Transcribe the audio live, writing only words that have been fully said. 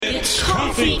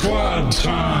Coffee Club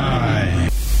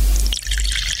time.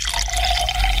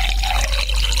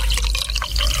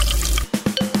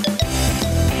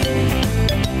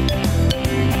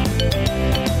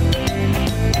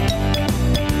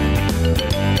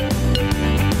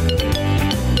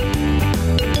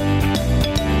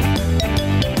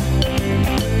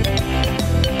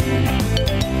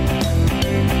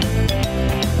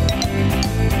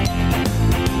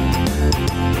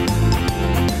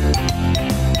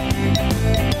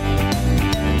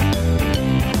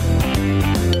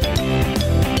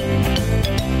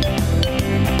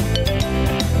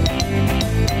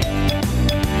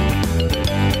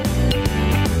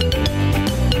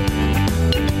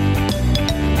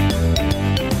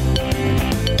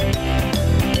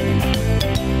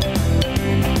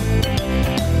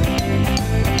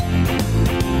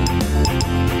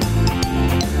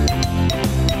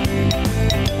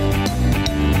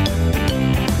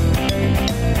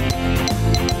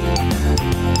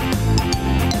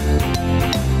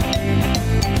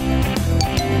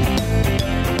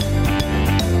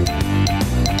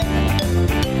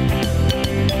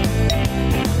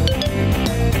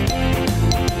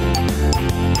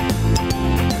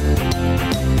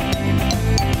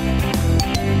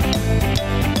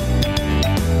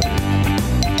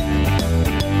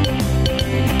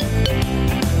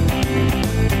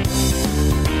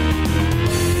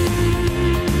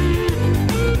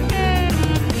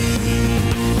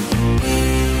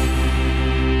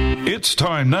 It's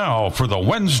time now for the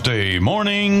Wednesday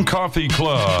Morning Coffee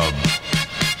Club.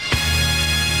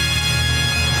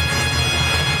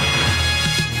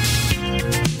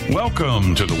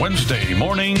 Welcome to the Wednesday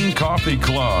Morning Coffee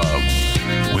Club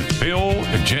with Bill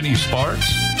and Jenny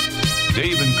Sparks,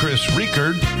 Dave and Chris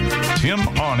Riekert, Tim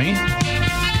Awney,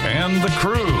 and the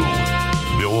crew.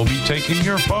 Bill will be taking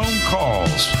your phone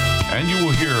calls, and you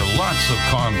will hear lots of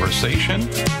conversation.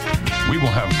 We will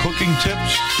have cooking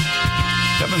tips,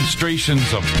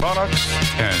 demonstrations of products,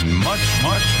 and much,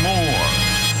 much more.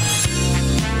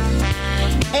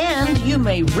 And you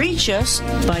may reach us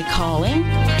by calling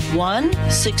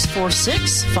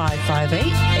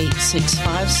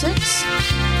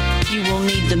 1-646-558-8656. You will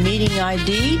need the meeting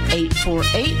ID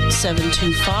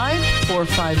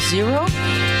 848-725-450.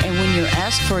 And when you're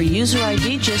asked for a user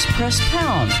ID, just press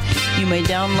pound. You may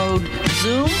download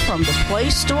Zoom from the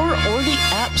Play Store or the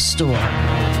App Store.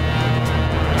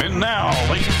 And now,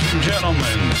 ladies and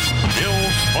gentlemen,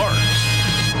 Bill Sparks.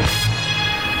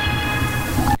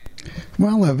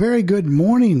 Well, a very good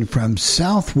morning from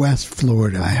Southwest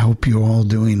Florida. I hope you're all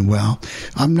doing well.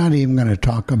 I'm not even going to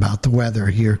talk about the weather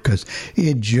here because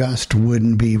it just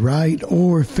wouldn't be right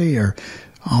or fair.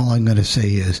 All I'm going to say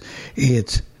is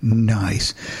it's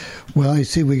nice. Well, I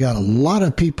see we got a lot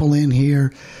of people in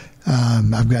here.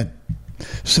 I've got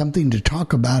something to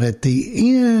talk about at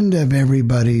the end of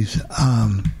everybody's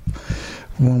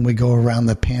when we go around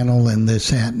the panel and this,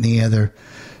 that, and the other.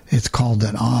 It's called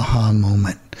an aha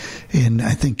moment. And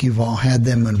I think you've all had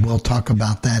them, and we'll talk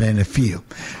about that in a few.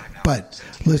 But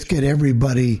let's get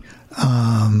everybody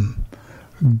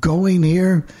going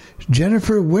here.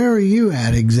 Jennifer, where are you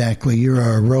at exactly? You're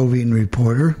a roving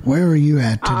reporter. Where are you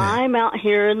at today? I'm out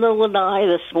here in the Lanai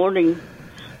this morning.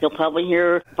 You'll probably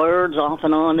hear birds off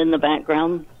and on in the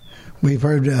background. We've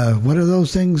heard, what are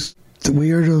those things that we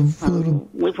heard of?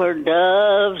 We've heard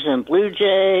doves and blue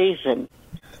jays, and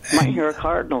might hear a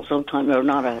cardinal sometime, or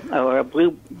not or a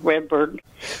blue redbird.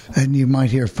 And you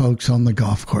might hear folks on the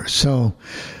golf course. So,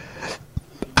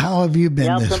 how have you been this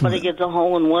week? Yeah, if somebody gets a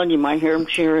hole in one, you might hear them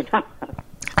cheering.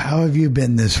 How have you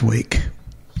been this week?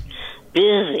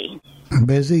 Busy.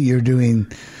 Busy? You're doing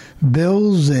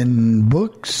bills and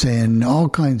books and all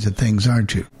kinds of things,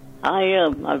 aren't you? I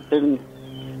am. I've been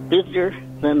busier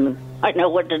than I know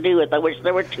what to do with. I wish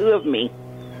there were two of me.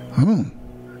 Oh.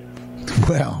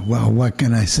 Well, what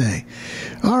can I say?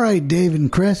 All right, Dave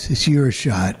and Chris, it's your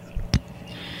shot.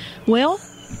 Well,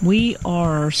 we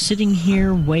are sitting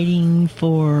here waiting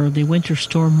for the winter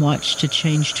storm watch to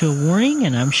change to a warning,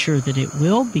 and I'm sure that it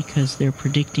will because they're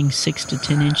predicting 6 to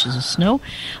 10 inches of snow.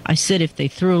 I said if they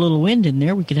threw a little wind in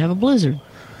there, we could have a blizzard.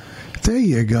 There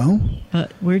you go.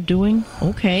 But we're doing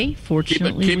okay.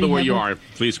 Fortunately, keep it where you are,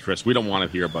 please, Chris. We don't want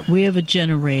to hear about it. We have a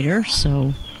generator,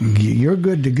 so you're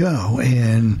good to go.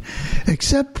 And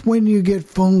except when you get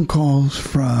phone calls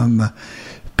from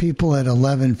people at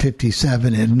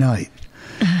 11:57 at night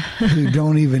who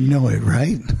don't even know it,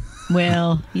 right?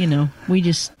 Well, we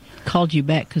just called you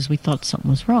back because we thought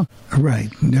something was wrong. Right.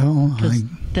 No,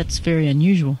 that's very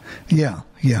unusual. Yeah.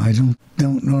 I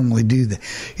don't normally do that.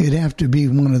 It'd have to be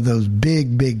one of those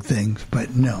big things,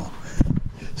 but no.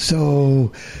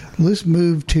 So let's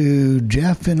move to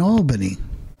Jeff in Albany.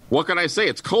 What can I say?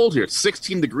 It's cold here. It's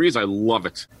 16 degrees. I love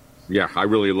it. Yeah, I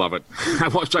really love it. I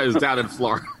wish I was down in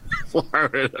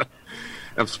Florida.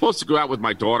 I'm supposed to go out with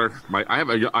my daughter.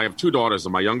 I have two daughters,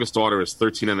 and my youngest daughter is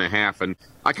 13 and a half. And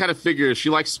I kind of figure she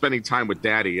likes spending time with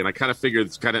Daddy, and I kind of figure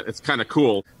it's kind of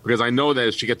cool because I know that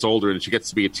as she gets older and she gets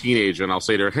to be a teenager, and I'll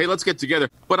say to her, "Hey, let's get together."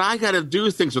 But I got to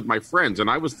do things with my friends, and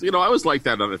I was like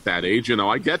that at that age.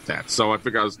 I get that, so I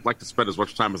figure I like to spend as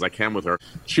much time as I can with her.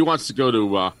 She wants to go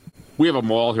to. We have a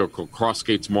mall here called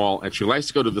Crossgates Mall, and she likes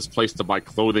to go to this place to buy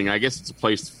clothing. I guess it's a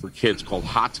place for kids called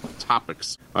Hot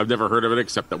Topics. I've never heard of it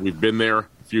except that we've been there a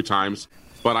few times.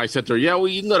 But I said to her, yeah, well,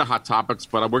 you can go to Hot Topics,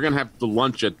 but we're going to have the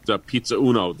lunch at Pizza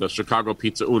Uno, the Chicago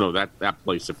Pizza Uno, that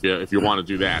place, if you want to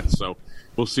do that. So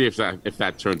we'll see if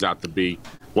that turns out to be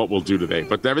what we'll do today.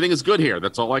 But everything is good here.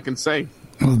 That's all I can say.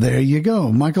 Well, there you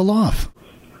go. Michael Off.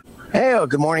 Hey,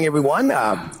 good morning, everyone.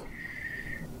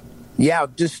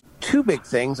 Just two big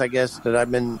things, I guess, that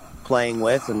I've been playing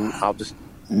with, and I'll just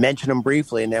mention them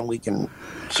briefly, and then we can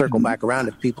circle back around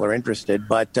if people are interested.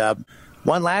 But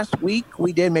one last week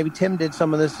we did, maybe Tim did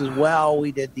some of this as well,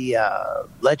 we did the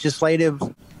legislative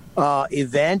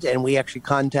event, and we actually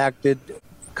contacted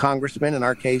congressmen, in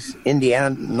our case,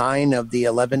 9 of the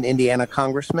 11 Indiana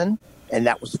congressmen, and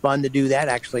that was fun to do that.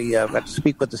 Actually, got to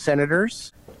speak with the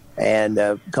senators and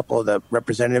a couple of the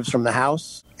representatives from the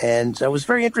House. And so it was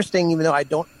very interesting, even though I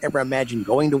don't ever imagine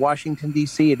going to Washington,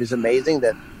 D.C. It is amazing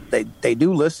that they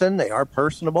do listen. They are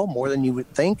personable, more than you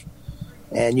would think.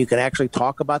 And you can actually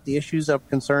talk about the issues of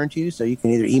concern to you. So you can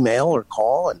either email or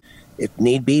call. And if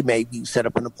need be, maybe set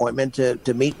up an appointment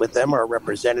to meet with them or a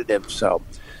representative. So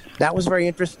that was very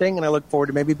interesting. And I look forward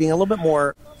to maybe being a little bit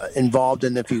more involved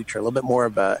in the future, a little bit more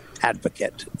of an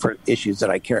advocate for issues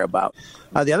that I care about.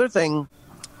 The other thing,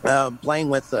 playing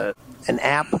with an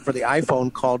app for the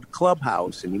iPhone called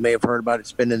Clubhouse, and you may have heard about it.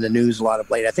 It's been in the news a lot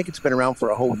of late. I think it's been around for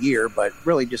a whole year, but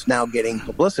really just now getting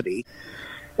publicity.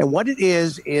 And what it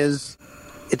is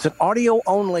it's an audio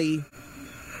only.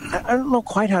 I don't know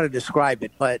quite how to describe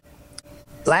it, but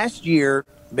last year,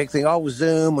 big thing, all was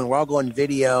Zoom, and we're all going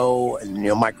video, and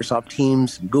Microsoft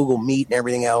Teams, and Google Meet, and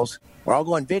everything else. We're all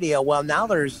going video. Well, now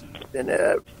there's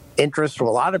an interest from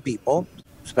a lot of people,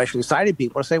 especially sighted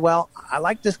people, to say, well, I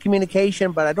like this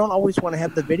communication, but I don't always want to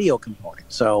have the video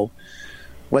component. So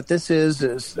what this is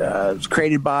it's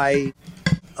created by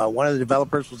one of the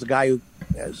developers was a guy who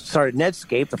started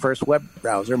Netscape, the first web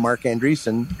browser, Mark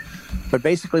Andreessen. But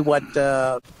basically what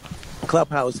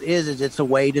Clubhouse is it's a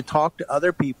way to talk to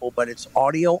other people, but it's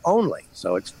audio only.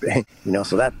 So it's,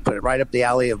 so that put it right up the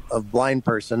alley of blind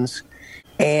persons.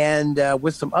 And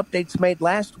with some updates made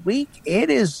last week,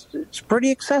 it's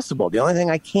pretty accessible. The only thing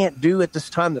I can't do at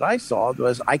this time that I saw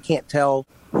was I can't tell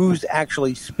who's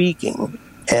actually speaking.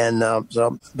 And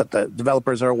but the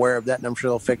developers are aware of that, and I'm sure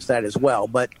they'll fix that as well.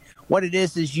 But what it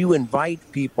is you invite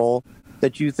people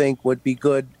that you think would be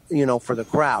good, for the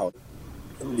crowd,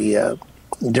 the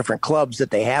different clubs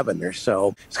that they have in there.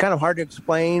 So it's kind of hard to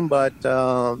explain, but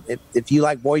if you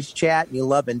like voice chat and you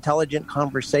love intelligent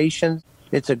conversations,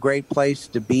 it's a great place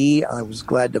to be. I was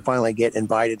glad to finally get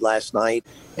invited last night,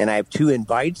 and I have 2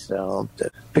 invites to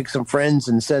pick some friends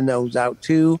and send those out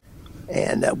too.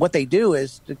 And what they do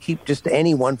is to keep just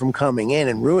anyone from coming in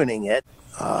and ruining it.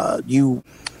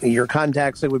 Your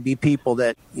contacts, it would be people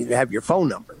that you have your phone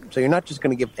number. So you're not just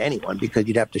going to give it to anyone because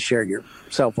you'd have to share your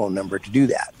cell phone number to do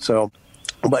that. So,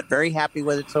 but very happy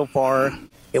with it so far.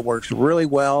 It works really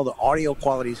well. The audio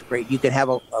quality is great. You can have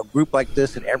a group like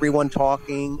this and everyone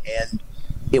talking, and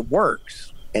it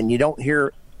works. And you don't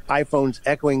hear iPhones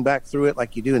echoing back through it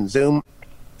like you do in Zoom.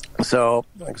 So,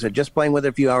 like I said, just playing with it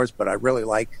a few hours, but I really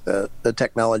like the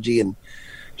technology and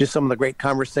just some of the great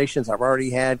conversations I've already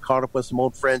had, caught up with some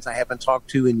old friends I haven't talked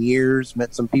to in years,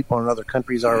 met some people in other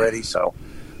countries already. So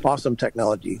awesome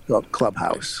technology,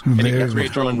 Clubhouse. And you can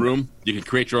create your own room? You can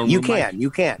create your own room? You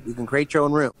can create your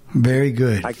own room. Very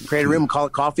good. I can create a room, call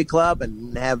it Coffee Club,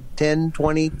 and have 10,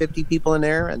 20, 50 people in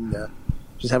there and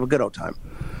just have a good old time.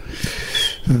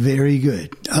 Very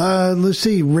good. Let's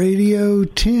see, Radio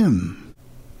Tim.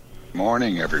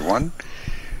 Morning, everyone.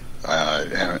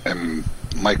 And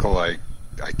Michael, I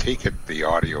take it the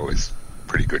audio is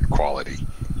pretty good quality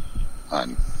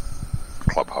on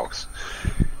Clubhouse.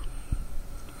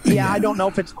 Yeah, I don't know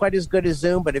if it's quite as good as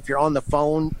Zoom, but if you're on the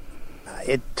phone,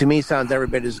 it to me sounds every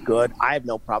bit as good. I have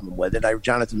no problem with it.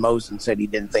 Jonathan Mosen said he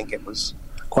didn't think it was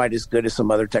quite as good as some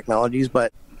other technologies,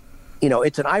 but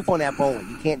it's an iPhone app only.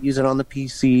 You can't use it on the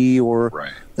PC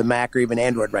or the Mac or even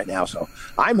Android right now. So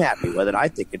I'm happy with it. I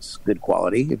think it's good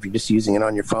quality if you're just using it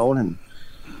on your phone.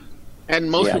 And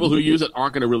most people who use it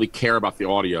aren't going to really care about the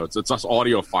audio. It's us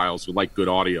audiophiles who like good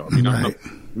audio. You know, Right.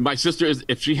 my sister is,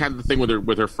 if she had the thing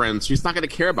with her friends, she's not going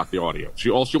to care about the audio.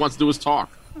 All she wants to do is talk.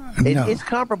 No. It's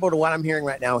comparable to what I'm hearing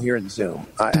right now here in Zoom.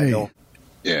 I don't.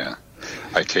 Yeah,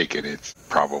 I take it it's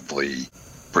probably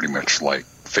pretty much like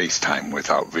FaceTime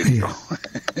without video.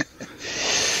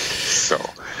 So,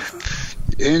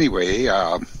 anyway,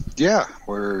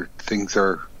 things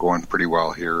are going pretty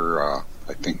well here.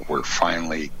 I think we're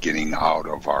finally getting out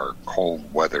of our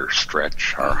cold weather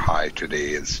stretch. Our high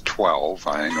today is 12.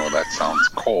 I know that sounds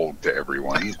cold to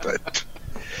everyone, but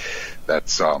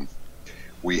that's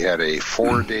we had a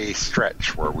 4-day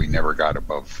stretch where we never got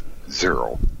above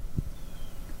 0.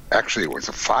 Actually, it was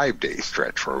a 5-day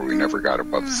stretch where we never got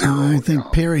above 0. I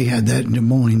think Perry had that in Des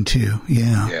Moines, too.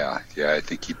 Yeah. Yeah, I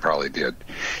think he probably did.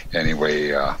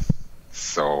 Anyway,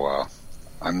 so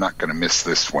I'm not going to miss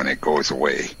this when it goes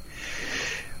away.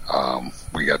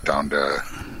 We got down to,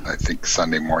 I think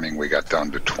Sunday morning, we got down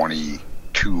to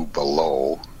 22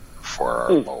 below for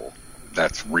our low.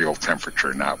 That's real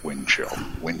temperature, not wind chill.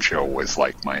 Wind chill was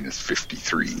like minus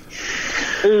 53.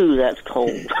 Ooh, that's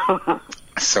cold.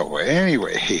 So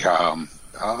anyway,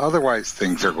 otherwise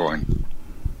things are going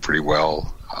pretty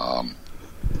well.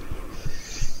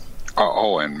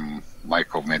 And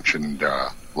Michael mentioned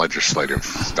legislative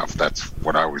stuff. That's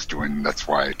what I was doing. That's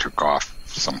why I took off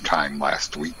some time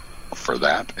last week for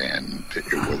that, and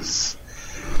it was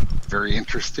very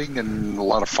interesting and a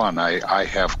lot of fun. I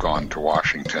have gone to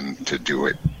Washington to do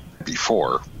it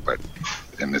before,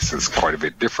 and this is quite a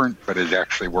bit different, but it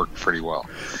actually worked pretty well.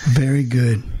 Very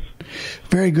good.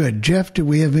 Very good. Jeff, do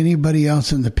we have anybody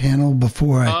else in the panel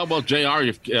before I... Well, JR,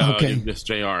 Okay. you missed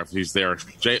JR if he's there.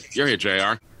 You're here,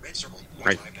 JR.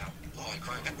 Right.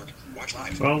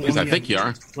 Well, Yes, I think you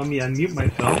are. Let me unmute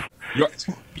myself.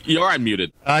 You're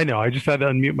unmuted. I know. I just had to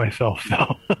unmute myself.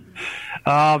 So,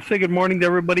 say good morning to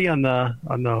everybody on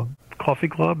the Coffee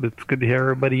Club. It's good to hear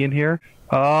everybody in here.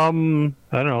 I don't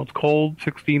know. It's cold,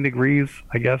 16 degrees,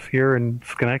 I guess, here in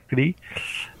Schenectady,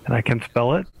 and I can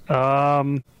spell it.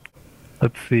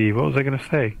 Let's see. What was I going to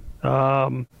say?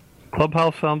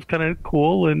 Clubhouse sounds kind of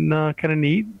cool and kind of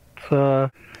neat. It's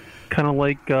kind of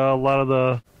like a lot of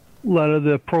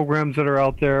the programs that are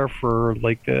out there for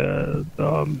like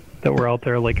that were out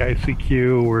there, like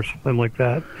ICQ or something like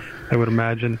that, I would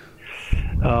imagine.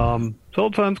 So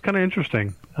it sounds kind of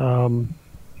interesting. Who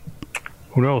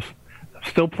knows?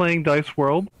 Still playing Dice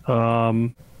World.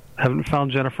 Haven't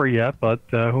found Jennifer yet, but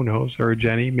who knows? Or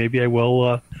Jenny. Maybe I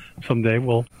will someday.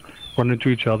 We'll run into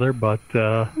each other. But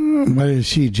what is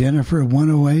she, Jennifer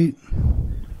 108?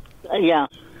 Yeah.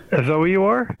 Is that what you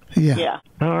are? Yeah.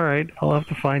 All right. I'll have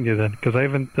to find you then, because I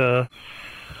haven't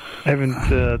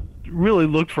really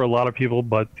looked for a lot of people,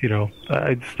 but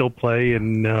I still play,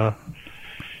 and I'm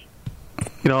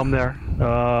there.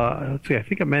 Let's see. I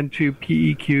think I'm into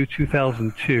PEQ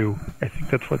 2002. I think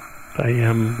that's what I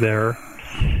am there.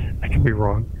 I could be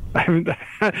wrong. I haven't.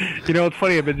 It's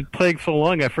funny. I've been playing so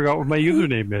long, I forgot what my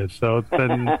username is. So it's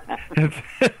been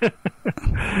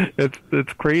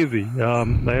it's crazy. I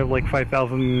have like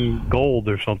 5,000 gold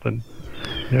or something.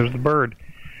 There's the bird.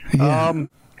 Yeah. So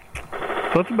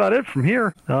that's about it from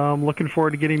here. I'm looking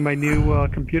forward to getting my new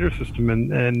computer system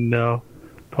and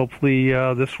hopefully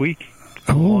this week.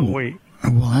 Oh, long wait.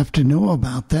 We'll have to know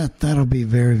about that. That'll be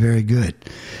very, very good.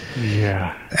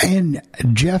 Yeah. And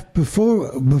Jeff,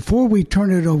 before we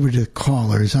turn it over to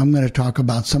callers, I'm going to talk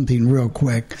about something real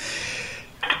quick,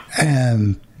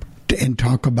 and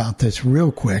talk about this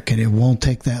real quick, and it won't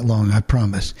take that long, I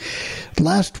promise.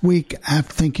 Last week,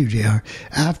 thank you, JR.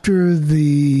 After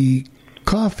the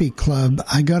Coffee Club,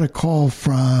 I got a call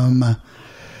from...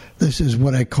 This is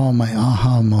what I call my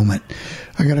aha moment.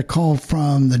 I got a call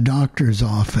from the doctor's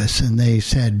office, and they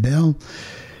said, Bill,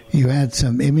 you had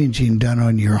some imaging done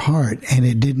on your heart, and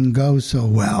it didn't go so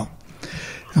well.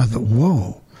 I thought,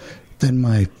 whoa. Then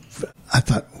I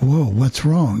thought, whoa, what's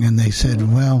wrong? And they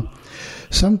said, well,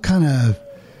 some kind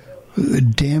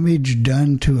of damage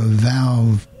done to a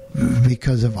valve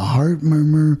because of a heart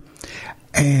murmur,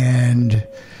 and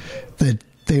that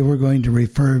they were going to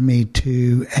refer me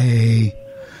to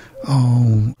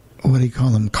what do you call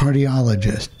them?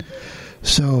 Cardiologist.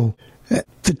 So at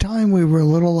the time we were a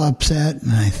little upset,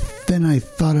 and then I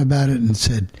thought about it and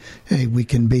said, hey, we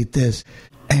can beat this.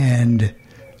 And,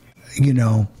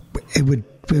 it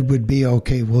would be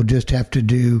okay. We'll just have to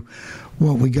do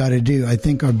what we got to do. I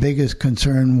think our biggest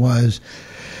concern was,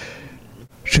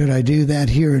 should I do that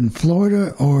here in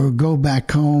Florida or go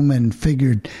back home, and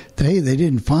figured, hey, they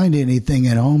didn't find anything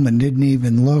at home and didn't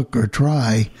even look or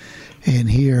try.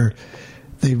 And here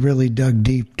they really dug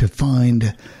deep to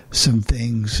find some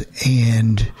things,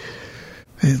 and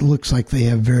it looks like they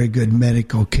have very good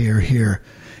medical care here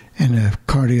and a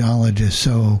cardiologist.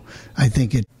 So I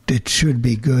think it should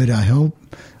be good. I hope.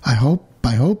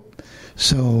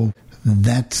 So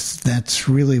that's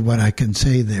really what I can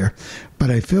say there. But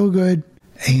I feel good,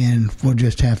 and we'll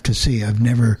just have to see. I've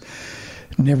never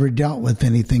dealt with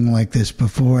anything like this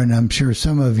before, and I'm sure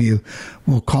some of you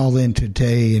will call in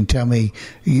today and tell me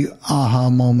aha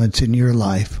moments in your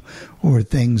life or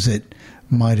things that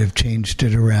might have changed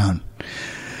it around.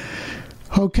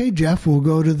 Okay, Jeff, we'll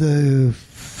go to the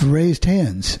raised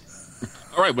hands.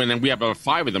 All right, well, then we have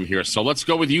 5 of them here. So let's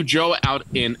go with you, Joe, out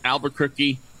in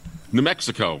Albuquerque, New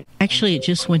Mexico. Actually, it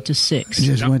just went to 6. It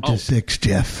just went to 6,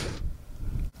 Jeff.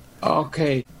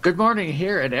 Okay. Good morning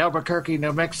here in Albuquerque,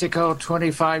 New Mexico.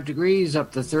 25 degrees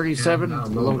up to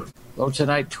 37. Low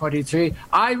tonight, 23.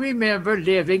 I remember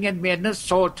living in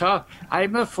Minnesota.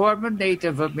 I'm a former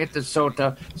native of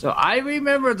Minnesota. So I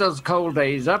remember those cold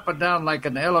days, up and down like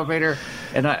an elevator.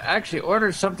 And I actually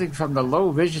ordered something from the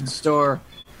Low Vision store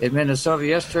in Minnesota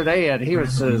yesterday, and he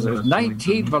was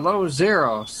 19 below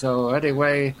zero. So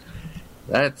anyway,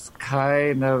 that's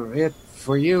kind of it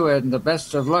for you, and the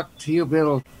best of luck to you,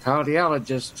 Bill,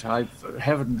 cardiologist. I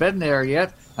haven't been there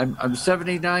yet. I'm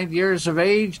 79 years of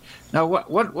age. Now,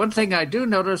 one thing I do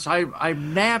notice,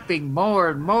 I'm napping more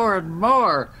and more and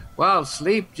more. Well,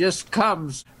 sleep just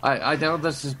comes. I know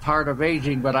this is part of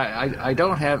aging, but I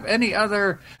don't have any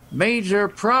other major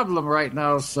problem right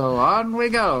now, so on we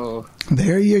go.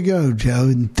 There you go, Joe,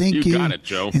 and thank you. You got it,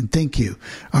 Joe. And thank you.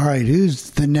 All right,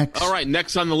 who's the next? All right,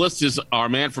 next on the list is our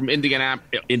man from Indiana,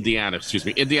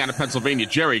 Pennsylvania.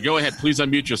 Jerry, go ahead. Please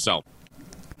unmute yourself.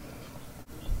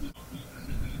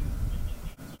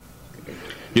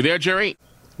 You there, Jerry?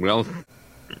 Well,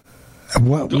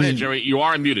 go ahead, Jerry. You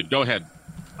are unmuted. Go ahead.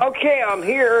 Okay, I'm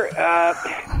here.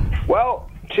 Well,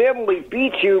 Tim, we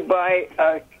beat you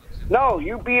by... No,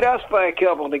 you beat us by a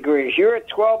couple of degrees. You're at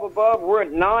 12 above. We're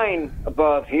at 9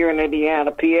 above here in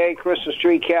Indiana, PA, Christmas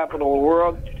tree capital of the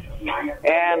world.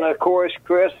 And, of course,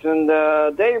 Chris and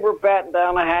Dave were batting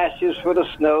down the hatches for the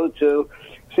snow, too.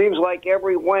 Seems like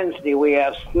every Wednesday we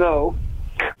have snow.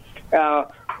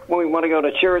 When we want to go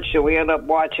to church, so we end up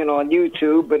watching on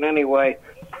YouTube. But anyway,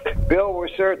 Bill, we're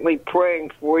certainly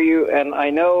praying for you. And I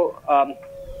know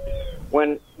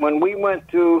when we went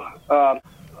through...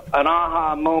 an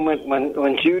aha moment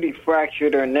when Judy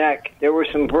fractured her neck, there were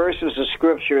some verses of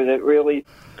Scripture that really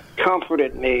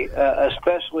comforted me,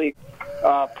 especially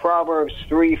Proverbs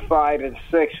 3, 5, and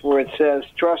 6, where it says,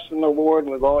 "Trust in the Lord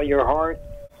with all your heart,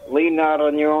 lean not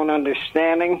on your own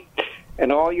understanding,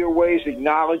 in all your ways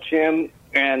acknowledge Him,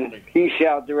 and He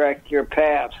shall direct your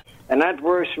paths." And that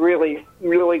verse really,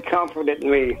 really comforted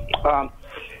me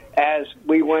as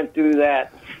we went through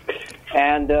that.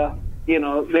 And,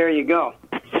 there you go.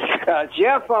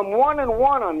 Jeff, I'm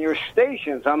 1-1 on your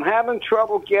stations. I'm having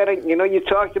trouble getting, you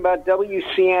talked about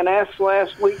WCNS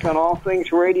last week on All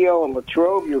Things Radio and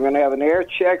Latrobe. You're going to have an air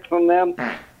check from them.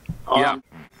 Yeah.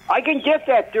 I can get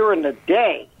that during the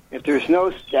day if there's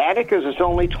no static, because it's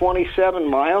only 27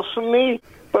 miles from me.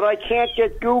 But I can't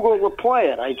get Google to play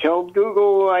it. I told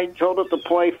it to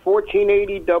play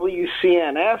 1480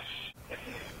 WCNS.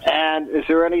 And is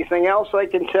there anything else I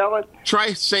can tell it?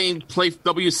 Try saying play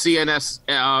WCNS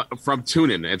from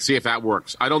TuneIn and see if that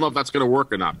works. I don't know if that's going to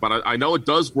work or not, but I know it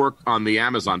does work on the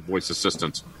Amazon voice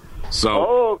assistant.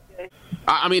 So,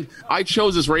 okay. I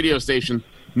chose this radio station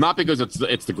not because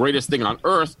it's the greatest thing on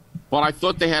earth, but I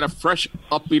thought they had a fresh,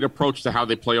 upbeat approach to how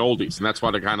they play oldies, and that's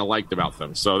what I kind of liked about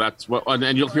them. So that's what,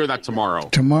 and you'll hear that tomorrow.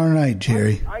 Tomorrow night,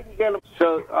 Jerry. I can get them.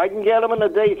 So I can get them in the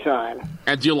daytime.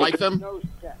 And do you like them?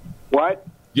 What?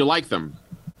 You like them?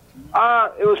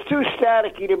 It was too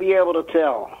staticky to be able to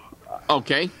tell.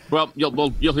 Okay. Well,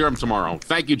 you'll hear them tomorrow.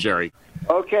 Thank you, Jerry.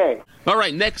 Okay. All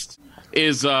right. Next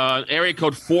is area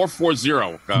code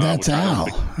 440. That's Al.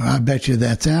 I bet you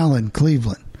that's Al in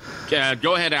Cleveland.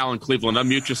 Go ahead, Al in Cleveland.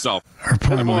 Unmute yourself.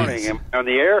 Good morning. Am I on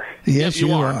the air? Yes,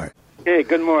 you are. Hey,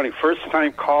 good morning.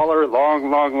 First-time caller,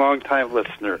 long-time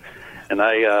listener. And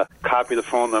I copied the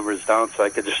phone numbers down so I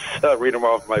could just read them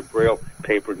off my Braille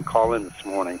paper and call in this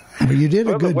morning. Well, you did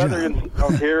a good job. The weather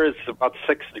out here is about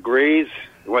 6 degrees.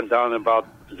 It went down about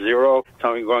 0.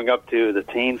 So I'm going up to the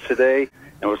teens today.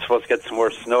 And we're supposed to get some more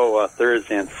snow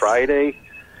Thursday and Friday.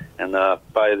 And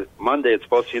by Monday, it's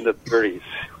supposed to be in the 30s.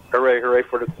 Hooray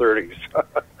for the 30s.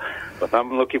 But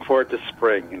I'm looking forward to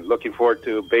spring and looking forward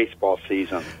to baseball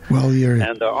season. Well,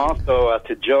 And also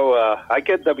to Joe, I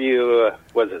get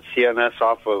CNS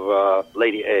off of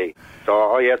Lady A. So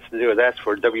all you have to do is ask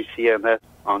for WCNS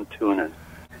on TuneIn.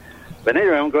 But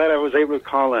anyway, I'm glad I was able to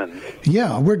call in.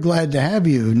 Yeah, we're glad to have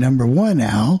you. Number one,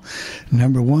 Al.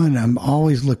 Number one, I'm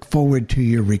always look forward to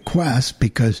your requests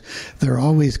because they're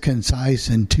always concise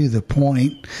and to the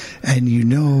point, and you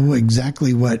know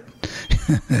exactly what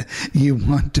you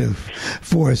want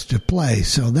for us to play.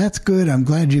 So that's good. I'm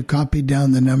glad you copied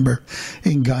down the number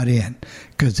and got in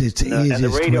because it's easy. And the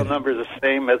radio number is the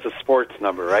same as the sports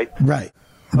number, right? Right.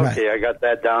 Okay, I got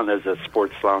that down as a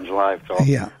Sports Lounge Live. So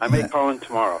I may call in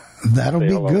tomorrow. That'll be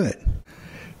good.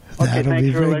 That'll be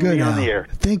very good, Al.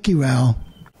 Thank you, Al.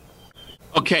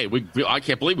 Okay, I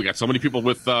can't believe we got so many people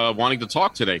with wanting to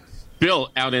talk today. Bill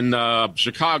out in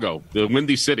Chicago, the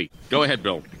Windy City. Go ahead,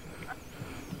 Bill.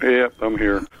 Yep, I'm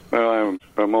here. Well,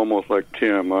 I'm almost like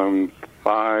Tim. I'm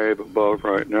 5 above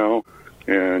right now,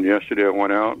 and yesterday I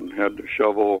went out and had to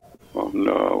shovel on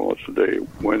what's the day?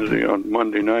 Wednesday. On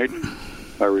Monday night,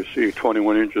 I received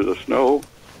 21 inches of snow,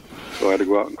 so I had to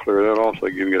go out and clear that off so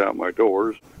I can get out my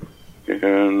doors. And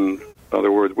in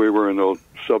other words, we were in the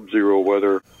sub-zero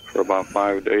weather for about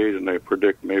 5 days, and they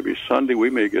predict maybe Sunday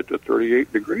we may get to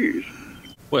 38 degrees.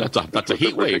 Well, that's a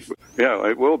heat wave. Yeah,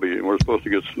 it will be, and we're supposed to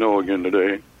get snow again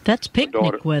today. That's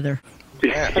picnic weather.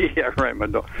 Yeah, right. My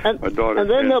daughter. And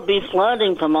then there'll be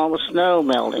flooding from all the snow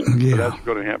melting. Yeah. So that's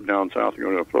going to happen down south.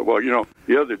 Well,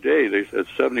 the other day they said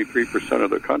 73%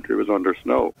 of the country was under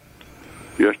snow.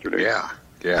 Yesterday. Yeah.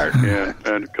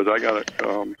 And because I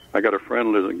got a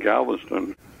friend lives in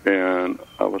Galveston, and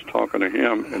I was talking to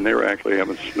him, and they were actually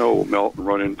having snow melt and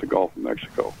run into the Gulf of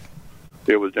Mexico.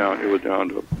 It was down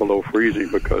to below freezing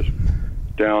because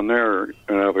down there,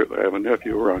 and I have a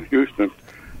nephew around Houston.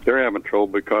 They're having trouble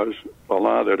because a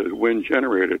lot of that is wind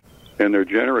generated, and their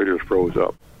generators froze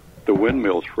up. The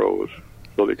windmills froze,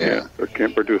 so they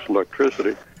can't produce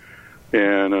electricity.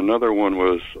 And another one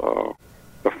was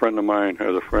a friend of mine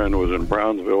has a friend who was in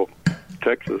Brownsville,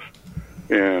 Texas,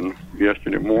 and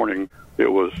yesterday morning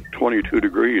it was 22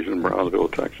 degrees in Brownsville,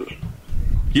 Texas.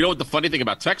 You know what the funny thing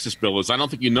about Texas, Bill, is I don't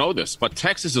think you know this, but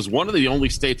Texas is one of the only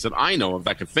states that I know of that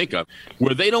I can think of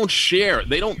where they don't share.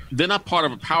 They're not part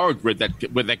of a power grid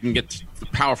where they can get the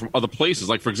power from other places.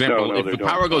 Like, for example, if the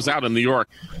power goes out in New York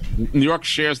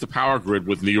shares the power grid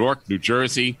with New York, New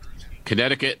Jersey,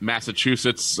 Connecticut,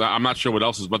 Massachusetts. I'm not sure what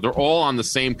else is, but they're all on the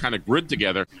same kind of grid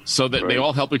together, so that they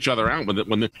all help each other out.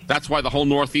 That's why the whole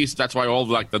Northeast. That's why all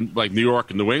like New York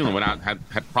and New England went out and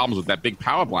had problems with that big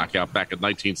power blackout back in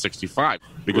 1965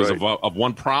 because of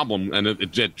one problem, and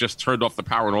it just turned off the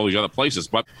power in all these other places.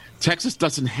 But Texas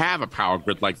doesn't have a power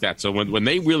grid like that, so when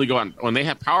they really go on, when they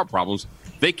have power problems,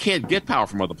 they can't get power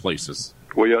from other places.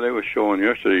 Well, yeah, they were showing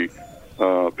yesterday.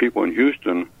 People in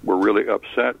Houston were really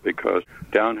upset because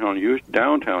downtown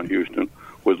Houston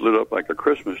was lit up like a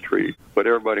Christmas tree, but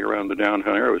everybody around the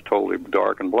downtown area was totally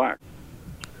dark and black.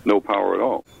 No power at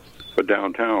all. But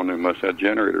downtown, they must have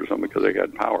generators or something because they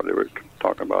had power. They were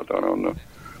talking about that on the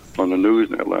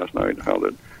Newsnet last night.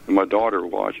 And my daughter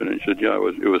was watching it and she said, yeah,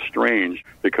 it was strange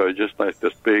because just like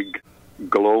this big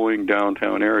glowing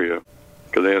downtown area,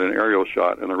 because they had an aerial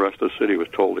shot and the rest of the city was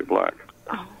totally black.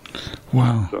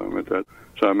 Wow.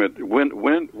 So I meant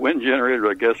wind generators,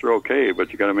 I guess, are okay, but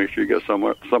you got to make sure you get some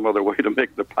other way to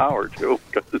make the power too.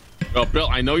 Well, Bill,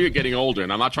 I know you're getting older,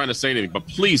 and I'm not trying to say anything, but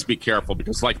please be careful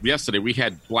because, like yesterday, we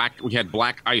had black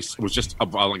ice. It was just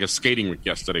like a skating rink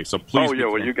yesterday. So please. Oh yeah,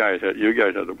 well you guys had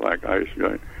the black ice,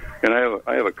 right? And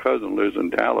I have a cousin lives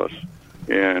in Dallas,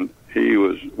 and we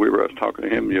were talking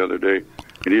to him the other day.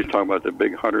 And he's talking about the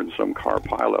big 100-and-some car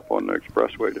pileup on the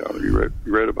expressway down there. You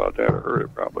read about that or heard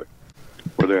it probably.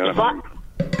 Where they had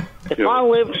if I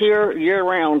lived here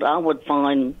year-round, I would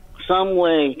find some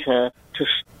way to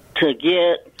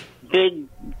get big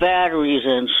batteries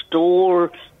and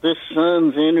store the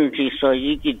sun's energy so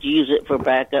you could use it for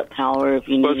backup power if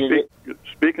you needed it.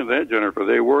 Speaking of that, Jennifer,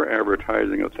 they were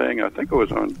advertising a thing. I think it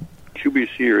was on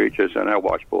QBC or HSN. I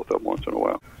watch both of them once in a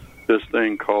while. This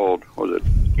thing called, was it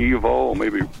Evol?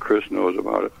 Maybe Chris knows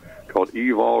about it. Called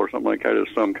Evol or something like that.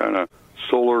 It's some kind of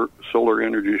solar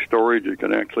energy storage. You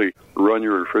can actually run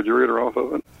your refrigerator off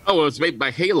of it. Oh, it was made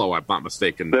by Halo, if I'm not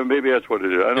mistaken. Then maybe that's what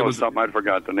it is. I know it's something. I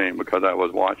forgot the name because I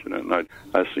was watching it, and I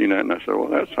seen that, and I said, well,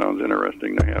 that sounds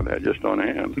interesting to have that just on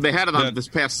hand. They had it on this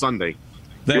past Sunday.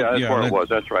 That's where it was.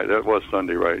 That's right. That was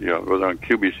Sunday, right? Yeah, it was on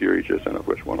QBC or HSN,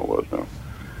 which one it was now.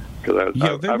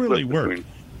 They really work.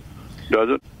 Does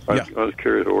it? I was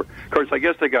curious. Of course, I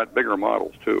guess they got bigger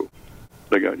models, too.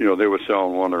 They got, they were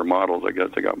selling one of their models. I guess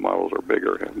they got models that are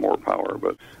bigger, have more power.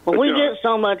 But we get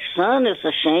so much sun, it's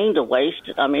a shame to waste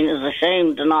it. I mean, it's a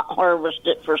shame to not harvest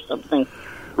it for something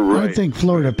Right. I think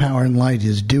Florida Power and Light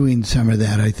is doing some of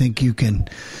that. I think you can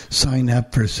sign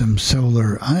up for some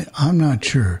solar. I'm not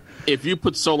sure. If you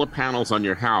put solar panels on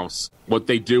your house, what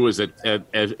they do is that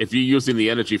if you're using the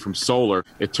energy from solar,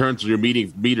 it turns your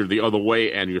meter the other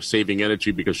way, and you're saving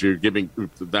energy because you're giving.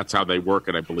 That's how they work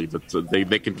it, I believe.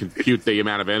 They can compute the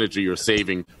amount of energy you're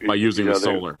saving by using the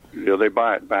solar. They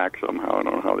buy it back somehow. I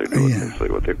don't know how they do it. They say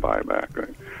what they buy back.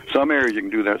 Right? Some areas you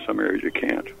can do that. Some areas you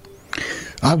can't.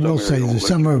 I will say that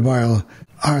some of our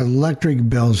electric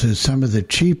bills is some of the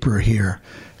cheaper here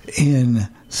in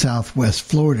Southwest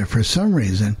Florida for some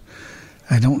reason.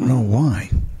 I don't know why.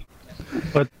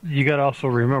 But you got to also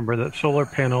remember that solar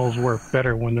panels work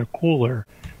better when they're cooler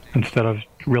instead of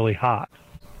really hot.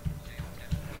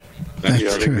 That's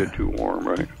they true. get too warm,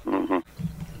 right? Uh-huh.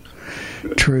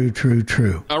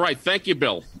 True. All right, thank you,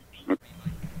 Bill.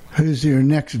 Who's your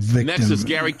next victim? Next is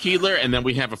Gary Keeler, and then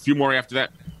we have a few more after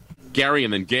that. Gary,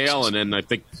 and then Gail, and then I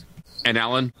think, and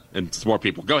Alan, and some more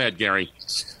people. Go ahead, Gary.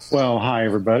 Well, hi,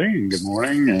 everybody, and good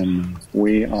morning. And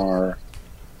we are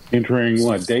entering,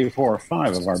 day 4 or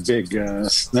 5 of our big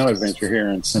snow adventure here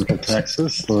in Central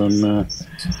Texas. And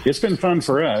it's been fun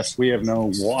for us. We have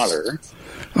no water.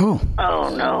 Oh,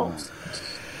 no.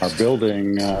 Our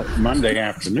building, Monday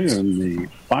afternoon, the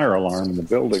fire alarm in the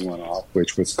building went off,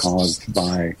 which was caused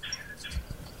by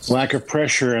lack of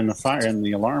pressure in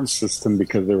the alarm system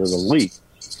because there was a leak.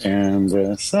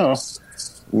 And so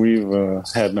we've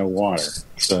had no water.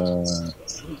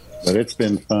 But it's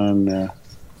been fun.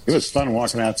 It was fun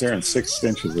walking out there in 6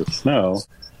 inches of snow.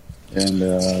 And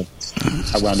I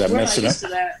wound up messing up.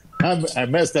 I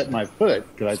messed up my foot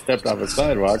because I stepped off a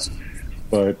sidewalk.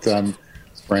 But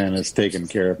Fran has taken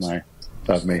care of me.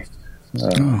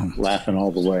 Laughing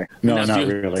all the way. No, now, not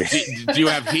really. Do you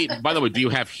have heat? By the way, do you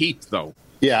have heat, though?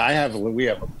 Yeah, we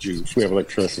have juice. We have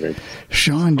electricity.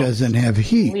 Sean doesn't have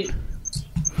heat.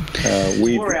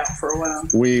 We were out for a while.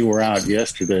 We were out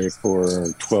yesterday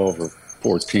for 12 or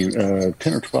 14,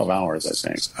 10 or 12 hours, I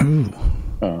think.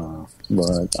 Ooh.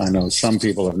 But I know some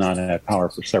people have not had power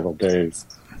for several days.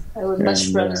 I would much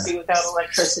rather be without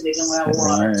electricity than without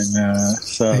water.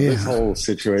 So this whole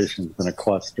situation's been a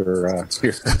cluster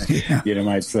here, you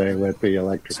might say, with the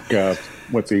electric,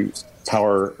 with the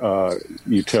power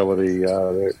utility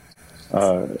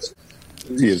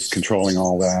is controlling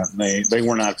all that. And they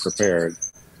were not prepared.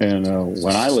 And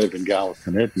when I lived in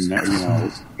Galveston,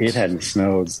 it hadn't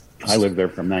snowed. I lived there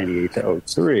from 98 to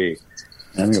 03.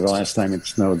 I think the last time it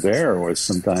snowed there was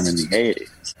sometime in the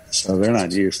 80s. So they're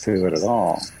not used to it at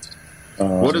all.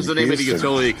 What is the name of the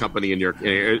utility company in your?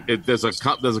 There's a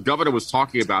governor was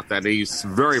talking about that. And he's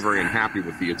very, very unhappy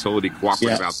with the utility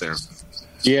cooperative out there.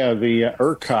 Yeah, the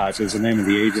ERCOT is the name of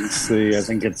the agency. I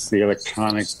think it's the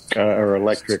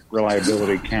Electric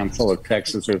Reliability Council of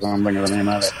Texas or something of the name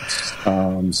of it.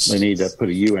 They need to put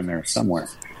a U in there somewhere.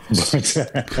 But it's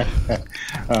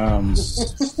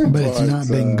not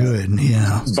been good,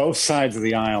 yeah. Both sides of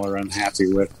the aisle are unhappy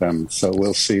with them, so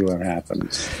we'll see what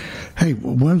happens. Hey,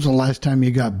 when's the last time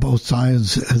you got both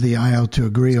sides of the aisle to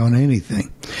agree on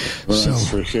anything? Well, that's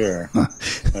for sure.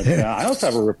 But, I also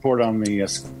have a report on the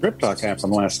Script Talk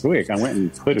happened last week. I went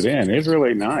and put it in. It's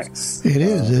really nice. It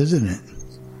is, isn't it?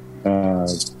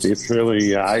 It's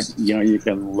really, you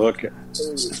can look at,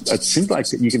 it seems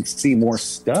like you can see more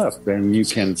stuff than you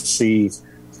can see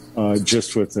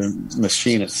just with the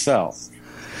machine itself.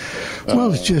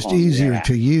 Well, it's just easier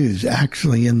to use.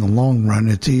 Actually, in the long run,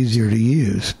 it's easier to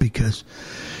use because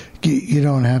you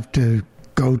don't have to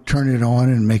go turn it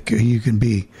on and you can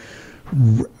be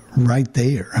right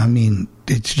there. I mean,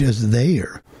 it's just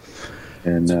there.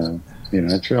 And,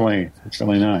 it's really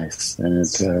nice. And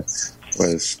it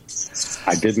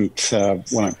I didn't,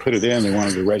 when I put it in, they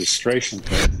wanted a registration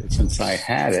code. But since I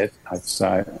had it, I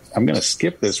thought, I'm going to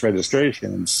skip this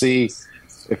registration and see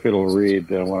if it'll read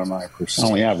one of my, I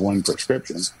only have one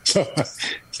prescription, so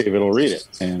see if it'll read it.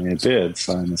 And it did,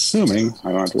 so I'm assuming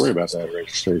I don't have to worry about that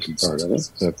registration part of it.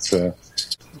 But,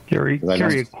 Gary,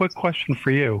 a quick question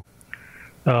for you.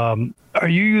 Are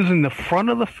you using the front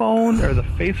of the phone or the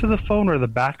face of the phone or the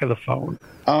back of the phone?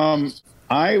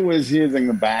 I was using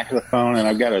the back of the phone, and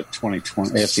I've got a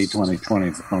FD 2020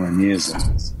 the phone I'm using.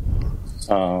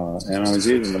 And I was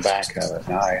using the back of it.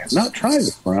 Now, I have not tried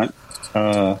the front.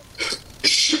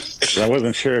 I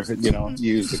wasn't sure if it,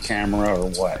 used the camera or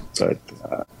what, but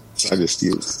so I just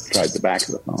tried the back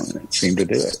of the phone, and it seemed to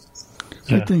do it.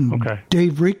 I think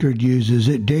Dave Rickard uses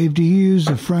it. Dave, do you use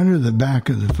the front or the back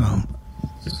of the phone?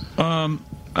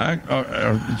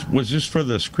 Was this for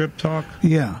the Script Talk?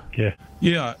 Yeah.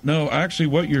 Yeah. No, actually,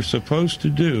 what you're supposed to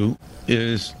do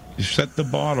is set the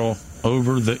bottle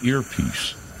over the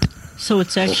earpiece. So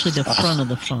it's actually the front of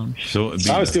the phone. So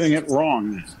I was doing it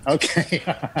wrong. Okay.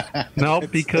 No,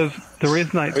 because the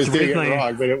reason I was doing it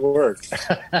wrong, but it worked.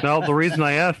 No, the reason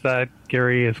I asked that,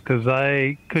 Gary, is because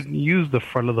I couldn't use the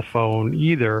front of the phone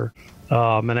either,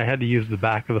 and I had to use the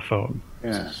back of the phone.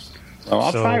 Yeah. Well,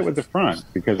 I'll try it with the front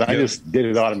because I just did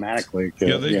it automatically.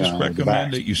 Yeah, they just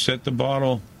recommend that you set the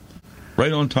bottle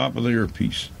right on top of the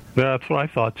earpiece. Yeah, that's what I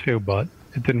thought too, but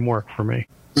it didn't work for me.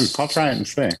 I'll try it and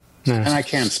see. Yeah. And I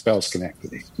can spell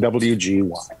Schenectady.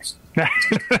 WGY.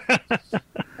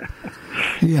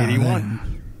 Yeah.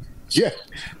 Yeah.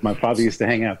 My father used to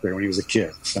hang out there when he was a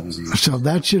kid. So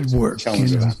that should work. Tell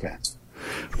me about that.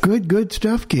 Good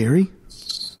stuff, Gary.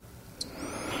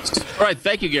 All right.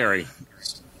 Thank you, Gary.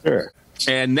 Sure.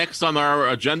 And next on our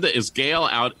agenda is Gail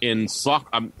out in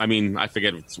I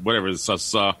forget, whatever it's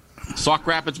Sauk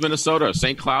Rapids, Minnesota, or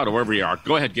St. Cloud, or wherever you are.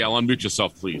 Go ahead, Gail. Unmute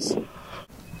yourself, please.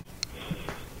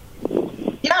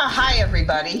 Yeah, hi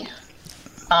everybody.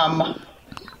 I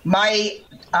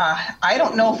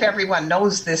don't know if everyone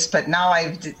knows this, but now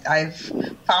I've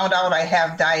found out I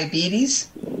have diabetes,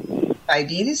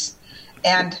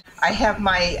 and I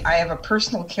have a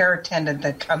personal care attendant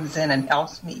that comes in and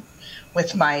helps me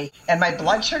with my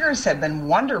blood sugars have been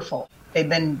wonderful. They've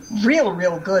been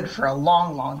real good for a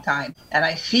long time, and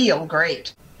I feel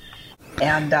great.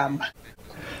 And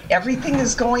everything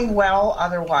is going well.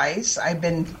 Otherwise, I've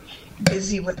been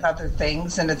busy with other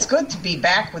things, and it's good to be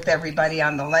back with everybody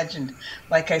on the Legend.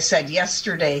 Like I said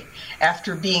yesterday,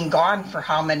 after being gone for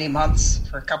how many months,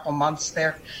 for a couple months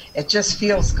there, it just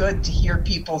feels good to hear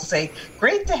people say,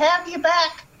 great to have you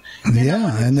back.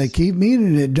 And they keep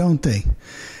meaning it, don't they?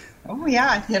 Oh,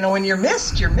 yeah. When you're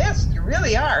missed. You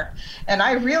really are. And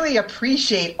I really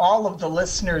appreciate all of the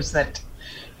listeners that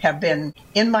have been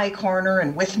in my corner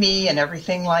and with me and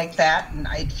everything like that. And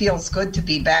it feels good to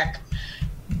be back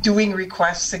doing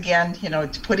requests again,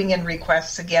 putting in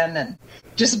requests again and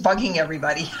just bugging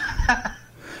everybody.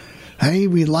 Hey,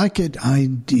 we like it.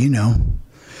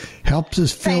 Helps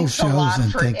us fill shows. Thanks a shows and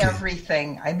lot for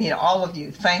everything. I mean, all of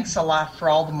you. Thanks a lot for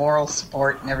all the moral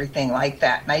support and everything like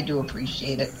that. And I do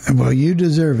appreciate it. Well, you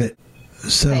deserve it.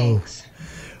 So, thanks.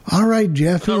 All right,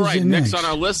 Jeff. All right, next on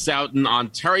our list out in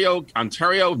Ontario,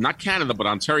 not Canada, but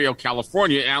Ontario,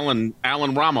 California, Alan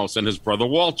Ramos and his brother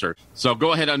Walter. So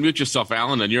go ahead, unmute yourself,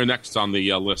 Alan, and you're next on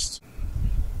the list.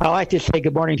 I'd like to say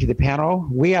good morning to the panel.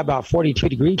 We have about 42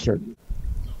 degrees here.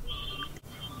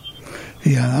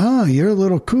 Yeah, you're a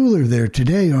little cooler there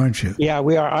today, aren't you? Yeah,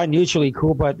 we are unusually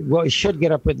cool, but we should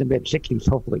get up in the mid-60s,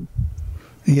 hopefully.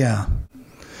 Yeah.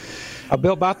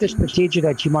 Bill, about this procedure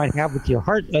that you might have with your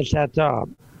heart, is that...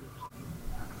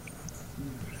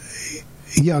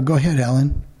 Yeah, go ahead,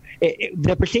 Alan.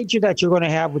 The procedure that you're going to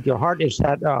have with your heart, is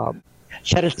that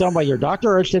set us done by your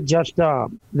doctor, or is it just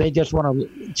they just want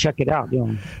to check it out?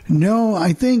 No,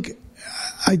 I think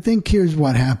here's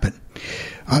what happened.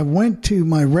 I went to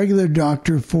my regular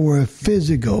doctor for a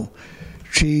physical.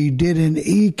 She did an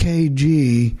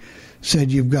EKG,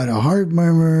 said you've got a heart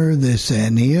murmur, this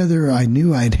and the other. I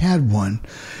knew I'd had one,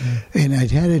 and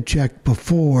I'd had it checked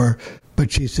before,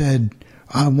 but she said,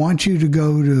 I want you to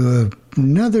go to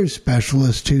another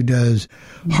specialist who does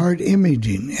heart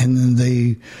imaging. And then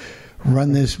they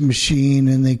run this machine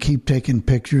and they keep taking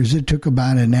pictures. It took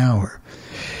about an hour.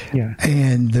 Yeah.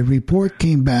 And the report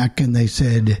came back and they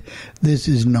said, this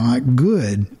is not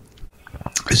good.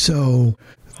 So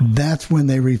that's when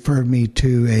they referred me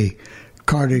to a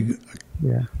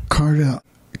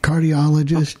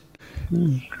cardiologist.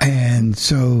 And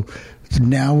so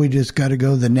now we just got to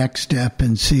go the next step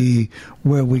and see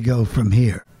where we go from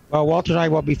here. Well, Walter and I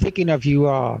will be thinking of you.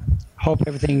 Hope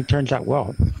everything turns out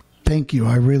well. Thank you.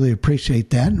 I really appreciate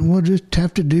that. And we'll just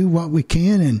have to do what we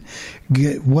can and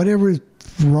get whatever's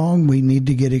wrong, we need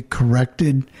to get it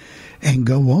corrected and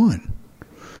go on.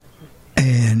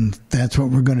 And that's what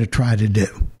we're going to try to do.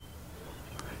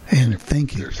 And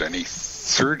thank you. If there's any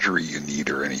surgery you need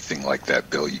or anything like that,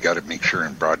 Bill, you got to make sure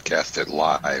and broadcast it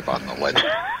live on the Legend.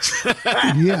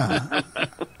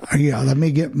 Yeah, let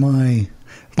me get my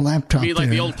laptop. Be like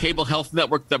the old cable health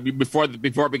network that before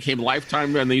it became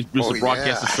Lifetime, and they used to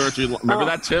broadcast the surgery. Remember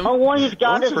that, Tim? Oh, well, he's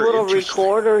got his little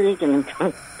recorder. He can.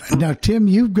 Now, Tim,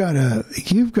 you've got a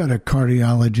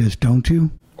cardiologist, don't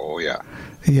you? Oh yeah.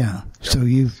 Yeah. So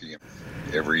you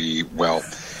every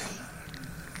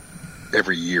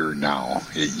year now.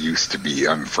 It used to be,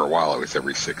 for a while, it was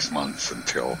every 6 months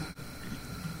until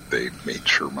they made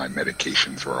sure my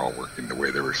medications were all working the way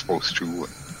they were supposed to.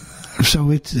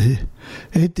 So it's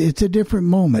a different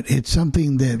moment. It's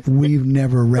something that we've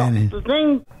never ran in.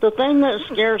 The thing that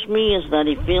scares me is that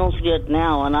he feels good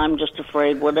now, and I'm just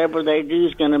afraid whatever they do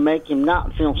is going to make him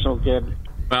not feel so good.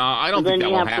 I don't think that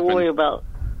will happen. Then you have to worry about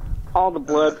all the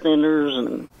blood thinners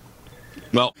and.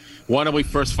 Well, why don't we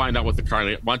first find out what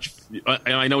the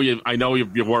and I know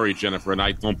you're worried, Jennifer, and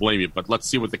I don't blame you, but let's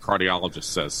see what the cardiologist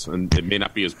says, and it may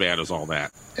not be as bad as all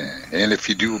that. And if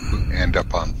you do end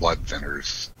up on blood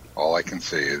thinners, all I can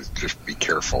say is just be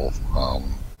careful.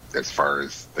 As far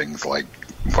as things like,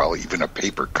 well, even a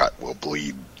paper cut will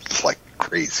bleed like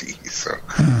crazy. So,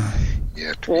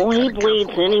 yeah. Well, he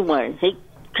bleeds anyway. He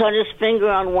cut his finger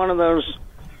on one of those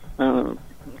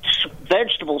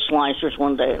vegetable slicers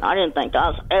one day, and I didn't think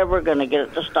I was ever going to get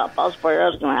it to stop. I was afraid I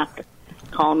was going to have to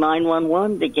call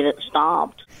 911 to get it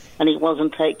stopped, and he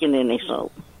wasn't taking any,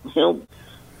 so he'll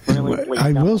really bleed.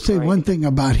 I will say one thing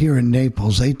about here in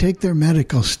Naples. They take their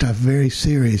medical stuff very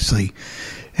seriously,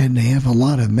 and they have a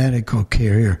lot of medical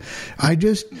care here. I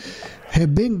just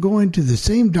have been going to the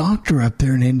same doctor up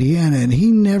there in Indiana, and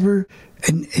he never,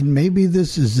 and maybe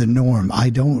this is the norm, I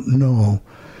don't know,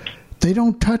 they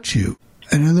don't touch you.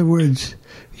 In other words,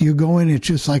 you go in, it's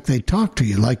just like they talk to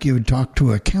you, like you would talk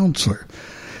to a counselor.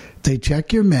 They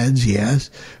check your meds, yes,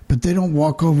 but they don't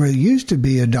walk over. It used to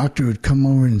be a doctor would come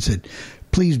over and said,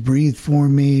 please breathe for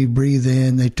me, breathe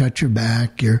in. They touch your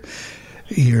back, your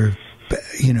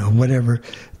whatever.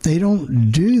 They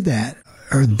don't do that,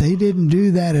 or they didn't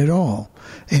do that at all.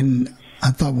 And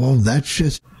I thought, well, that's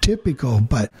just typical.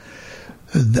 But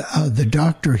the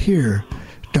doctor here,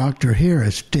 Dr.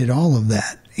 Harris, did all of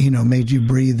that. Made you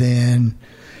breathe in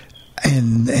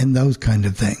and those kind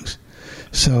of things.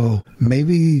 So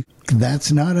maybe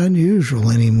that's not unusual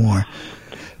anymore.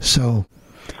 So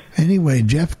anyway,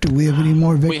 Jeff, do we have any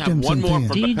more victims? We have one more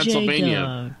from DJ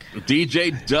Pennsylvania.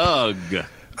 DJ Doug.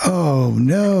 Oh,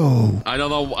 no. I don't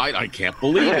know. I can't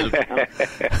believe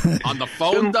it. On the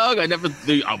phone, Doug? I never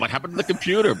do. What happened to the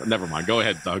computer? But never mind. Go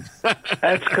ahead, Doug.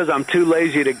 That's because I'm too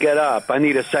lazy to get up. I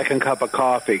need a second cup of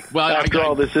coffee. Well, After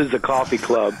all, this is the coffee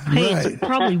club. Hey, it's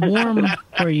probably warm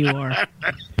where you are.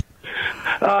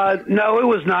 No, it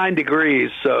was 9 degrees,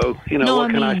 so,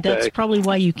 what can I say? That's probably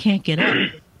why you can't get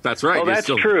up. That's right. Oh, that's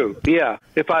true. Yeah.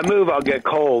 If I move, I'll get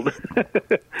cold.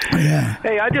 Yeah.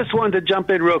 Hey, I just wanted to jump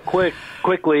in real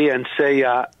quickly and say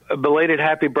a belated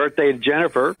happy birthday to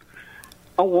Jennifer.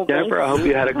 Oh, well, Jennifer, I hope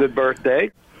you had a good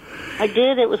birthday. I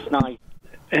did. It was nice.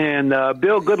 And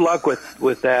Bill, good luck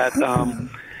with that.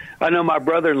 I know my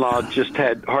brother-in-law just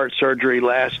had heart surgery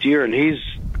last year, and he's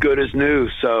good as new.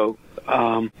 So,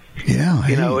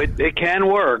 it can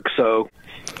work. So.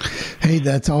 Hey,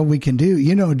 that's all we can do.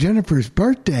 Jennifer's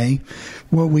birthday,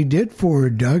 what we did for her,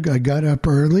 Doug, I got up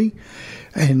early,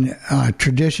 and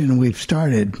tradition we've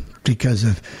started because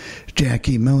of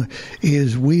Jackie Miller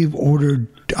is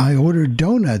I ordered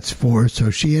donuts for her,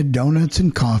 so she had donuts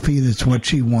and coffee. That's what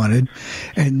she wanted.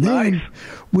 And then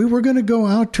we were going to go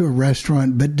out to a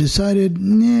restaurant, but decided,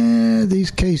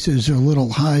 these cases are a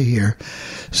little high here.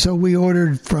 So we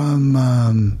ordered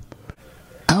from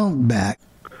Outback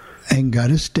and got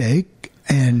a steak,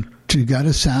 and she got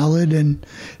a salad and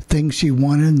things she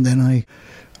wanted. And then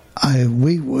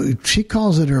she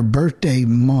calls it her birthday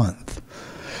month.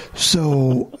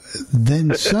 So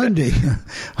then Sunday,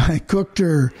 I cooked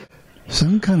her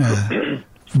some kind of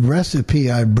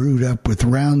recipe I brewed up with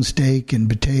round steak and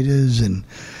potatoes and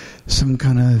some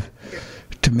kind of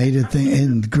tomato thing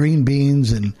and green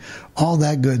beans and all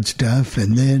that good stuff.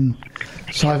 And then,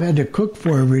 so I've had to cook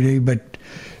for her every day, but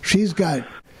she's got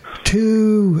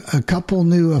a couple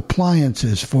new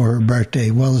appliances for her birthday.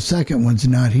 Well, the second one's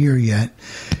not here yet.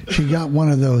 She got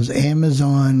one of those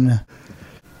Amazon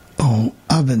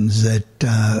ovens that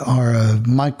are a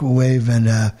microwave and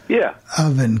a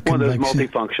oven. One of those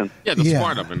multifunction. Yeah, the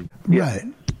smart oven. Right.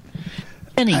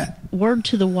 Penny, word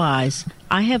to the wise.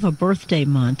 I have a birthday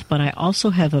month, but I also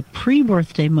have a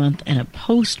pre-birthday month and a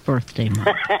post-birthday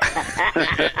month.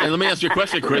 And let me ask you a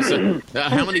question, Chris.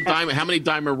 How many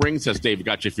diamond rings has Dave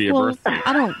got you for your birthday?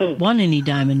 I don't want any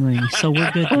diamond rings, so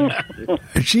we're good there.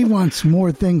 She wants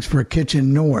more things for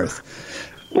Kitchen North.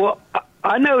 Well,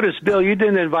 I noticed, Bill, you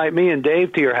didn't invite me and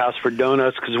Dave to your house for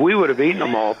donuts because we would have eaten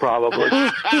them all probably.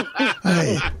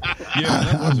 Hey,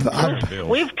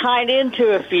 we've tied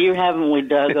into a few, haven't we,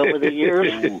 Doug, over the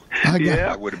years?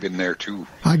 I would have been there too.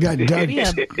 I got Doug. We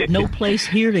have no place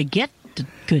here to get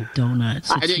good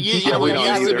donuts. It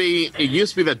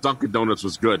used to be that Dunkin' Donuts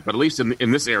was good, but at least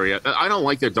in this area, I don't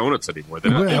like their donuts anymore. They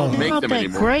don't make not them that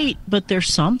anymore. great, but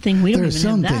there's something. We don't There's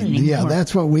even have that something. anymore. Yeah,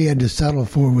 that's what we had to settle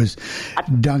for was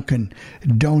Dunkin'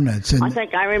 Donuts. And I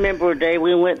think I remember a day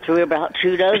we went through about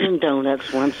 24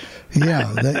 donuts once.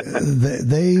 yeah,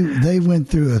 they went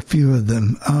through a few of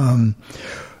them.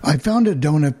 I found a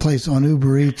donut place on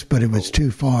Uber Eats, but it was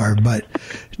too far. But,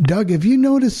 Doug, have you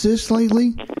noticed this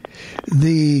lately?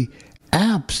 The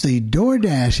apps, the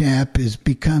DoorDash app is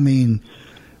becoming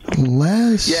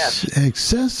less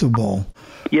accessible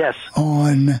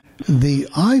on the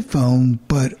iPhone,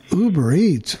 but Uber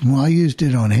Eats, well, I used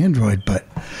it on Android, but,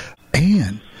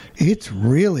 man, it's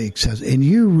really accessible. And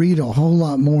you read a whole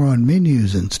lot more on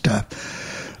menus and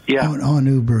stuff on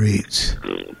Uber Eats.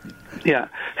 Yeah.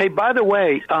 Hey, by the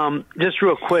way, just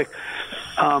real quick,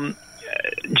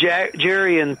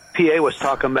 Jerry in PA was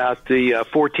talking about the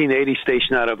 1480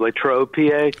 station out of Latrobe,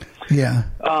 PA. Yeah.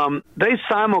 They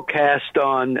simulcast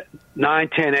on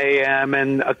 9:10 a.m.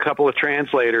 and a couple of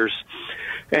translators.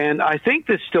 And I think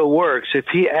this still works. If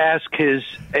he asks his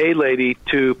A-lady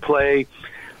to play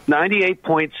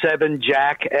 98.7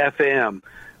 Jack FM,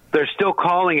 they're still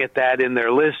calling it that in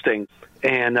their listing.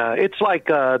 And it's like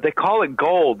they call it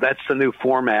gold. That's the new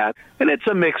format. And it's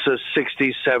a mix of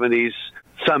 60s, 70s,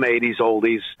 some 80s,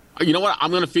 oldies. You know what? I'm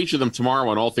going to feature them tomorrow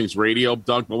on All Things Radio,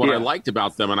 Doug. But what I liked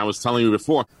about them, and I was telling you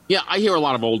before, I hear a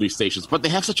lot of oldie stations, but they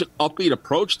have such an upbeat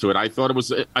approach to it. I thought it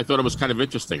was kind of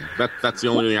interesting. That's the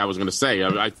only thing I was going to say.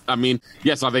 I mean,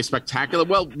 yes, are they spectacular?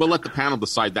 Well, we'll let the panel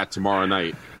decide that tomorrow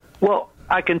night. Well,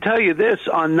 I can tell you this: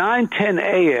 on 9:10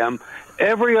 a.m.,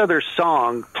 every other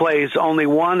song plays only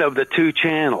one of the two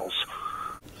channels.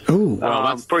 Ooh,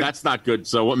 well, that's not good.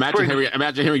 So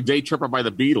imagine hearing "Day Tripper" by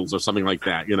the Beatles or something like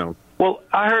that. You know. Well,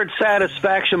 I heard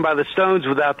 "Satisfaction" by the Stones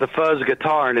without the fuzz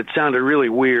guitar, and it sounded really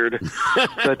weird.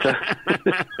 But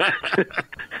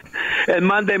and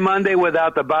Monday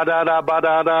without the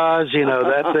ba-da-da-ba-da-das,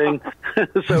 that thing.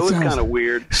 So it was kind of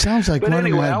weird. Sounds like. But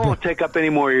anyway, I won't take up any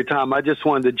more of your time. I just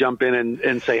wanted to jump in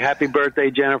and say happy birthday,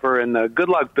 Jennifer, and good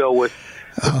luck, Bill, with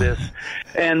this.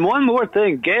 And one more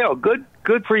thing, Gail, good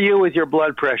for you with your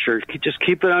blood pressure. Just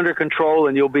keep it under control,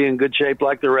 and you'll be in good shape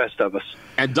like the rest of us.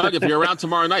 And Doug, if you're around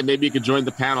tomorrow night, maybe you could join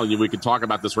the panel. We could talk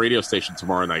about this radio station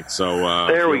tomorrow night. So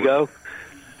there we go.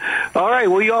 All right.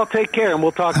 Well, you all take care, and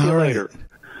we'll talk to you later.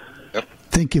 Yep.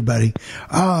 Thank you, buddy.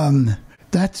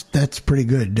 That's pretty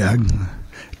good, Doug.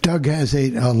 Doug has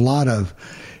ate a lot of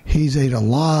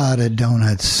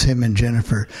donuts. Him and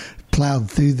Jennifer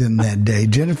plowed through them that day.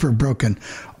 Jennifer broke an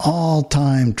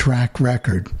all-time track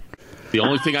record. The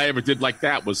only thing I ever did like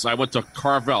that was I went to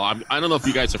Carvel. I don't know if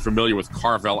you guys are familiar with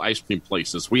Carvel ice cream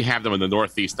places. We have them in the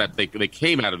Northeast. That they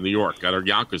came out of New York, out of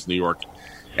Yonkers, New York,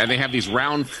 and they have these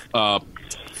round round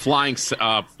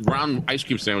ice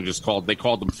cream sandwiches they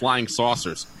called them flying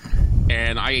saucers,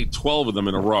 and I ate 12 of them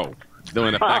in a row.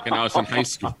 Doing it back when I was in high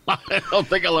school. I don't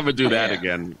think I'll ever do that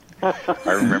again. I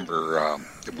remember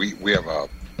we have a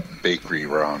bakery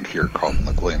around here called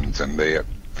McGlynn's, and they have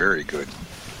very good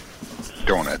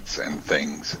donuts and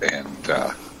things, and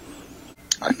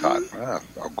I thought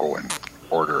I'll go and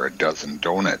order a dozen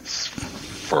donuts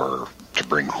to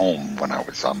bring home when I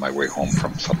was on my way home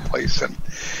from someplace, and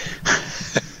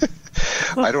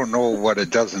I don't know what a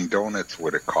dozen donuts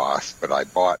would have cost, but I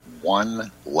bought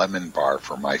one lemon bar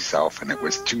for myself, and it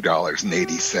was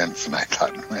 $2.80, and I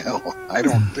thought, well, I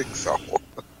don't think so.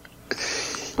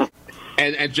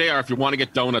 And JR, if you want to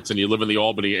get donuts and you live in the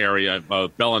Albany area,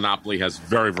 Bellinopoly has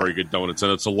very, very good donuts,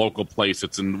 and it's a local place.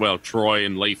 It's in Troy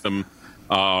and Latham,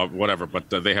 whatever,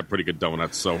 but they have pretty good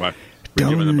donuts. So we're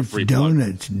giving them a free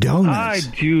donuts. I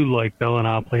do like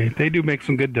Bellinopoly. They do make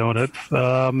some good donuts.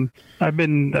 I've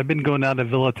been going down to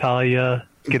Villa Italia,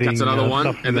 getting that's another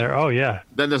one. Stuff in there. Oh yeah.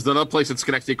 Then there's another place in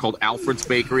Schenectady called Alfred's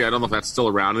Bakery. I don't know if that's still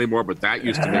around anymore, but that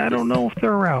used to make. I don't know if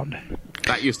they're around.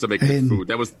 That used to make good food.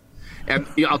 That was. And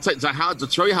I'll tell you to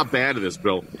show you how bad it is,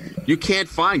 Bill. You can't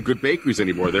find good bakeries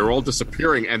anymore. They're all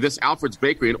disappearing. And this Alfred's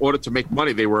Bakery, in order to make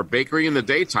money, they were a bakery in the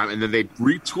daytime, and then they'd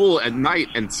retool at night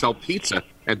and sell pizza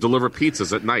and deliver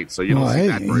pizzas at night. So you don't see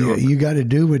that very often. You got to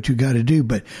do what you got to do.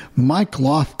 But Mike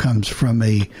Loft comes from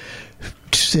a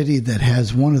city that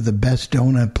has one of the best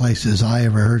donut places I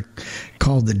ever heard,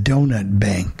 called the Donut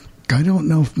Bank. I don't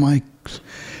know if Mike's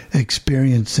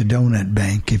experienced the Donut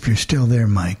Bank. If you're still there,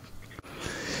 Mike.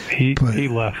 He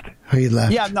left. He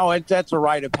left. Yeah, no, that's a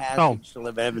rite of passage to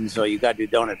live in Evansville. You got to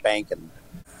do Donut Bank, and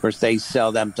of course they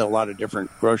sell them to a lot of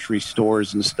different grocery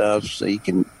stores and stuff, so you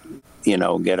can,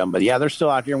 get them. But yeah, they're still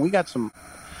out here, and we got some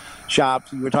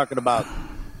shops. We were talking about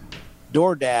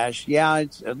DoorDash, yeah,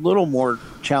 it's a little more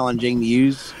challenging to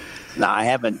use. Now, I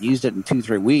haven't used it in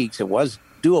 2-3 weeks. It was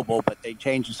doable, but they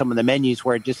changed some of the menus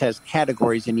where it just has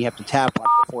categories and you have to tap on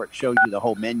it before it shows you the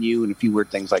whole menu and a few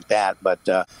weird things like that. But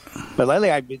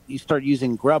lately you started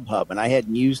using Grubhub, and I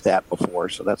hadn't used that before,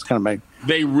 so that's kind of my...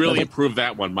 They really improved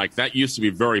that one, Mike. That used to be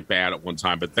very bad at one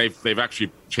time, but they've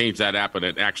actually changed that app, and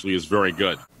it actually is very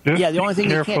good. Yeah, the only thing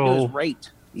you can't do is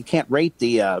rate. You can't rate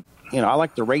the, I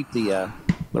like to rate the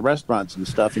restaurants and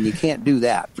stuff, and you can't do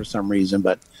that for some reason.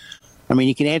 But, I mean,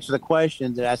 you can answer the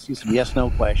questions and ask you some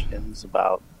yes-no questions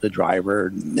about the driver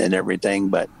and everything,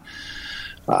 but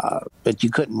you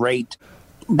couldn't rate.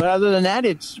 But other than that,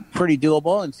 it's pretty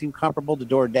doable and seemed comparable to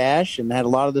DoorDash and had a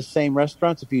lot of the same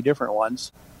restaurants, a few different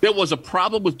ones. There was a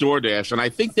problem with DoorDash, and I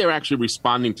think they're actually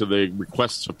responding to the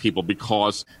requests of people,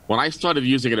 because when I started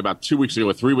using it about 2 weeks ago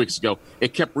or 3 weeks ago,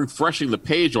 it kept refreshing the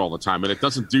page all the time, and it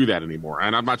doesn't do that anymore.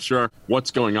 And I'm not sure what's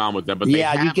going on with them. But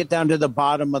you get down to the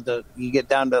bottom of you get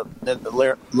down to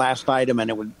the last item,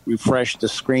 and it would refresh the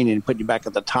screen and put you back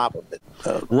at the top of it.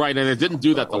 Right, and it didn't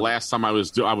do that the last time I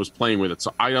was playing with it.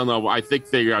 So I don't know. I think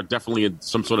they are definitely in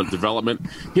some sort of development.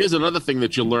 Here's another thing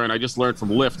that you learn. I just learned from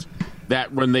Lyft,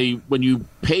 that when you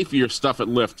pay for your stuff at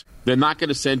Lyft, they're not going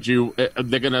to send you.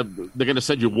 They're going to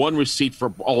send you one receipt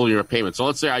for all your payments. So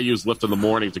let's say I use Lyft in the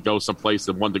morning to go someplace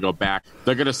and one to go back.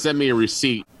 They're going to send me a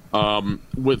receipt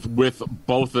with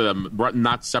both of them,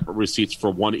 not separate receipts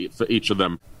for each of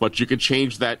them. But you can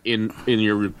change that in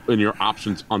your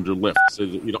options under Lyft, so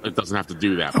it doesn't have to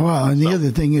do that. Well, and the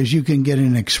other thing is you can get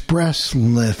an express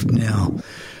Lyft now,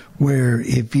 where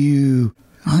if you,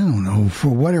 I don't know, for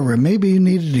whatever, maybe you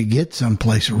needed to get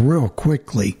someplace real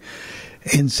quickly.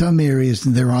 In some areas,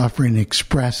 they're offering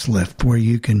express Lyft where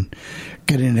you can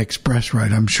get an express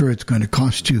ride. I'm sure it's going to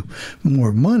cost you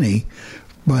more money,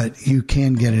 but you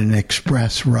can get an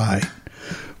express ride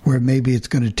where maybe it's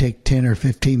going to take 10 or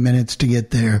 15 minutes to get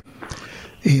there.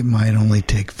 It might only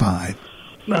take 5.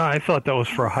 No, I thought that was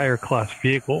for higher class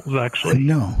vehicles, actually.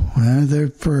 No, they're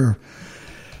for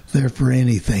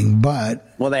anything, but...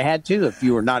 Well, they had to. If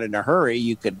you were not in a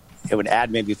hurry, it would add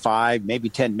maybe 5, maybe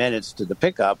 10 minutes to the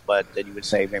pickup, but then you would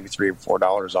save maybe $3 or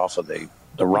 $4 off of the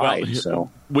ride. Well,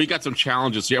 so we got some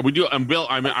challenges here. We do, and Bill,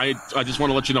 I just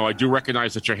want to let you know, I do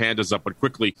recognize that your hand is up, but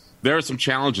quickly, there are some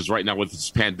challenges right now with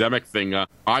this pandemic thing.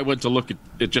 I went to look at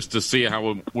it just to see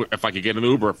if I could get an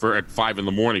Uber at 5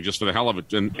 a.m. just for the hell of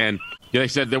it, and they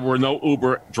said there were no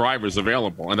Uber drivers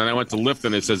available. And then I went to Lyft,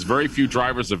 and it says very few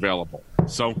drivers available.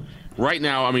 So right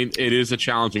now, I mean, it is a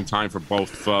challenging time for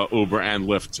both Uber and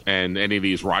Lyft and any of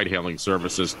these ride-hailing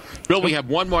services. Bill, we have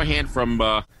one more hand from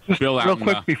Bill out. Real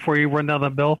quick before you run down the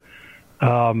bill,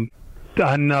 on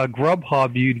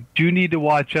Grubhub, you do need to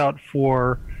watch out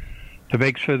to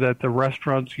make sure that the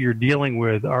restaurants you're dealing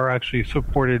with are actually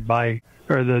supported by,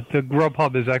 or the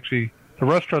Grubhub is actually, the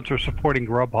restaurants are supporting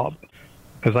Grubhub.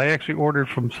 Because I actually ordered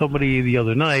from somebody the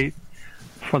other night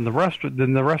from the restaurant,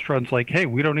 then the restaurant's like, hey,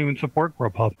 we don't even support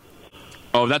Grubhub.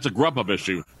 Oh, that's a Grubhub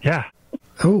issue. Yeah.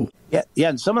 Oh. Yeah,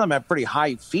 and some of them have pretty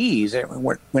high fees.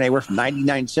 When they were from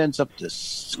 99 cents up to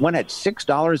one at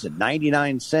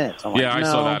 $6.99. I'm like, I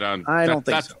saw that on. I don't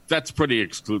think so. That's pretty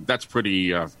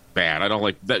bad. I don't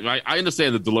like that. I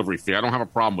understand the delivery fee. I don't have a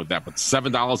problem with that, but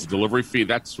 $7 a delivery fee,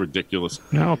 that's ridiculous.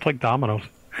 No, it's like Domino's.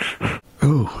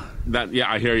 Ooh.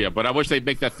 I hear you, but I wish they'd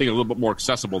make that thing a little bit more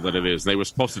accessible than it is. They were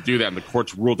supposed to do that, and the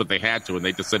courts ruled that they had to, and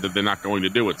they just said that they're not going to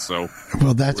do it. So,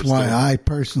 well, that's why I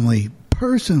personally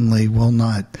will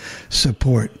not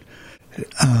support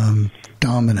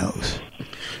Domino's.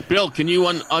 Bill, can you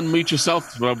unmute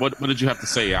yourself? What did you have to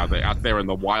say out there in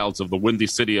the wilds of the windy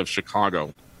city of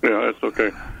Chicago? Yeah, that's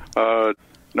okay.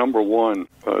 Number one,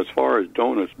 as far as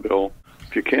donuts, Bill,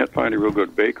 if you can't find a real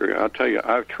good bakery, I'll tell you,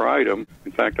 I've tried them.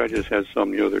 In fact, I just had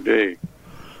some the other day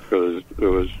because it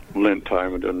was Lent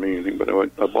time. It doesn't mean anything, but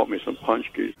I bought me some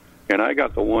punchkis. And I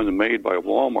got the ones made by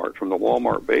Walmart from the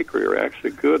Walmart bakery are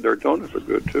actually good. Their donuts are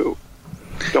good too.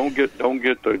 Don't get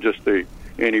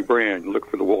any brand.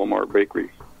 Look for the Walmart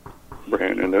bakery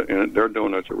brand, and their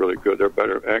donuts are really good. They're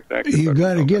better. You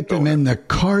got to get them in the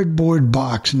cardboard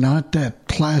box, not that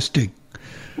plastic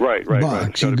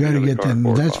box. You got to get them.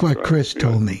 That's what Chris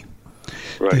told me.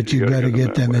 Right. That you got to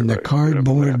get them in the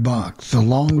cardboard box, the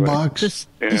long box.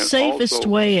 The safest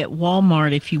way at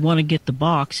Walmart, if you want to get the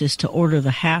box, is to order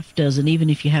the half dozen, even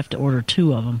if you have to order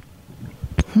 2 of them.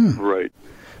 Right.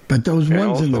 But those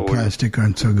ones in the plastic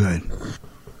aren't so good.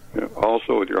 Yeah,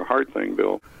 also, with your heart thing,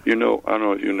 Bill, I don't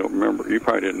know if you remember, you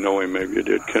probably didn't know him, maybe you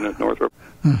did, Kenneth Northrup.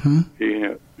 Mm-hmm.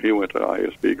 He went to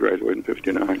ISB, graduated in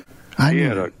 59. I he knew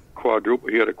had a quadruple.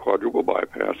 He had a quadruple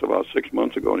bypass about 6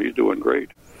 months ago, and he's doing great.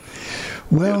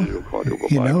 Well, you probably won't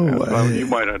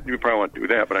do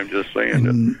that, but I'm just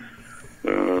saying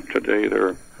that today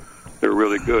they're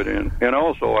really good. And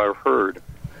also I've heard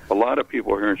a lot of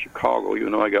people here in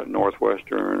Chicago. I got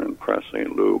Northwestern and Press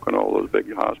St. Luke and all those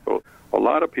big hospitals. A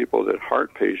lot of people that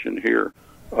heart patient here,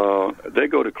 they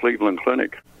go to Cleveland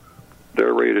Clinic.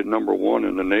 They're rated number 1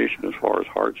 in the nation as far as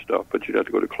heart stuff, but you'd have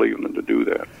to go to Cleveland to do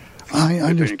that. I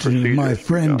understand. My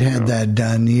friend had that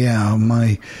done. Yeah,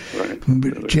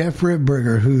 Jeff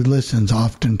Ribberger, who listens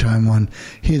oftentimes on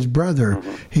his brother,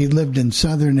 he lived in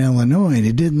Southern Illinois, and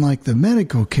he didn't like the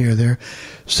medical care there,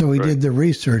 so he did the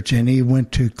research, and he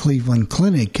went to Cleveland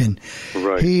Clinic, and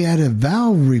he had a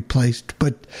valve replaced,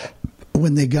 but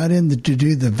when they got in to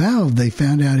do the valve, they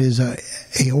found out his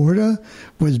aorta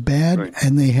was bad,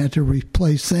 and they had to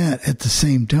replace that at the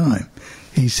same time.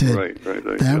 He said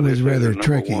that was rather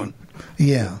tricky.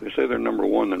 Yeah. They say they're number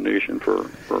 1 in the nation for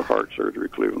heart surgery,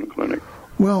 Cleveland Clinic.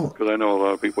 Well, because I know a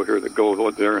lot of people here that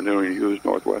go there and they only use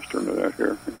Northwestern to that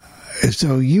here.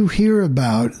 So you hear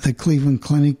about the Cleveland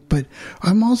Clinic, but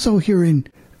I'm also hearing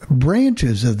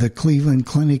branches of the Cleveland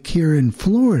Clinic here in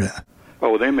Florida.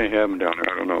 Oh, they may have them down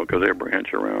there. I don't know, because they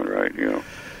branch around, right?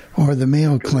 Or the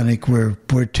Mayo Clinic where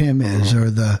Tim is, or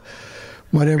the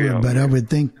whatever. Yeah, but I would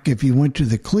think if you went to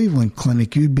the Cleveland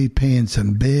Clinic, you'd be paying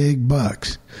some big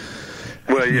bucks.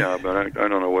 Well, yeah, but I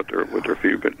don't know what their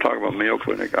fee. But talk about Mayo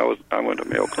Clinic. I went to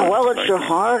Mayo Clinic. Well, it's your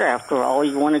heart after all.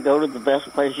 You want to go to the best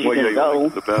place you can go.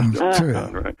 The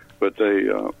best, right? But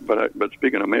but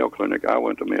speaking of Mayo Clinic, I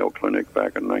went to Mayo Clinic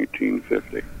back in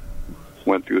 1950.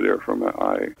 Went through there for my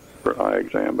eye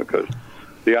exam because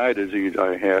the eye disease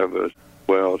I have is,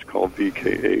 well, it's called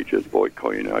VKH. It's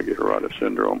Voigt-Koyanagi-Harada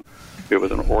syndrome. It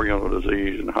was an Oriental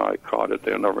disease, and how I caught it,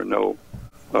 they'll never know.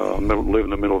 Live in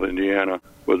the middle of Indiana,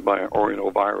 was by an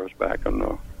Oriental virus back in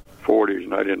the 40s,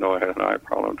 and I didn't know I had an eye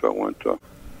problem until I went to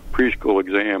preschool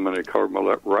exam, and they covered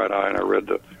my right eye, and I read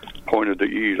the pointed the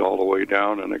E's all the way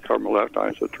down, and they covered my left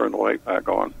eye, so I turned the light back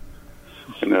on.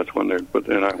 And that's when but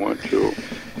then I went to,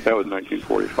 that was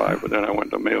 1945, but then I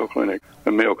went to Mayo Clinic,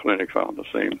 and Mayo Clinic found the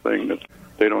same thing, that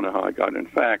they don't know how I got it. In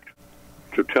fact,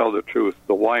 to tell the truth,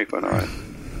 the wife and I,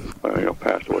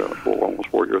 passed away almost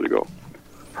 4 years ago.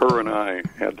 Her and I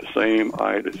had the same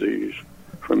eye disease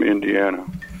from Indiana,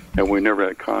 and we never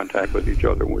had contact with each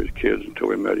other when we were kids until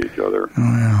we met each other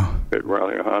at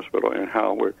Raleigh Hospital. And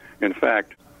in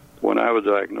fact, when I was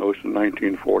diagnosed in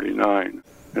 1949,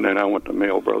 and then I went to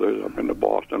Mayo Brothers, I've been to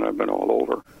Boston, I've been all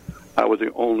over, I was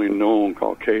the only known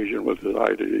Caucasian with this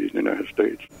eye disease in the United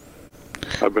States.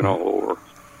 I've been all over.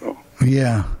 So.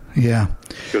 Yeah.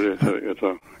 Because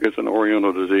it's an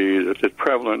Oriental disease. It's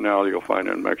prevalent now. You'll find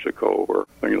it in Mexico or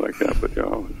things like that. But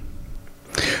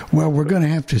well, we're going to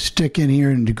have to stick in here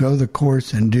and to go the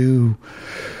course and do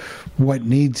what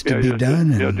needs to be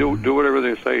done. Do whatever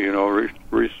they say.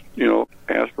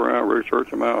 Ask around, research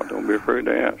them out. Don't be afraid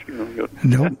to ask.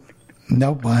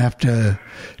 Nope. I'll have to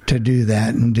do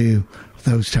that and do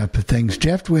those type of things.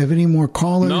 Jeff, do we have any more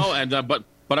callers? No, and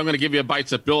but I'm going to give you a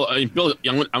bite. Bill, I'm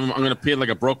going to play like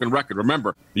a broken record.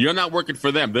 Remember, you're not working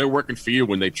for them. They're working for you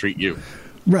when they treat you.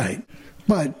 Right.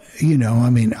 But,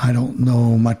 I don't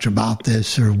know much about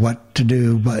this or what to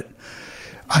do, but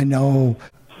I know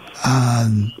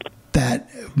that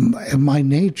my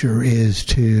nature is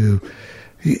you're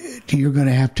going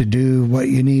to have to do what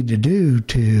you need to do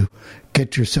to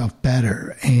get yourself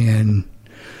better. And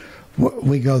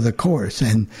we go the course.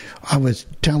 And I was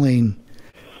telling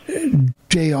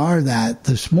JR that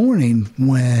this morning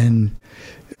when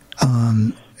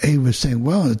he was saying,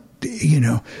 well,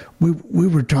 we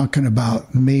were talking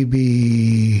about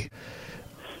maybe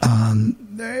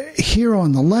here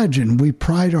on the Legend, we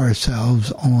pride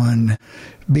ourselves on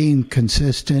being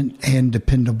consistent and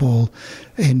dependable,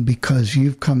 and because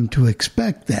you've come to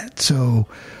expect that. So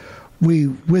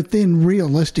within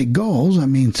realistic goals,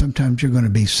 sometimes you're going to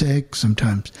be sick,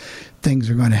 sometimes things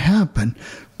are going to happen,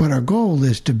 but our goal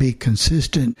is to be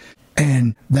consistent,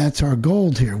 and that's our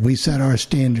goal here. We set our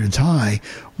standards high.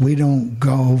 We don't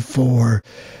go for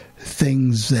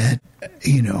things that,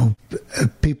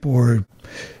 people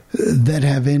that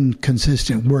have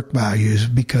inconsistent work values,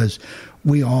 because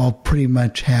we all pretty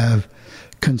much have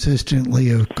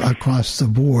consistently across the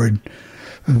board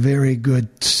very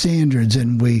good standards,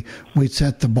 and we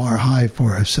set the bar high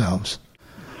for ourselves.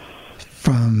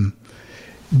 From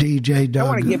DJ Doug. I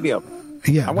want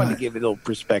to give you a little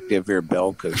perspective here,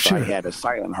 Bill, because I had a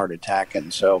silent heart attack,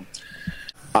 and so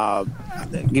I'll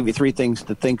give you three things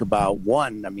to think about.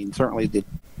 One, certainly the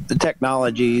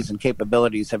technologies and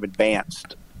capabilities have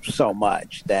advanced so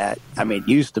much that, I mean, it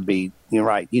used to be, you're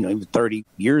right, even 30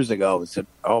 years ago, it said,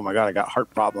 oh my God, I got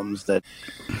heart problems that,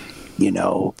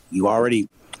 you already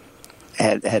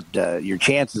had your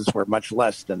chances were much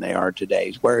less than they are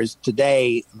today. Whereas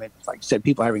today, I mean, like I said,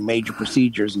 people are having major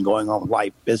procedures and going on with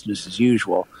life, business as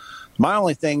usual. My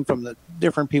only thing from the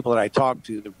different people that I talk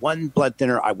to, the one blood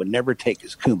thinner I would never take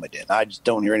is Coumadin. I just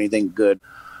don't hear anything good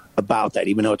about that,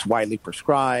 even though it's widely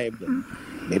prescribed and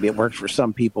maybe it works for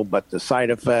some people, but the side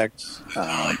effects,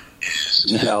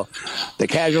 the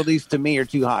casualties to me are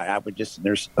too high.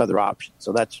 There's other options.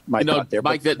 So that's my thought there.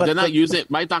 Mike, they're not using.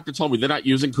 My doctor told me they're not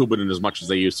using Coumadin as much as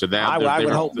they used to. I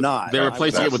would hope not. They're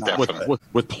replacing it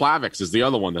with Plavix is the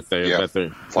other one that they're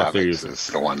using. Plavix is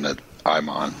the one that I'm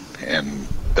on, and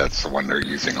that's the one they're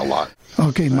using a lot.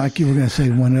 Okay, Mike, you were going to say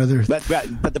one other.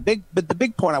 But the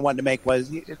big point I wanted to make was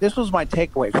this was my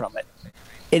takeaway from it.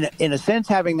 In a sense,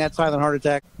 having that silent heart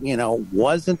attack,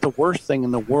 wasn't the worst thing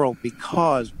in the world,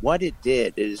 because what it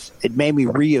did is it made me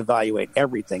reevaluate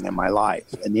everything in my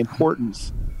life and the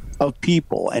importance of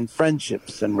people and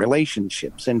friendships and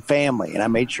relationships and family. And I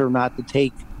made sure not to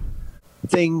take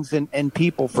things and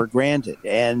people for granted.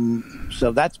 And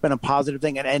so that's been a positive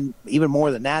thing. And even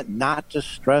more than that, not to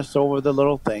stress over the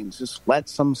little things. Just let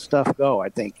some stuff go. I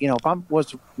think, if I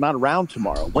was not around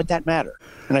tomorrow, would that matter?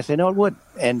 And I say, no, it wouldn't.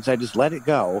 And so I just let it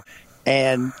go.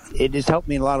 And it has helped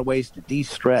me in a lot of ways to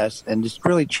de-stress and just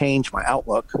really change my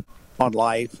outlook on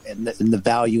life and the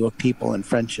value of people and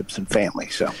friendships and family.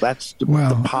 So that's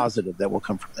the positive that will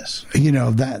come from this.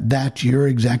 That you're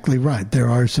exactly right. There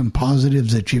are some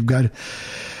positives that you've got to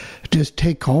just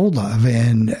take hold of.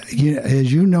 And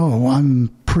as you know, I'm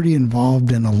pretty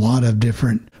involved in a lot of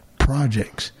different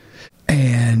projects,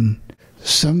 and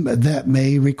some that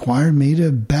may require me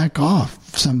to back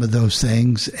off some of those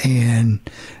things and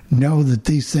know that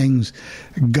these things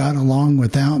got along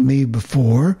without me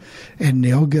before, and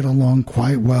they'll get along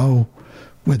quite well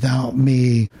without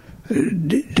me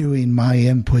doing my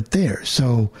input there.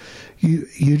 So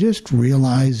you just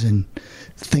realize and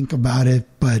think about it,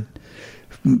 but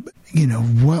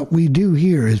what we do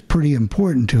here is pretty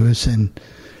important to us, and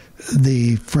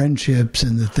the friendships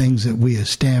and the things that we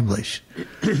establish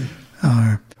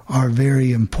are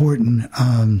very important.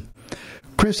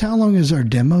 Chris, how long is our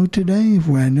demo today?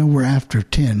 Well, I know we're after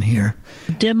 10 here.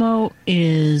 Demo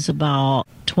is about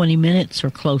 20 minutes or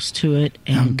close to it.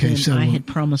 And so I had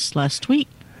promised last week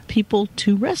people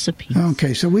 2 recipes.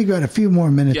 Okay, so we got a few more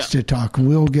minutes to talk.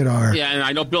 We'll get our... Yeah, and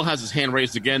I know Bill has his hand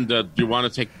raised again. Do you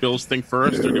want to take Bill's thing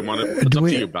first, or do you want to... It's up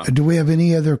to you, Bill. Do we have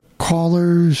any other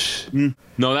callers?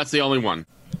 No, that's the only one.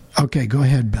 Okay, go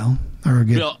ahead, Bill.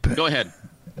 Bill, go ahead.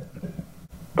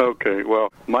 Okay,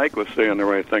 well, Mike was saying the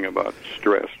right thing about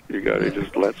stress. You got to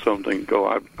just let something go.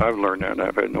 I've learned that, and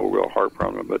I've had no real heart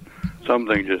problem, but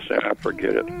something just say, I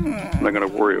forget it. I'm not going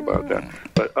to worry about that.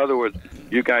 But other words,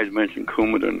 you guys mentioned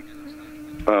Coumadin.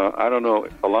 I don't know.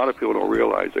 A lot of people don't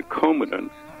realize that Coumadin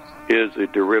is a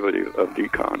derivative of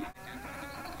Decon.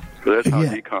 So that's how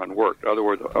Decon works. In other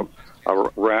words, a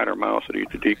rat or mouse that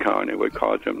eats a Decon, it would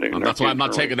cause them to... That's why I'm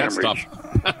not taking that stuff.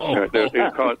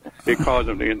 It caused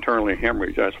them to internally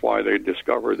hemorrhage. That's why they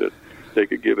discovered that they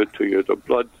could give it to you as a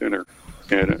blood thinner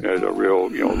and as a real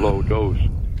low dose,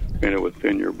 and it would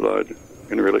thin your blood.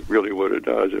 And really what it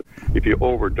does, if you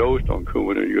overdosed on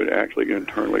Coumadin, you would actually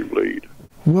internally bleed.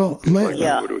 Well,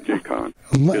 Decon.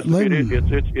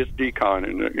 It's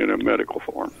Decon in a medical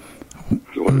form.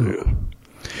 That's what it is.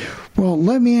 Well,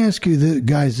 let me ask you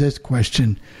guys this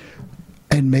question,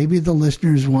 and maybe the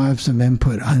listeners will have some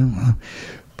input. I don't know.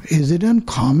 Is it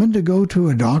uncommon to go to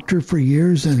a doctor for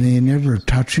years and they never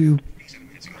touch you?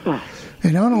 And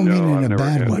I don't mean in a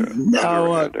bad way.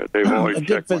 No, they've always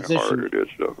checked my heart or did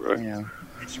stuff, right? Yeah.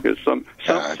 Some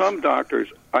doctors.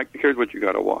 Here's what you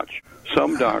got to watch.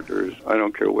 Some doctors, I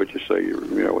don't care what you say.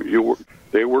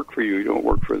 They work for you. You don't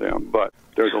work for them. But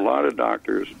there's a lot of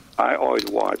doctors. I always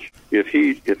watch if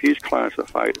he's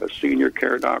classified a senior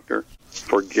care doctor,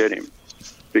 forget him,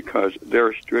 because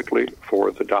they're strictly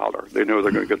for the dollar. They know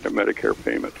they're going to get their Medicare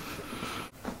payment.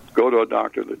 Go to a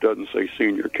doctor that doesn't say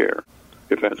senior care,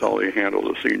 if that's all they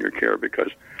handle is senior care,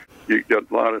 because you get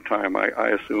a lot of time. I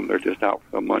assume they're just out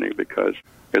for the money, because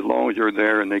as long as you're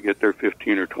there and they get their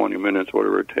 15 or 20 minutes,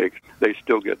 whatever it takes, they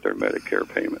still get their Medicare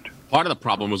payment. Part of the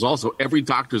problem was also every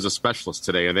doctor is a specialist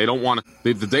today, and they don't want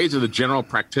to. The days of the general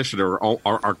practitioner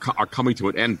are coming to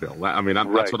an end, Bill. I mean,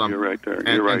 that's what I'm. You're right there.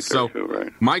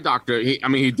 My doctor,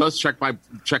 he does check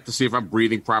to see if I'm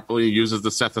breathing properly. He uses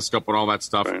the stethoscope and all that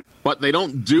stuff, but they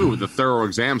don't do the thorough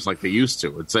exams like they used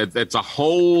to. It's a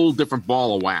whole different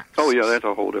ball of wax. Oh yeah, that's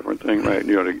a whole different thing, right?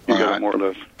 You got to more or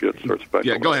less get sort of special.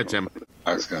 Yeah, go ahead, Tim.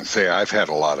 I was going to say, I've had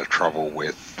a lot of trouble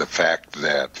with the fact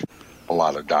that a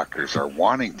lot of doctors are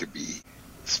wanting to be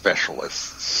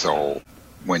specialists. So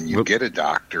when you get a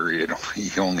doctor, you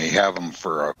only have them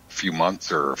for a few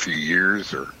months or a few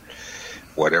years or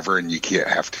whatever, and you can't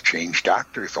have to change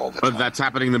doctors all the time. But that's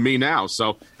happening to me now.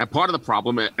 So, and part of the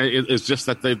problem is just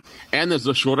that there's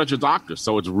a shortage of doctors.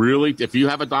 So it's really, if you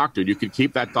have a doctor, you can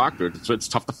keep that doctor. It's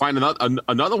tough to find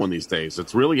another one these days.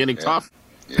 It's really getting tough.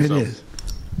 It is.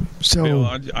 So, Bill,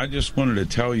 I just wanted to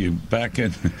tell you, back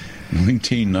in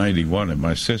 1991,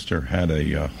 my sister had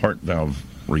a heart valve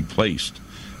replaced.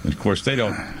 And, of course,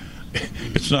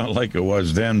 it's not like it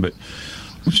was then, but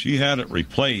she had it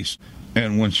replaced.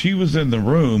 And when she was in the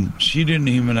room, she didn't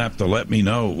even have to let me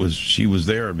know she was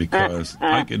there, because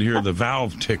I could hear the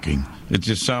valve ticking. It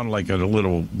just sounded like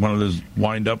one of those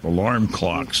wind-up alarm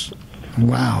clocks.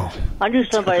 Wow. I knew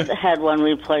somebody that had one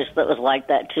replaced that was like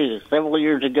that, too, several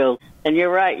years ago. And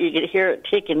you're right, you could hear it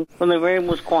ticking when the room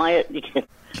was quiet. You could...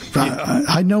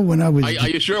 I know when I was... Are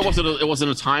you sure it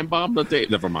wasn't a time bomb that day?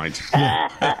 Never mind.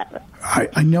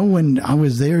 I know when I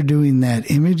was there doing that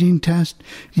imaging test,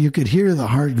 you could hear the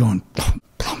heart going plum,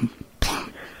 plum,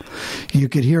 plum. You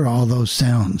could hear all those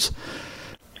sounds.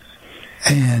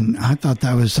 And I thought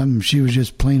that was something she was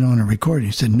just playing on a recording.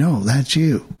 He said, no, that's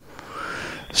you.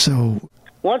 So...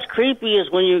 What's creepy is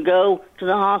when you go to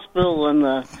the hospital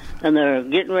and they're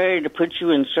getting ready to put you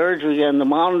in surgery and the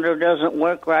monitor doesn't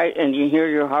work right and you hear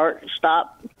your heart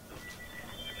stop.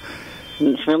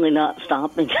 And it's really not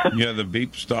stopping. Yeah, the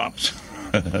beep stops.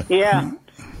 Yeah.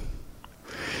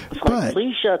 It's like,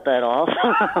 please shut that off.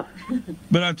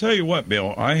 But I'll tell you what,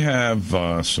 Bill, I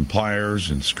have some pliers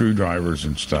and screwdrivers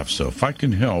and stuff, so if I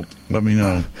can help, let me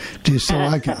know. So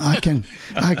I can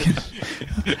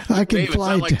Dave, fly. It's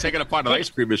not like taking apart an ice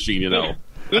cream machine, you know.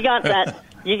 You got that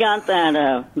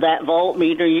that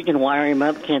voltmeter. You can wire him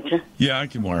up, can't you? Yeah, I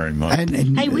can wire him up.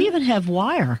 Hey, we even have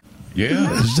wire.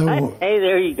 Yeah. So hey,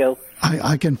 there you go.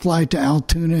 I can fly to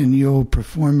Altoona and you'll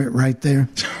perform it right there.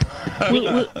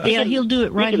 Yeah, he'll do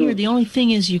it right here. The only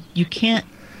thing is you can't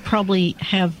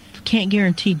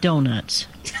guarantee donuts.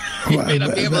 You may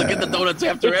not be able to get the donuts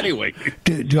after anyway.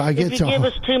 Do I get if you give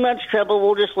us too much trouble,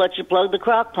 we'll just let you plug the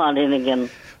crock pot in again.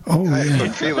 Oh,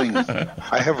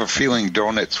 I have a feeling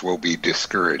donuts will be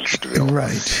discouraged, Bill.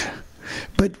 Right.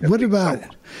 But what about,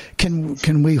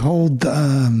 can we hold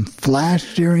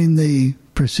Flash during the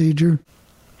procedure?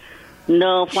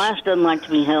 No, Flash doesn't like to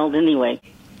be held anyway.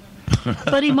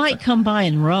 But he might come by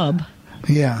and rub.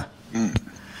 Yeah.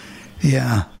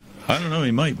 Yeah. I don't know.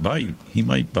 He might bite.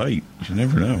 You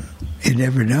never know. You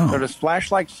never know. So does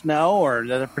Flash like snow, or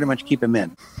does it pretty much keep him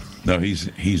in? No, he's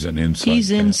an inside.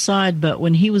 He's inside, but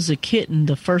when he was a kitten,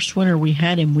 the first winter we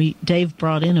had him, Dave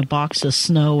brought in a box of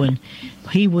snow, and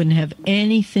he wouldn't have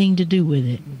anything to do with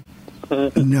it.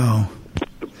 No.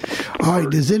 All right,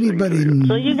 does anybody...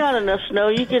 So you got enough snow,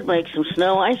 you could make some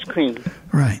snow ice cream.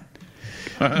 Right.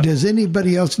 Does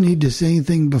anybody else need to say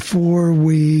anything before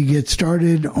we get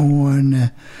started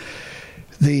on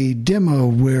the demo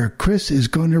where Chris is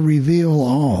going to reveal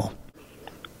all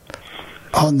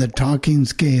on the talking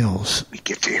scales? We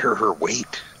get to hear her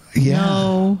weight. Yeah.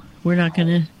 No, we're not going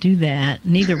to do that.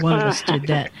 Neither one of us did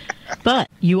that. But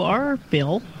you are,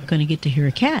 Bill, going to get to hear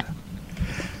a cat.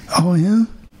 Oh, yeah?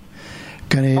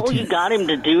 You got him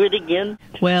to do it again?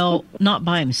 Well, not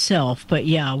by himself, but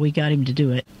yeah, we got him to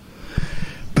do it.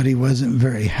 But he wasn't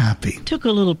very happy. Took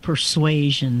a little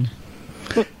persuasion.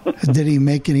 Did he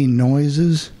make any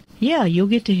noises? Yeah, you'll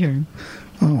get to hear him.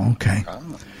 Oh, okay.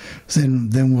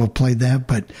 Then we'll play that.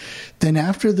 But then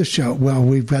after the show, well,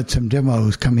 we've got some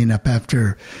demos coming up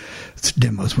after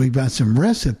demos. We've got some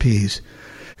recipes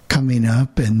coming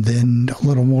up, and then a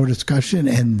little more discussion,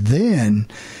 and then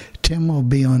Tim will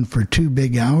be on for 2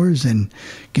 big hours, and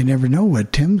you never know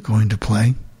what Tim's going to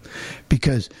play,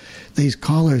 because these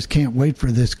callers can't wait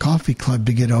for this coffee club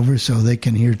to get over so they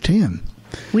can hear Tim.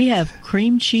 We have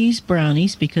cream cheese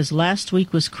brownies, because last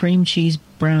week was cream cheese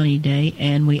brownie day,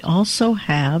 and we also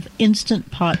have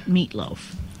Instant Pot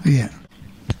meatloaf. Yeah.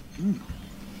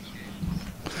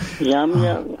 Yum,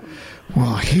 yum.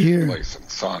 Well, here... Play some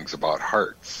songs about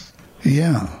hearts.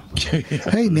 Yeah.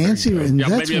 Hey, Nancy. And Yeah,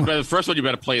 that's maybe the first one you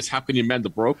better play is How Can You Mend the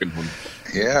Broken One?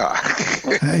 Yeah.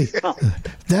 Hey,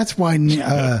 that's why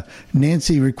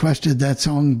Nancy requested that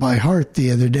song by heart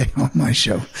the other day on my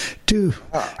show. Two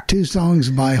songs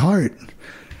by heart.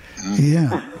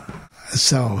 Yeah.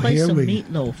 So Play here some we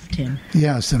meatloaf, Tim.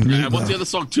 Yeah, some meatloaf. What's the other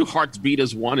song? Two Hearts Beat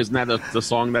as One. Isn't that the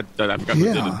song that I forgot who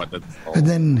did Yeah. it? But And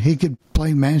then he could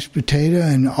play mashed potato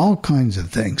and all kinds of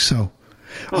things. So,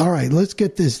 all right, let's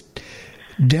get this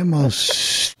demo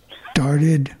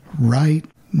started right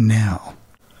now.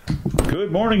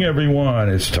 Good morning, everyone.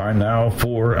 It's time now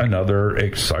for another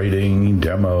exciting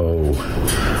demo.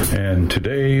 And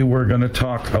today we're going to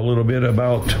talk a little bit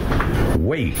about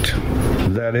weight.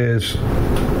 That is,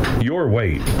 your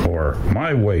weight or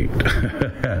my weight.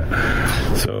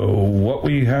 So what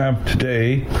we have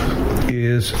today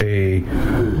is a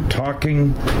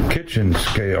talking kitchen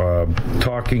scale,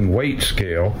 talking weight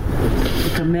scale.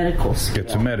 It's a medical scale.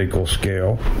 It's a medical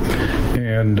scale.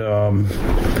 And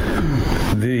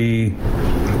the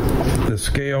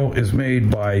scale is made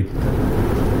by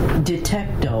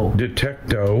Detecto,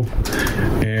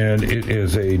 and it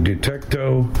is a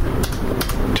Detecto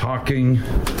talking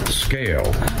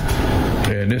scale.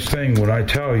 And this thing, when I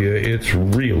tell you, it's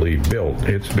really built.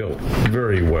 It's built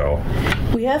very well.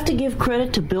 We have to give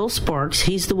credit to Bill Sparks.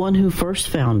 He's the one who first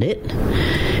found it,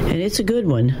 and it's a good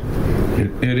one.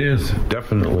 It is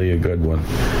definitely a good one.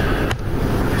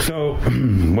 So,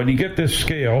 when you get this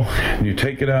scale, you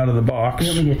take it out of the box.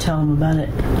 You want me to tell him about it?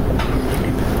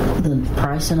 The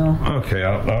price and all? Okay,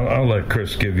 I'll let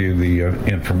Chris give you the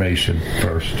information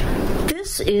first.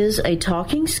 This is a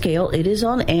talking scale. It is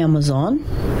on Amazon.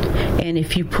 And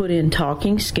if you put in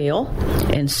talking scale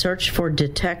and search for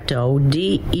Detecto,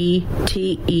 Detecto,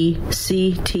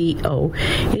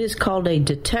 it is called a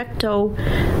Detecto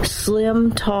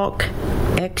Slim Talk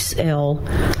XL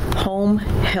Home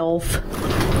Health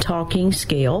Talking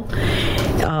Scale.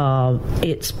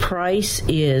 Its price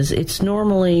is, it's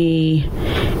normally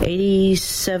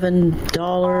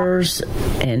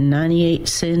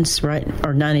 $87.98, right?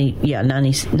 Or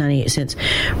 98 cents.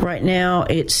 Right now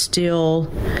it's still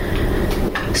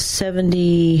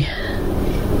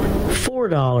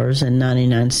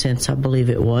 $74.99, I believe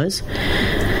it was.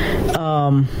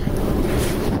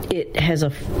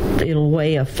 It'll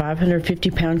weigh a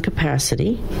 550-pound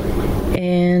capacity,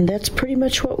 and that's pretty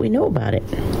much what we know about it.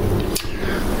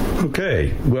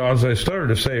 Okay. Well, as I started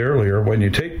to say earlier, when you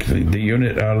take the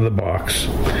unit out of the box,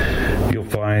 you'll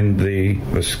find the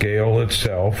scale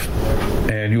itself,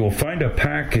 and you will find a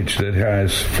package that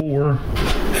has 4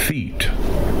 feet.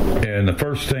 And the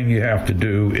first thing you have to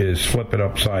do is flip it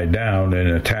upside down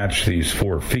and attach these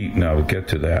 4 feet. And I'll get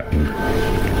to that in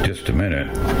just a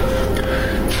minute.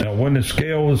 Now, when the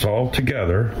scale is all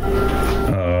together,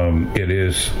 it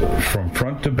is from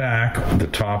front to back. The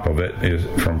top of it is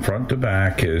from front to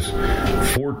back is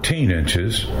 14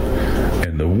 inches,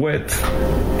 and the width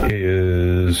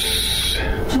is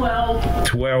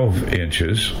 12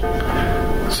 inches.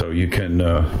 So you can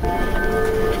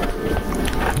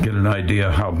get an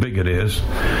idea how big it is.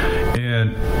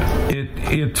 And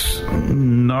it's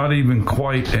not even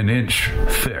quite an inch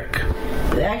thick.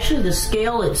 Actually, the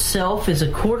scale itself is a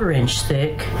 1/4 inch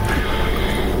thick.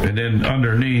 And then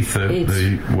underneath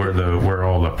where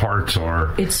all the parts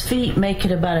are, its feet make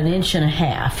it about 1.5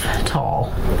 inches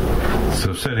tall.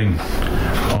 So sitting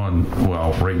on,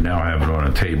 well, right now I have it on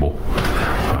a table.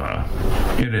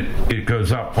 It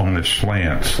goes up on its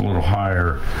slants, a little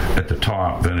higher at the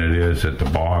top than it is at the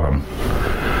bottom.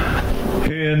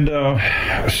 And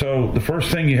so the first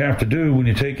thing you have to do when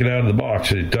you take it out of the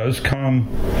box, it does come.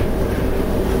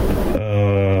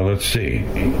 Let's see.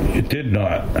 It did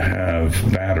not have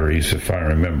batteries, if I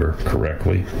remember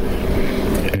correctly.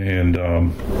 And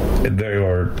there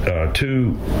are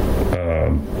 2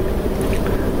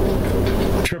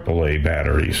 AAA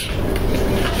batteries.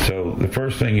 So the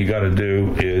first thing you got to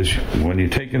do is, when you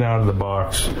take it out of the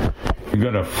box, you're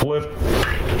going to flip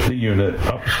the unit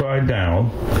upside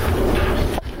down.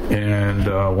 And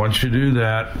once you do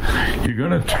that, you're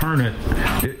going to turn it.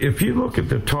 If you look at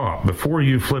the top, before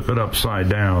you flip it upside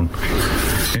down,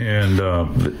 and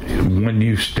when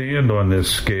you stand on this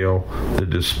scale, the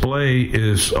display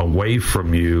is away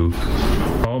from you,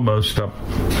 almost up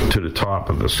to the top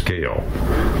of the scale.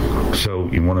 So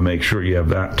you want to make sure you have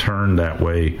that turned that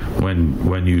way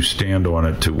when you stand on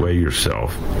it to weigh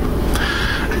yourself.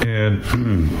 And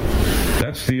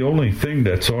that's the only thing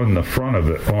that's on the front of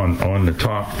it, on the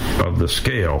top of the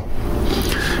scale.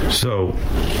 So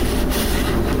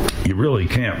you really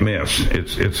can't miss.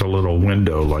 It's a little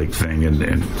window-like thing,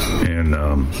 and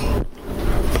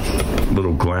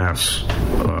little glass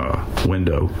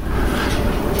window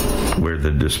where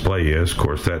the display is. Of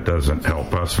course, that doesn't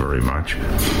help us very much.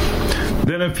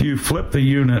 Then if you flip the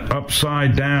unit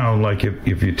upside down, like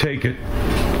if you take it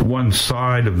one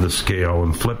side of the scale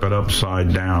and flip it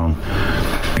upside down,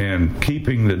 and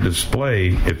keeping the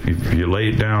display, if you lay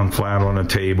it down flat on a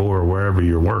table or wherever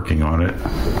you're working on it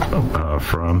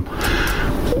from,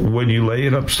 when you lay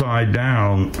it upside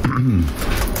down,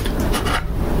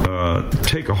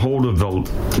 take a hold of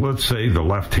let's say the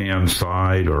left-hand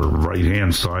side or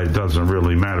right-hand side, it doesn't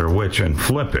really matter which, and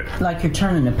flip it. Like you're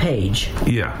turning a page.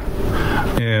 Yeah.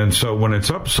 And so when it's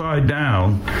upside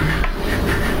down,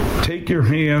 take your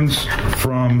hands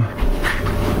from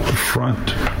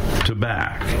front to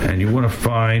back, and you want to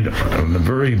find on the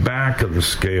very back of the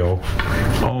scale,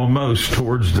 almost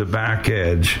towards the back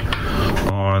edge,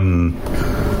 on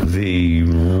the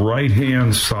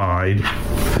right-hand side,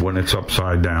 when it's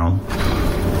upside down,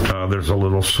 there's a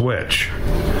little switch.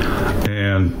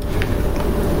 And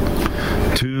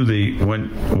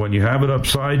when you have it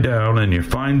upside down and you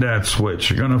find that switch,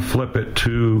 you're going to flip it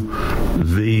to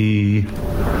the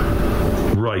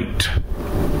right,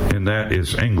 and that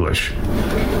is English.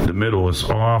 The middle is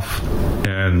off,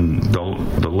 and the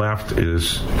left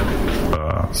is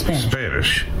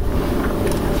Spanish.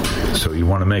 So you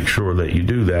want to make sure that you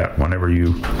do that whenever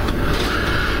you...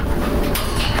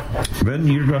 Then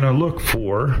you're going to look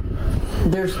for...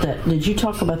 There's that... Did you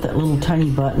talk about that little tiny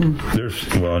button?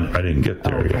 Well, I didn't get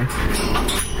there yet.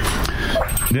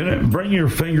 Then bring your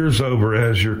fingers over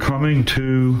as you're coming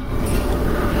to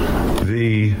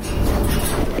the...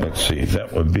 Let's see,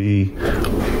 that would be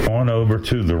on over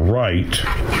to the right,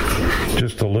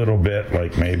 just a little bit,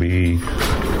 like maybe,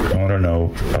 I don't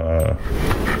know,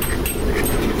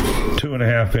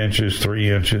 2.5 inches, 3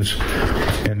 inches,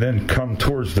 and then come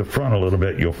towards the front a little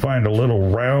bit. You'll find a little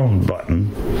round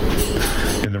button,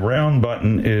 and the round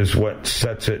button is what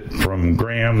sets it from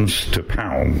grams to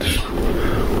pounds.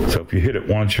 So if you hit it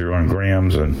once, you're on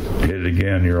grams, and hit it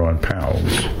again, you're on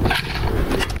pounds.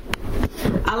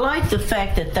 I like the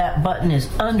fact that button is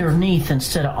underneath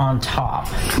instead of on top.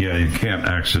 Yeah, you can't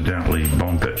accidentally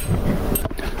bump it.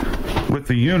 With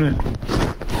the unit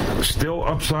still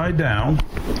upside down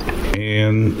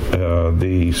and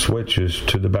the switch is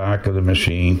to the back of the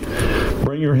machine,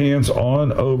 bring your hands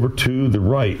on over to the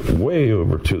right, way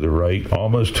over to the right,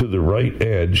 almost to the right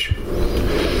edge.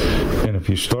 And if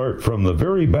you start from the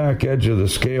very back edge of the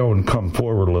scale and come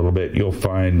forward a little bit, you'll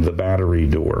find the battery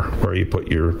door where you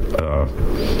put your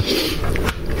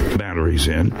batteries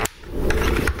in.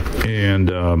 And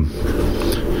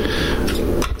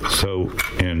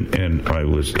and I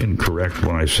was incorrect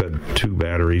when I said 2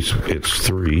 batteries. It's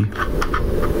 3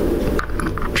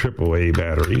 AAA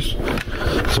batteries.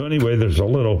 So anyway, there's a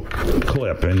little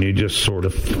clip, and you just sort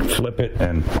of flip it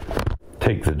and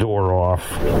take the door off.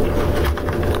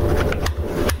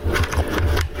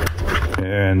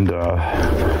 And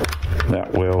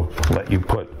that will let you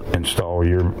install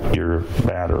your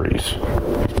batteries.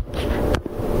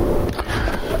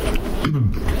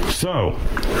 So,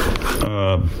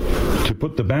 to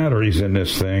put the batteries in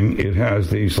this thing, it has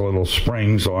these little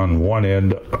springs on one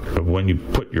end. When you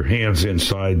put your hands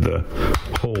inside the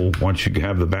hole, once you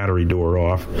have the battery door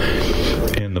off,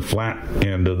 and the flat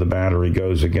end of the battery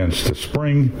goes against the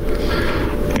spring,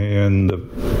 and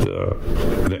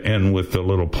the end with the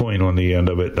little point on the end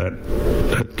of it,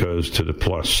 that goes to the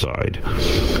plus side.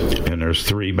 And there's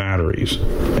 3 batteries,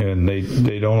 and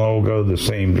they don't all go the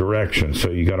same direction, so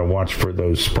you got to watch for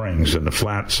those springs. And the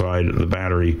flat side of the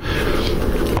battery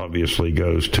obviously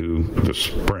goes to the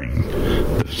spring,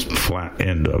 the flat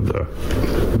end of the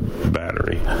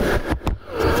battery.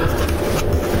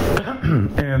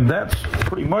 And that's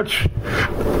pretty much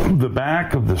the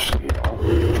back of the scale.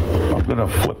 I'm going to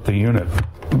flip the unit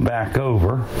back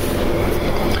over,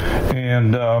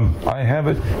 and I have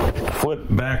it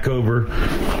flipped back over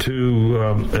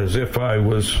to as if I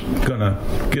was going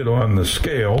to get on the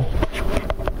scale.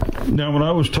 Now, when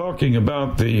I was talking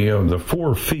about the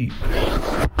 4 feet,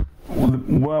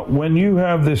 well, when you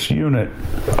have this unit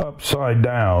upside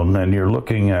down and you're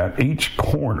looking at each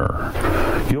corner,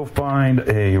 you'll find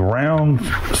a round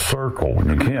circle, and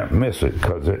you can't miss it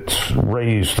because it's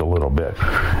raised a little bit.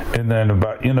 And then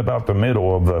about the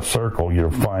middle of the circle, you'll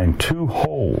find 2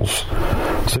 holes.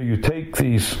 So you take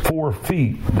these 4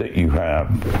 feet that you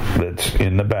have that's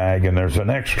in the bag, and there's an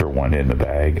extra one in the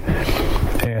bag,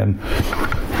 and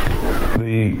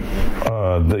the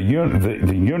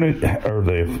unit or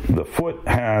the foot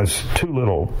has 2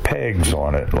 little pegs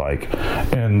on it,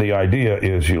 and the idea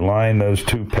is you line those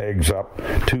 2 pegs up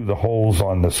to the holes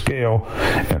on the scale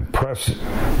and press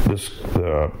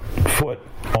the foot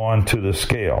onto the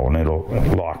scale, and it'll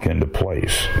lock into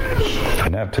place.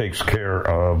 And that takes care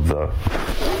of the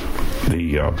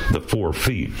 4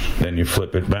 feet. Then you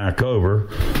flip it back over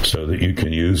so that you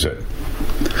can use it.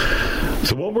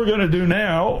 So what we're going to do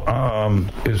now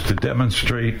is to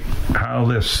demonstrate how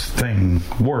this thing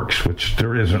works, which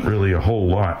there isn't really a whole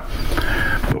lot.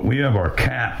 But we have our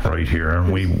cat right here,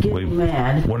 and we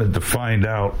wanted to find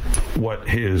out what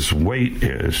his weight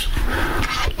is,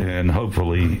 and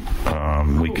hopefully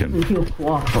he'll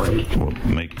cooperate. We'll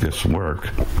make this work.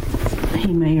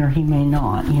 He may or he may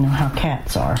not. You know how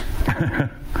cats are.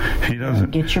 He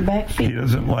doesn't get your back feet. He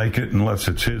doesn't like it unless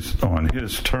it's on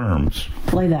his terms.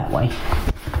 Lay that way.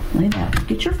 Lay that way.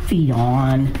 Get your feet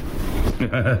on.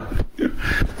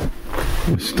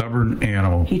 Stubborn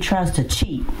animal. He tries to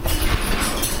cheat.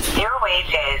 Your weight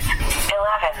is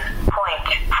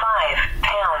 11.5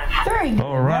 pounds. Very good.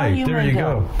 All right, there you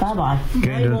go. Bye-bye.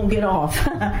 Now you won't get off.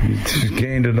 You just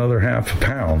gained another half a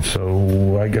pound,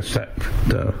 so I guess that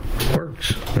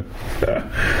works.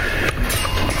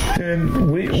 And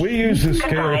we use the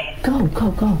scale. Go.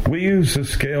 We use the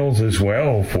scales as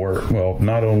well for,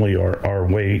 not only our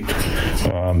weight,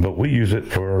 but we use it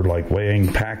for like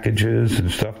weighing packages and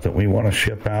stuff that we want to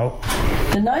ship out.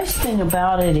 The nice thing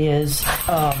about it is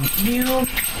you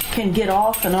can get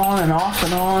off and on and off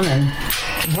and on, and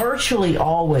virtually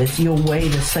always you'll weigh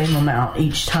the same amount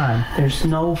each time. There's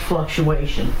no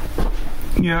fluctuation.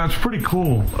 Yeah, it's pretty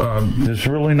cool. There's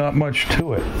really not much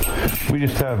to it. We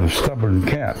just have a stubborn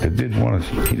cat that didn't want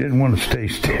to stay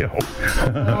still.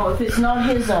 Well, if it's not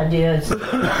his idea, it's...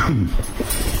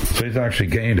 So he's actually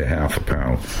gained a half a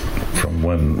pound from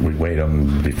when we weighed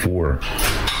him before.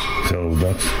 So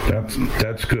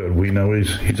that's good. We know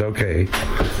he's okay.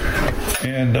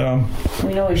 And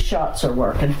we know his shots are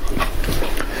working.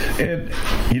 And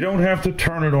you don't have to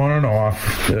turn it on and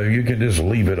off. You can just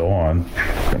leave it on,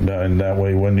 and that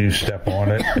way when you step on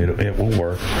it, it will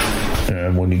work.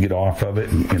 And when you get off of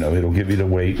it, it'll give you the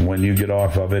weight. And when you get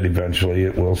off of it, eventually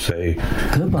it will say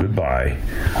goodbye.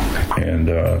 And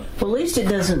well, at least it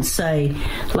doesn't say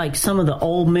like some of the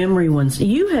old memory ones.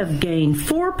 You have gained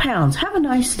 4 pounds. Have a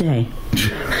nice day.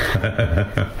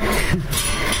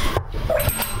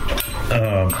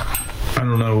 I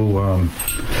don't know.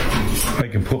 I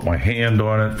can put my hand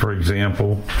on it, for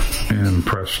example, and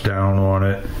press down on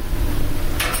it.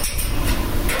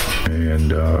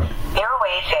 And your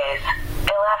weight is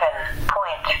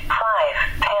 11.5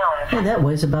 pounds. Yeah, that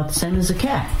weighs about the same as a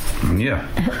cat. Yeah.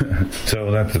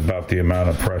 So that's about the amount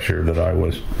of pressure that I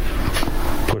was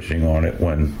pushing on it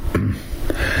when.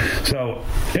 So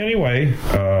anyway,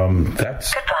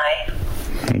 that's. Goodbye.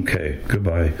 Okay,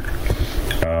 goodbye.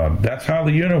 That's how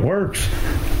the unit works.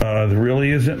 There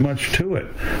really isn't much to it,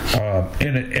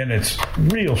 and it's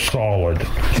real solid.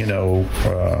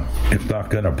 It's not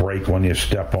going to break when you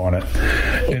step on it.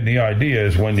 And the idea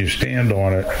is when you stand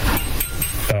on it,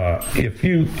 if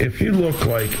you look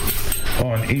like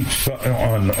on each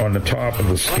on the top of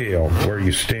the scale where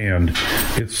you stand,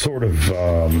 it's sort of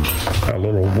a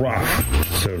little rough,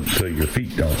 so your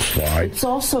feet don't slide. It's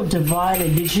also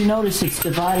divided. Did you notice it's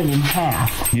divided in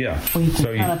half? Yeah. Well, you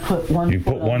can kind of put one. You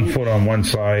put one foot on one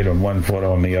side and 1 foot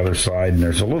on the other side, and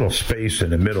there's a little space in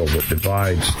the middle that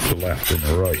divides the left and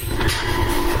the right.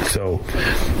 So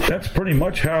that's pretty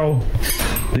much how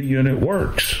the unit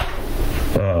works.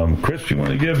 Chris, you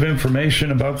want to give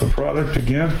information about the product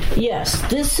again? Yes,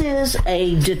 this is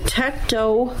a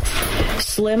Detecto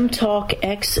Slim Talk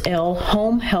XL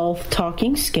Home Health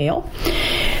Talking Scale.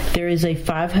 There is a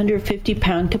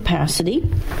 550-pound capacity.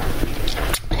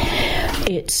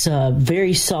 It's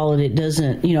very solid. It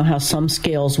doesn't, how some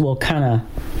scales will kind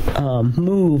of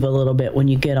move a little bit when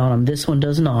you get on them. This one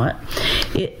does not.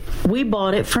 We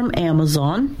bought it from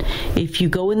Amazon. If you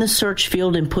go in the search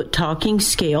field and put talking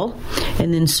scale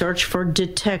and then search for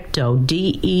Detecto,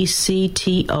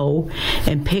 DECTO,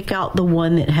 and pick out the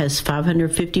one that has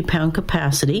 550-pound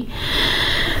capacity,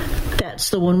 that's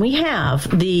the one we have.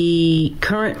 The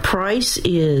current price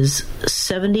is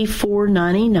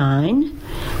 $74.99,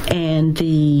 and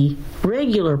the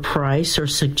regular price or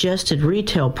suggested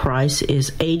retail price is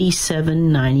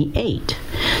 $87.98.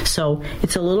 So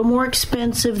it's a little more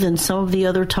expensive than some of the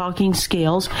other talking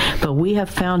scales, but we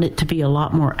have found it to be a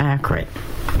lot more accurate.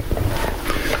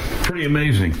 Pretty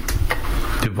amazing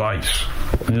device.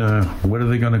 What are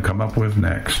they going to come up with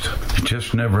next? You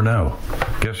just never know.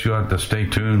 Guess you'll have to stay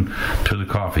tuned to the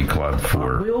Coffee Club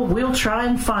for... We'll try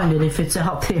and find it if it's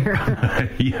out there.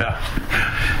 Yeah.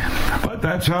 But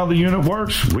that's how the unit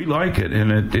works. We like it,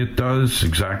 and it does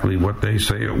exactly what they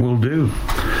say it will do.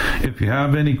 If you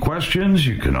have any questions,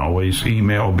 you can always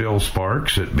email Bill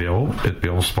Sparks at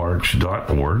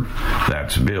bill@billsparks.org.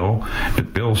 That's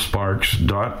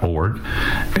bill@billsparks.org.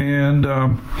 And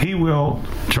he will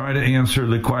try to answer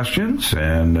the questions,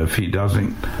 and if he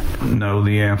doesn't know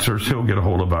the answers, he'll get a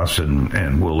hold of us,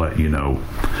 and we'll let you know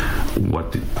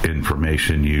what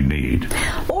information you need.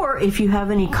 Or if you have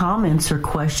any comments or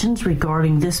questions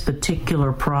regarding this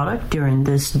particular product during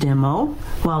this demo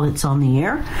while it's on the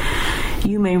air,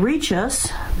 you may reach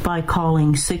us by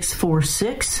calling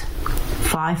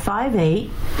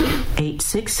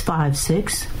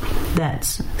 646-558-8656.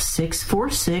 That's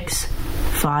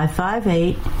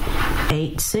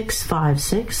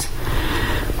 646-558-8656.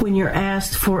 When you're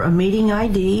asked for a meeting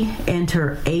ID,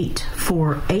 enter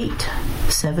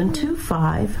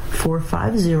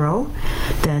 848-725-450.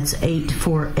 That's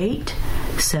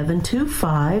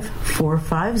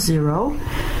 848-725-450.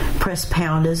 Press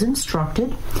pound as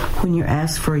instructed. When you're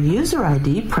asked for a user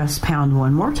ID, press pound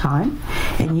one more time,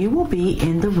 and you will be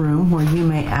in the room where you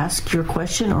may ask your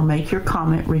question or make your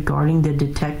comment regarding the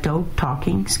Detecto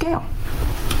talking scale.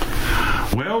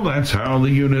 Well, that's how the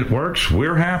unit works.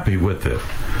 We're happy with it.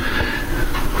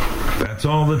 That's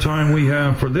all the time we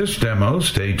have for this demo.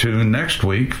 Stay tuned next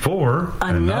week for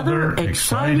another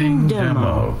exciting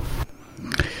demo.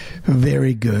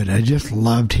 Very good. I just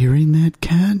loved hearing that,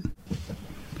 Cat.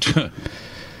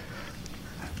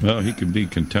 Well, he can be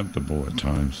contemptible at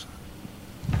times.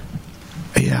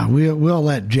 Yeah, we'll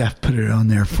let Jeff put it on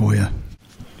there for you.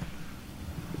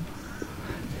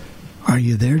 Are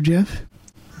you there, Jeff?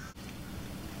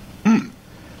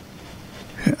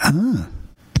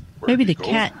 Maybe the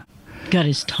cat got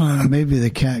his tongue. Maybe the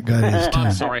cat got his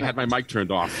tongue. Sorry, I had my mic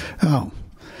turned off. Oh.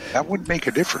 That would make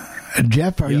a difference.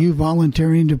 Jeff, are you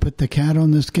volunteering to put the cat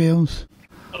on the scales?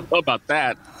 I don't know about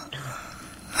that.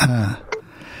 I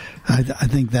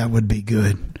think that would be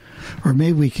good. Or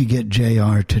maybe we could get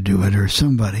JR to do it or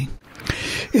somebody.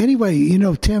 Anyway,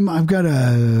 Tim, I've got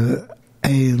a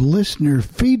listener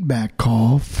feedback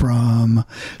call from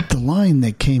the line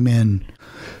that came in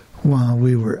while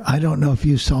we were... I don't know if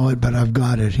you saw it, but I've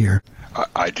got it here.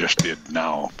 I just did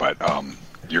now, but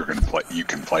you're going to play. You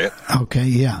can play it? Okay,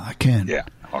 yeah, I can. Yeah,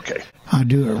 okay. I'll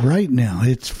do it right now.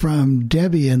 It's from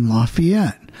Debbie in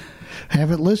Lafayette. I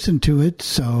haven't listened to it,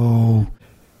 so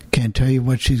can't tell you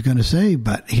what she's going to say,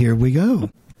 but here we go.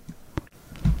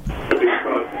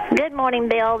 Good morning,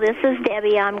 Bill. This is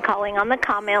Debbie. I'm calling on the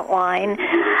comment line.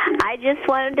 I just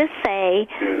wanted to say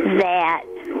that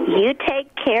you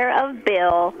take care of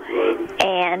Bill,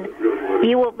 and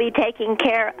you will be taking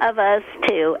care of us,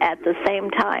 too, at the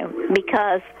same time,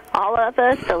 because all of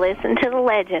us that listen to the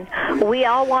legend, we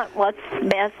all want what's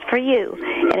best for you.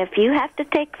 And if you have to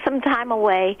take some time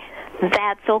away,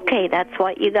 that's okay. That's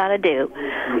what you got to do.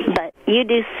 But you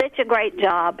do such a great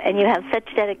job, and you have such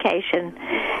dedication,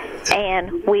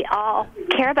 and we all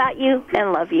care about you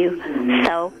and love you.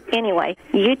 So, anyway,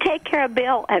 you take care of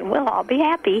Bill, and we'll all be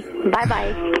happy.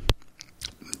 Bye-bye.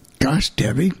 Gosh,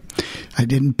 Debbie, I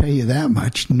didn't pay you that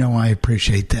much. No, I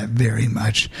appreciate that very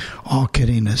much. All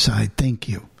kidding aside, thank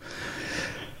you.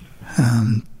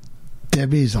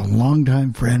 Debbie's a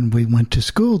longtime friend. We went to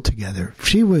school together.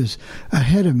 She was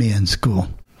ahead of me in school.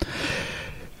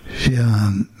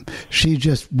 She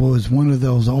just was one of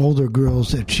those older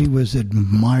girls that she was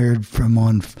admired from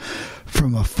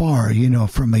afar,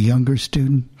 from a younger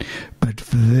student, but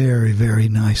very, very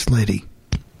nice lady.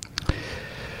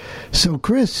 So,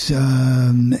 Chris,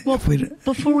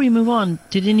 before we move on,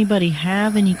 did anybody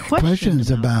have any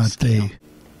questions about the...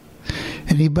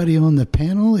 Anybody on the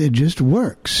panel? It just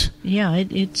works. Yeah,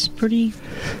 it's pretty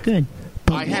good.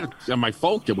 I had my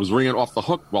phone was ringing off the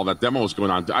hook while that demo was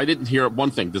going on. I didn't hear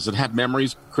one thing. Does it have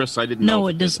memories, Chris? I didn't know. No,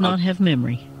 it does not have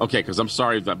memory. Okay, because I'm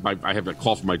sorry that I have a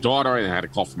call from my daughter, and I had a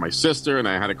call from my sister, and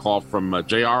I had a call from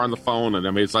JR on the phone,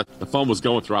 and it's like the phone was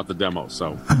going throughout the demo.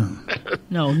 So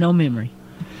no memory.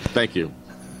 Thank you.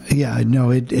 Yeah, no,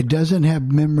 it doesn't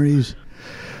have memories.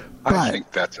 I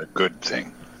think that's a good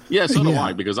thing. Yeah, so do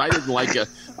I, because I didn't like it.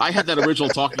 I had that original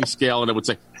talking scale, and it would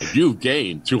say, you've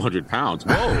gained 200 pounds.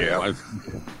 Whoa.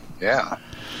 Yeah.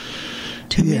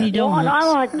 Too many donuts.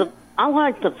 Well, I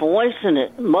like the voice in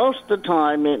it. Most of the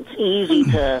time, it's easy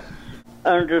to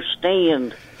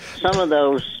understand. Some of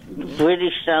those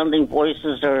British-sounding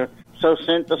voices are so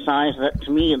synthesized that,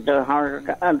 to me, they're harder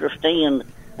to understand.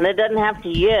 And it doesn't have to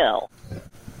yell.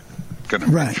 Going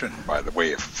to mention, by the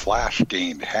way, if Flash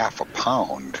gained half a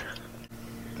pound...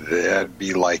 That'd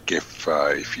be like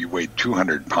if you weighed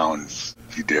 200 pounds,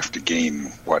 you'd have to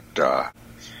gain,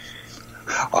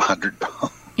 100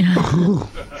 pounds?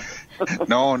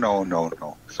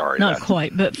 No. Sorry. Not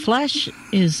quite, but Flash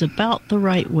is about the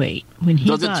right weight. When he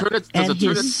got at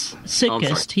his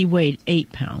sickest, he weighed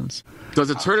 8 pounds. Does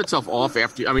it turn itself off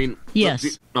after? I mean,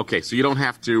 yes. Okay, so you don't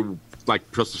have to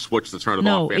press the switch to turn it off.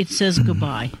 No, it says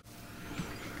goodbye.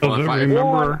 Well,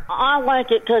 I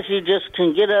like it because you just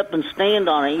can get up and stand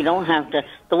on it. You don't have to.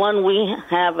 The one we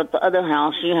have at the other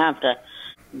house, you have to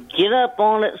get up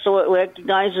on it so it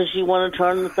recognizes you want to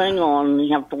turn the thing on.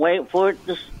 You have to wait for it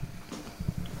to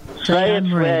say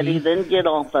it's ready, then get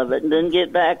off of it, and then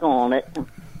get back on it.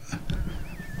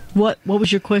 What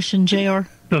was your question, JR?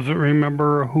 Does it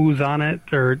remember who's on it?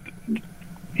 Or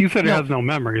you said it has no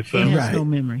memory. So. It has no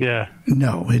memory. Yeah.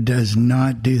 No, it does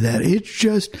not do that. It's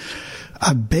just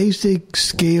a basic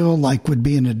scale like would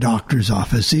be in a doctor's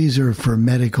office. These are for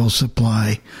medical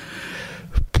supply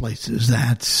places.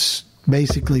 That's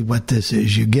basically what this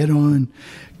is. You get on,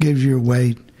 gives you your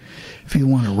weight. If you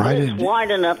want to write it. It's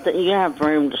wide enough that you have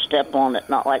room to step on it,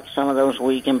 not like some of those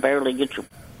where you can barely get your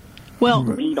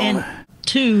feet on it.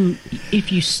 Two,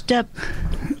 if you step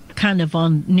kind of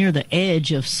on near the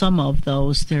edge of some of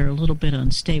those, they're a little bit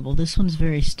unstable. This one's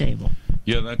very stable.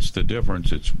 Yeah, that's the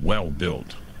difference. It's well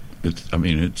built.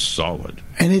 It's solid.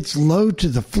 And it's low to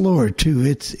the floor, too.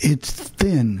 It's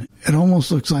thin. It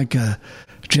almost looks like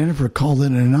Jennifer called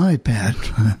it an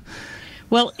iPad.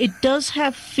 Well, it does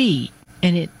have feet,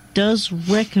 and it does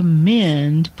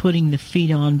recommend putting the feet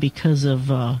on because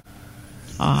of,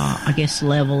 I guess,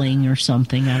 leveling or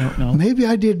something. I don't know. Maybe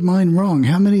I did mine wrong.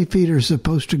 How many feet are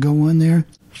supposed to go on there?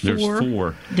 There's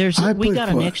 4. We got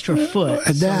an extra foot.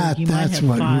 That's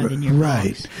have 5 in your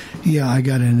right. Yeah, I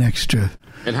got an extra.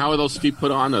 And how are those feet put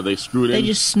on? Are they screwed in? They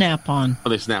just snap on. Oh,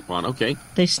 they snap on. Okay.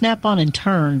 They snap on and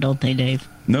turn, don't they, Dave?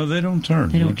 No, they don't turn.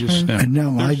 They don't just turn? snap.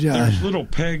 No, there's little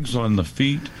pegs on the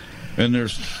feet, and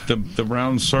there's the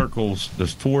round circles.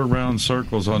 There's 4 round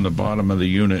circles on the bottom of the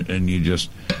unit, and you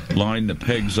just line the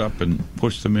pegs up and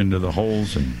push them into the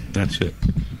holes, and that's it.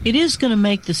 It is going to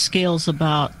make the scales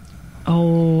about,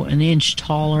 an inch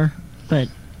taller, but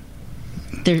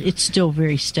it's still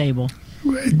very stable.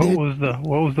 What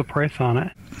was the price on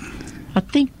it? I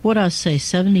think what I say,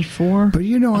 74. But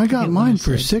I got mine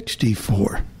for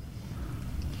 64.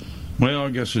 Well,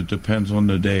 I guess it depends on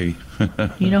the day.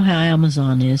 You know how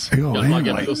Amazon is. They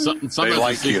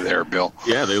like you there, Bill.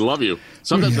 Yeah, they love you.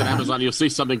 Sometimes on Amazon you'll see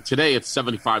something today it's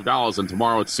 $75 and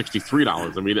tomorrow it's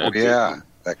 $63. I mean,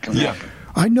 that can happen.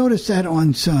 I noticed that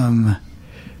on some.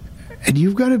 And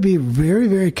you've got to be very,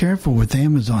 very careful with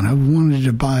Amazon. I wanted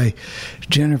to buy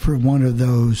Jennifer one of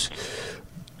those,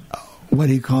 what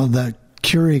do you call that,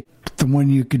 Keurig, the one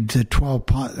the 12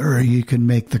 pot, or you can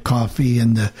make the coffee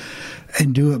and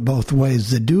do it both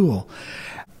ways, the dual.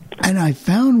 And I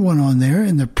found one on there,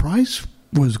 and the price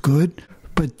was good.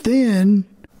 But then,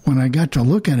 when I got to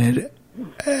look at it,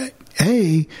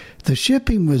 the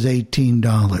shipping was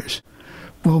 $18.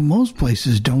 Well, most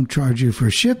places don't charge you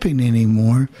for shipping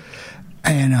anymore.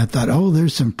 And I thought,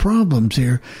 there's some problems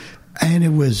here. And it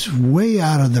was way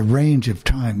out of the range of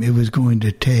time. It was going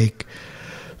to take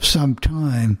some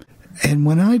time. And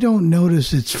when I don't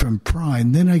notice it's from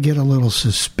Prime, then I get a little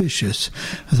suspicious.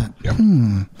 I thought,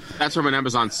 That's from an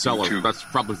Amazon seller. That's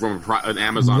probably from an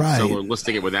Amazon seller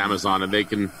listing it with Amazon, and they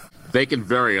can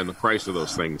vary on the price of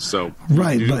those things. So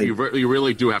you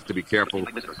really do have to be careful.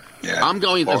 Yeah. I'm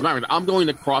going to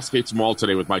Crossgates Mall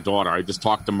today with my daughter. I just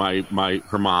talked to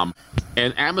her mom,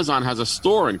 and Amazon has a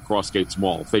store in Crossgates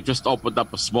Mall. They just opened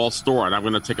up a small store, and I'm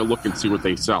going to take a look and see what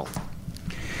they sell.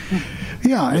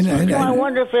 Yeah, I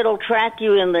wonder if it'll track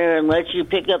you in there and let you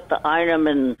pick up the item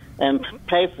and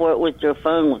pay for it with your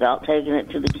phone without taking it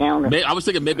to the counter. I was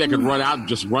thinking maybe I could run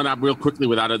out real quickly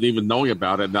without it even knowing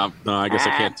about it. No, I guess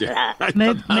I can't do it.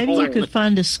 Maybe you could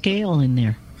find a scale in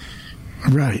there.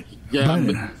 Right.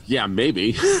 Yeah,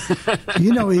 maybe.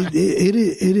 It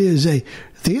is a.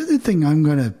 The other thing I'm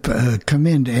going to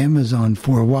commend Amazon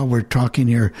for while we're talking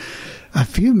here a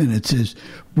few minutes is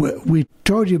we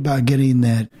told you about getting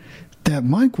that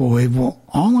microwave. Well,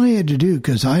 all I had to do,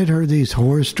 because I had heard these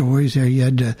horror stories there, you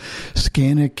had to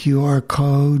scan a QR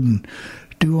code and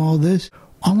do all this.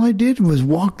 All I did was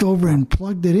walked over and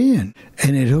plugged it in,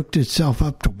 and it hooked itself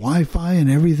up to Wi-Fi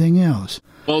and everything else.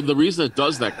 Well, the reason it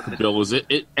does that, Bill, is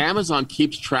Amazon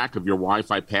keeps track of your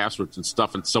Wi-Fi passwords and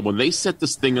stuff, and so when they set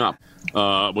this thing up,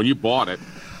 when you bought it,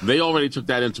 they already took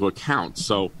that into account.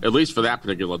 So at least for that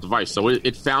particular device, so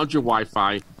it found your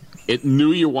Wi-Fi, it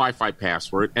knew your Wi-Fi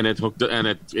password, and it hooked and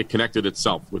it connected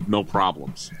itself with no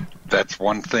problems. That's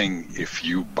one thing. If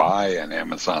you buy an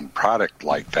Amazon product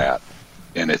like that,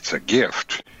 and it's a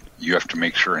gift, you have to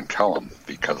make sure and tell them,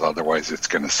 because otherwise it's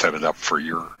going to set it up for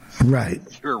your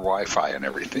Wi-Fi and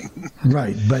everything.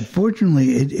 Right, but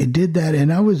fortunately it did that,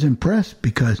 and I was impressed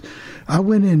because I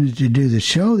went in to do the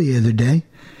show the other day,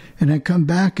 and I come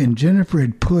back and Jennifer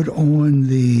had put on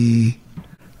the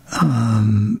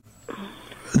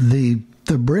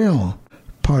Braille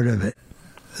part of it,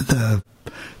 the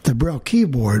Braille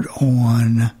keyboard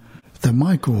on the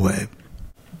microwave.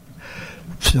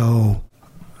 So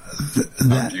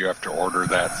do you have to order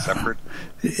that separate?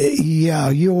 Yeah,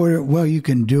 you order. Well, you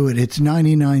can do it. It's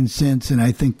 99 cents, and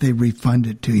I think they refund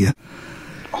it to you.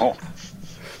 Oh.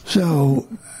 So,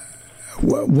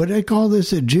 would I call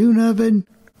this a June oven?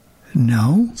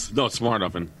 No. No, smart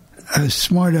oven. A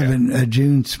smart oven, a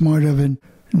June smart oven?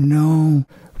 No.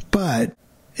 But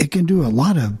it can do a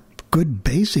lot of good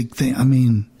basic things. I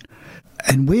mean,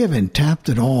 and we haven't tapped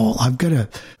it all. I've got to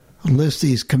list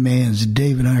these commands.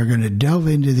 Dave and I are going to delve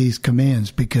into these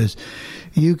commands because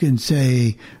you can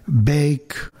say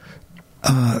bake,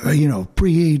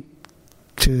 preheat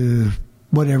to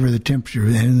whatever the temperature,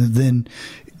 and then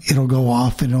it'll go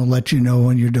off and it'll let you know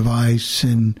on your device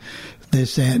and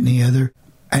this, that, and the other.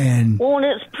 And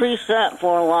it's preset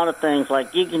for a lot of things.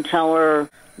 Like you can tell her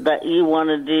that you want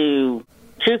to do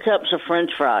 2 cups of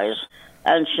French fries,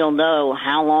 and she'll know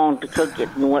how long to cook it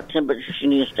and what temperature she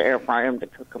needs to air fry them to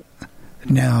cook them.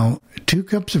 Now, 2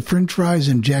 cups of French fries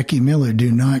and Jackie Miller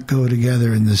do not go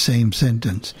together in the same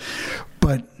sentence.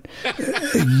 But,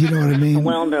 you know what I mean?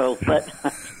 Well, no, but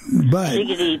she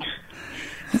could eat.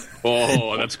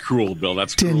 Oh, that's cruel, Bill.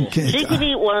 That's cruel. She could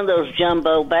eat one of those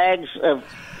jumbo bags of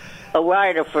a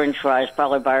ride of French fries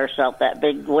probably by herself. That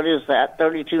big, what is that,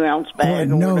 32-ounce bag?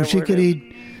 No, she could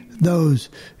eat those.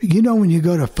 You know when you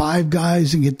go to Five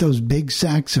Guys and get those big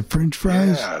sacks of French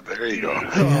fries? Yeah, there you go.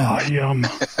 Yeah. Oh, yum.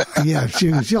 Yeah,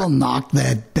 she'll knock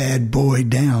that bad boy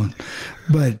down.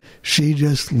 But she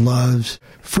just loves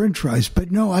French fries.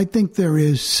 But no, I think there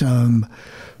is some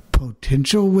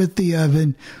potential with the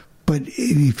oven. But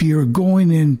if you're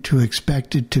going in to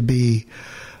expect it to be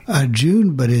a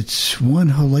June, but it's one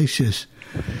hellaciously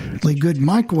good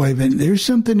microwave, and there's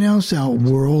something else out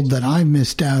world that I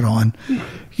missed out on,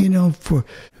 for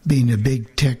being a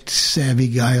big tech savvy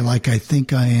guy like I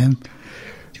think I am.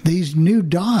 These new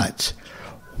dots,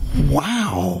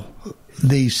 wow,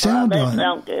 they sound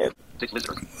sound good.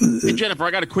 Hey, Jennifer, I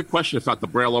got a quick question about the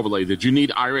Braille overlay. Did you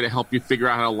need Ira to help you figure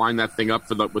out how to line that thing up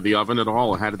with the oven at all,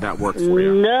 or how did that work for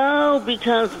you? No,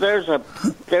 because there's a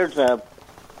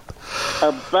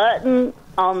button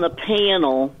on the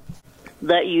panel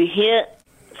that you hit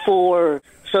so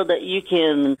that you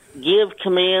can give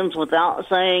commands without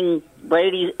saying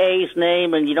Lady A's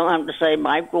name, and you don't have to say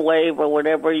microwave or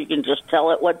whatever. You can just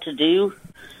tell it what to do.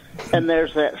 And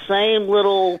there's that same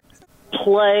little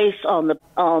place on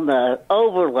the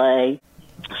overlay,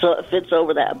 so it fits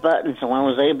over that button. So I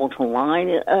was able to line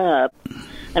it up,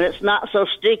 and it's not so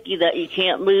sticky that you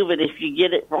can't move it if you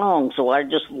get it wrong. So I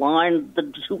just lined the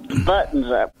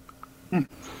buttons up.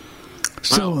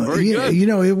 So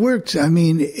it works. I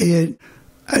mean, it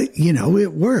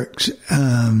works.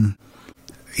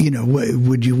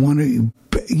 Would you want to,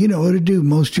 to do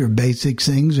most of your basic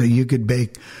things? Or you could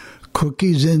bake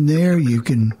cookies in there. You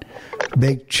can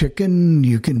bake chicken.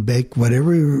 You can bake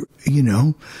whatever.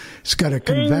 It's got a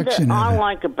convection. The thing that I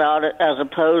like about it, as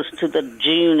opposed to the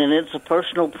June, and it's a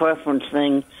personal preference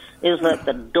thing, is that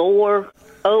the door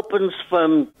opens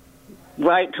from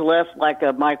right to left like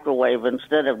a microwave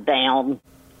instead of down.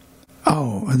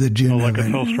 Oh, the June like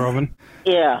oven. a toaster oven?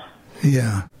 Yeah.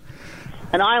 Yeah.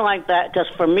 And I like that because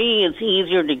for me it's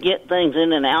easier to get things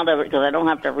in and out of it because I don't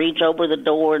have to reach over the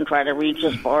door and try to reach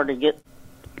as far to get.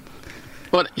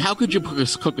 But how could you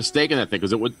cook a steak in that thing?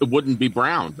 Because it wouldn't be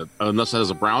browned unless it has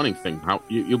a browning thing. How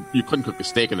you couldn't cook a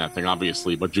steak in that thing,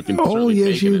 obviously, but you can. Oh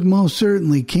yes, you most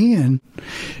certainly can,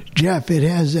 Jeff. It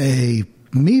has a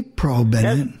meat probe in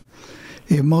it.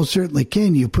 It most certainly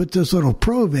can. You put this little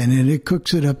probe in and it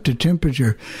cooks it up to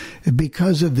temperature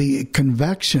because of the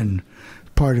convection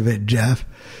part of it, Jeff.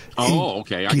 Oh,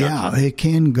 okay. I got it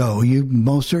can go. You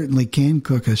most certainly can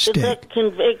cook a steak. It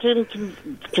can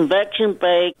convection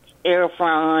bake, air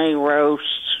fry, roast,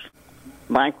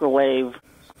 microwave.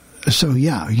 So,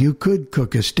 yeah, you could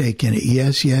cook a steak in it.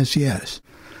 Yes, yes, yes.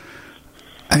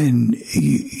 And,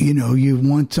 you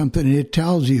want something, and it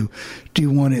tells you, do you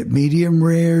want it medium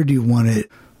rare? Do you want it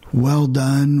well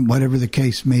done? Whatever the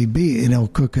case may be, and it'll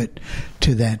cook it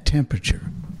to that temperature.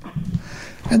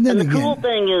 And then the cool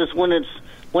thing is when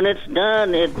it's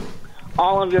done,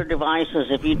 all of your devices,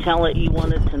 if you tell it you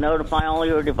want it to notify all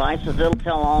your devices, it'll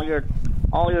tell all your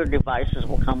devices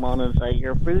will come on and say,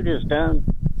 your food is done.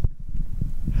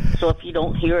 So if you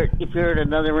don't hear it, if you're in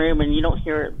another room and you don't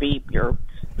hear it beep, if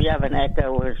you have an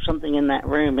echo or something in that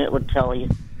room, it would tell you.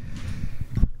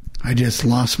 I just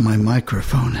lost my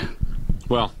microphone.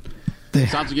 Well,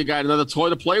 sounds like you got another toy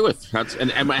to play with.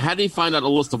 And how do you find out a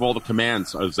list of all the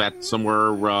commands? Is that somewhere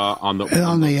on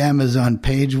the Amazon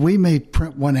page? We may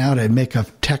print one out and make a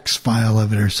text file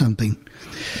of it or something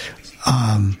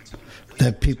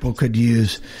that people could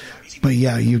use. But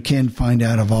yeah, you can find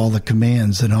out of all the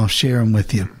commands, and I'll share them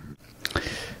with you.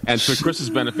 And for Chris's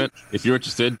benefit, if you're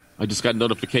interested, I just got a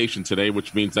notification today,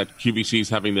 which means that QVC is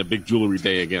having their big jewelry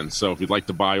day again. So if you'd like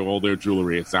to buy all their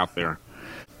jewelry, it's out there.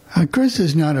 Chris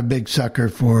is not a big sucker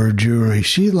for jewelry.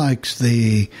 She likes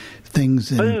the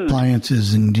things and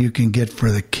appliances and you can get for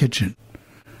the kitchen.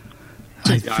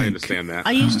 I understand that.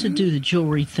 I used to do the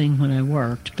jewelry thing when I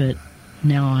worked, but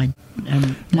now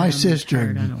my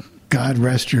sister, God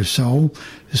rest her soul,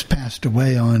 has passed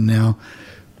away on now.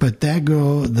 But that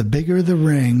girl, the bigger the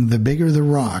ring, the bigger the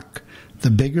rock, the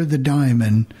bigger the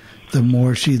diamond, the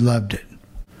more she loved it.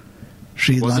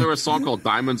 Was there a song called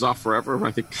Diamonds Off Forever?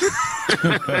 I think.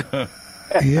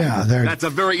 Yeah. That's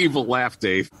a very evil laugh,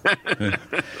 Dave.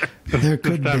 There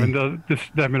could be. This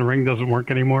diamond ring doesn't work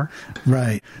anymore.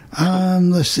 Right.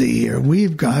 Let's see here.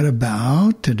 We've got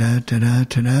about...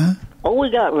 Oh, we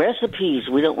got recipes.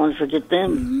 We don't want to forget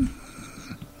them.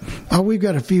 Oh, we've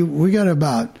got a few. We got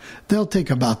about... They'll take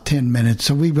about 10 minutes.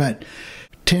 So we've got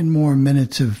 10 more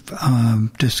minutes of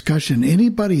discussion.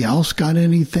 Anybody else got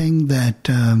anything that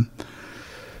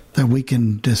we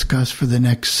can discuss for the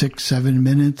next 6-7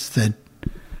 minutes that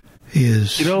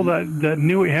is... that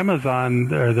new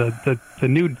Amazon, or the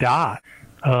new Dot,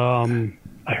 I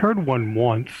heard one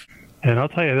once, and I'll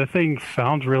tell you, the thing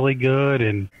sounds really good,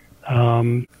 and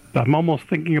I'm almost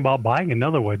thinking about buying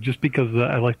another one just because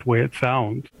I like the way it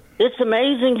sounds. It's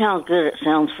amazing how good it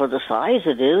sounds for the size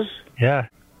it is. Yeah.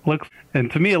 And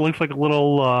to me, it looks like a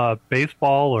little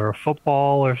baseball or a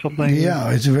football or something.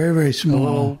 Yeah, it's very, very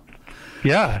small.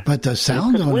 Yeah. But the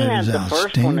sound on it is outstanding. We had the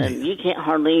first one, and you can't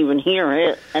hardly even hear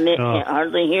it, and it can't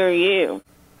hardly hear you.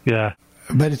 Yeah.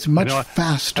 But it's much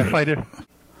faster.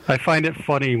 I find it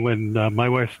funny when my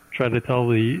wife tried to tell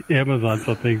the Amazon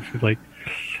something. She's like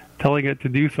telling it to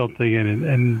do something,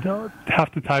 and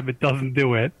half the time it doesn't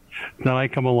do it. Then I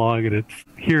come along, and it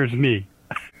hears me.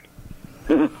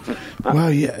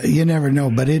 Well, you never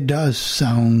know, but it does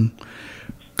sound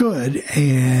good,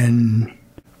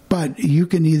 but you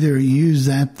can either use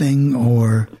that thing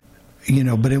or,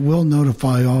 but it will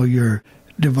notify all your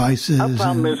devices. Our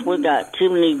problem is we've got too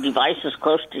many devices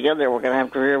close together. We're going to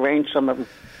have to rearrange some of them.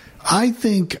 I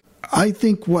think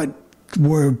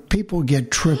where people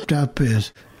get tripped up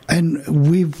is, and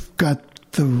we've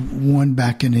got the one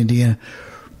back in Indiana,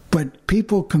 but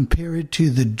people compare it to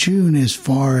the June as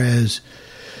far as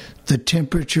the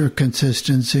temperature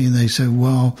consistency, and they say,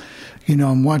 well,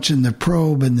 I'm watching the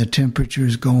probe and the temperature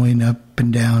is going up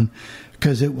and down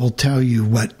because it will tell you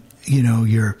what,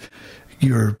 your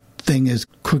thing is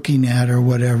cooking at or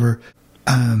whatever.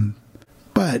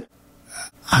 But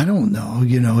I don't know,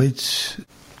 it's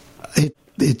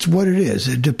what it is.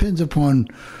 It depends upon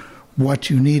what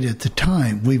you need at the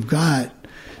time. We've got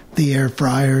the air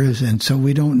fryers, and so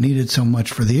we don't need it so much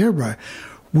for the air fryer.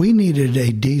 We needed a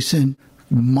decent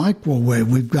microwave.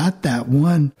 We've got that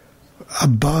one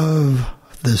above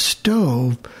the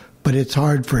stove, but it's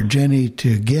hard for Jenny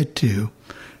to get to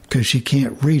because she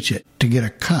can't reach it to get a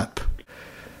cup,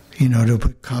 to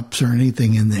put cups or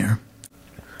anything in there.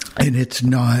 And it's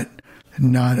not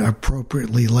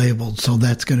appropriately labeled, so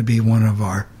that's going to be one of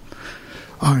our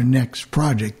next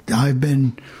project. I've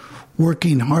been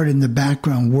working hard in the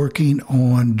background, working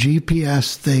on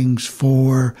GPS things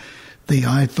for the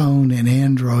iPhone and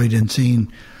Android and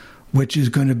seeing which is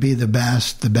going to be the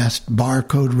best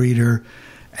barcode reader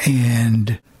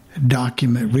and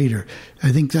document reader.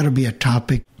 I think that'll be a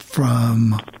topic for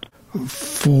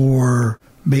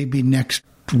maybe next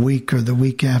week or the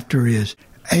week after is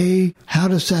how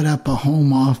to set up a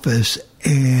home office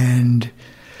and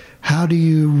how do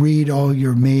you read all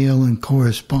your mail and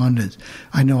correspondence?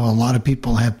 I know a lot of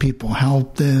people have people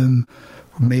help them,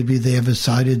 or maybe they have a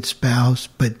sighted spouse,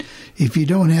 but if you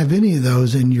don't have any of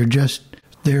those and you're just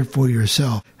there for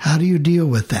yourself, how do you deal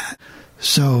with that?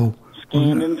 So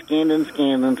scanning.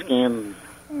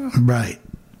 Right.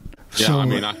 Yeah, so,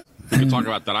 we can talk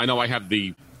about that. I know I have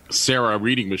the Sarah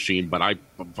reading machine, but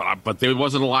there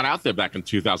wasn't a lot out there back in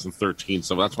 2013,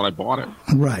 so that's when I bought it.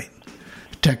 Right.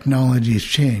 Technology's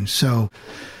changed. So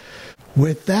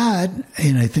with that,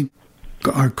 and I think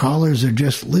our callers are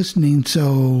just listening.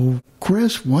 So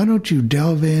Chris, why don't you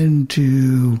delve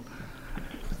into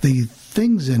the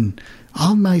things, and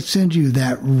I might send you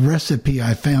that recipe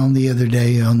I found the other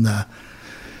day on the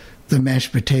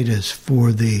mashed potatoes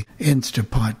for the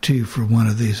Instapot too for one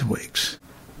of these weeks.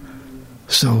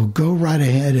 So go right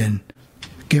ahead and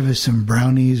give us some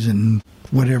brownies and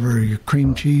whatever, your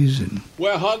cream cheese. And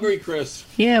we're hungry, Chris.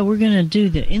 Yeah, we're going to do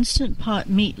the Instant Pot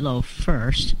meatloaf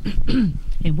first.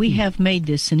 And we have made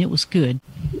this, and it was good.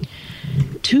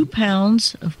 2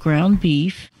 pounds of ground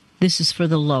beef. This is for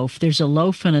the loaf. There's a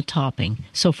loaf and a topping.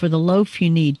 So for the loaf, you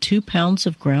need 2 pounds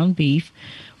of ground beef,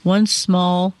 1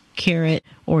 small carrot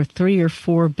or 3 or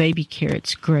 4 baby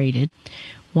carrots grated,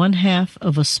 1/2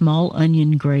 of a small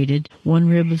onion grated, 1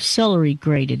 rib of celery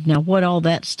grated. Now, what all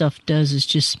that stuff does is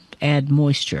just add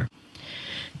moisture.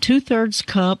 2/3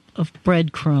 cup of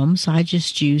breadcrumbs. I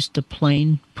just used the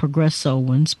plain Progresso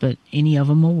ones, but any of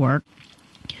them will work.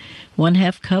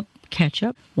 1/2 cup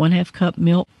ketchup, 1/2 cup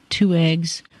milk, 2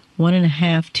 eggs,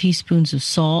 1.5 teaspoons of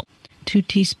salt, 1/2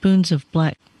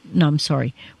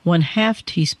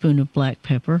 teaspoon of black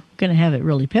pepper. I'm going to have it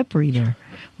really peppery there.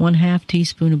 1/2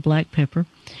 teaspoon of black pepper,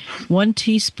 1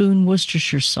 teaspoon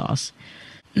Worcestershire sauce.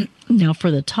 Now for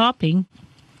the topping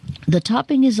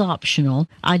is optional.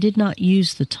 I did not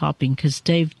use the topping because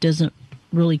Dave doesn't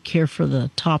really care for the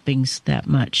toppings that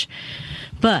much.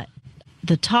 But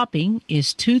the topping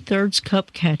is 2/3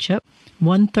 cup ketchup,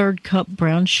 1/3 cup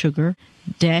brown sugar,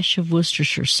 dash of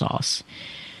Worcestershire sauce.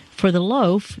 For the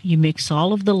loaf, you mix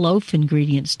all of the loaf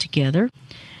ingredients together.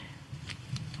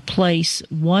 Place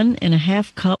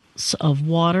 1.5 cups of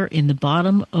water in the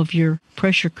bottom of your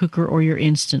pressure cooker or your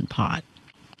Instant Pot.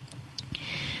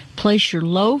 Place your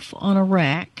loaf on a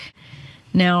rack.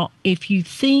 Now, if you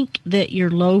think that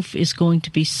your loaf is going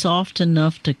to be soft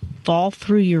enough to fall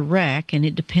through your rack, and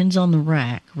it depends on the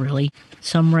rack, really.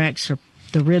 Some racks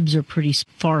the ribs are pretty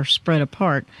far spread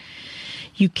apart.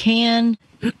 You can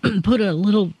put a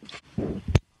little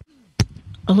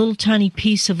tiny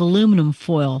piece of aluminum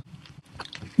foil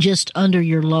just under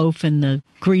your loaf, and the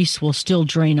grease will still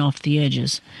drain off the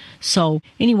edges. So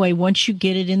anyway, once you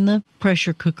get it in the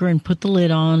pressure cooker and put the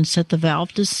lid on, set the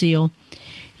valve to seal,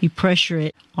 you pressure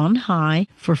it on high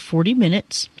for 40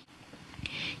 minutes.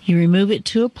 You remove it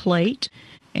to a plate,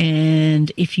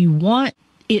 and if you want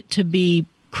it to be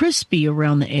crispy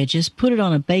around the edges, put it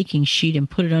on a baking sheet and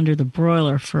put it under the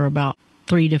broiler for about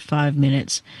 3 to 5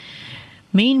 minutes.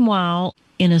 Meanwhile,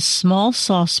 in a small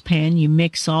saucepan, you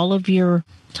mix all of your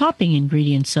topping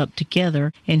ingredients up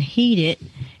together and heat it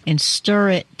and stir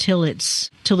it till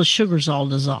the sugar's all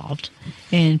dissolved,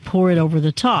 and pour it over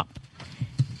the top.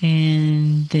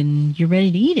 And then you're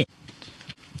ready to eat it.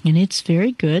 And it's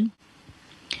very good.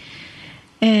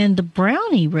 And the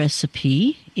brownie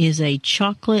recipe is a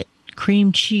chocolate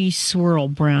cream cheese swirl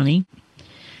brownie.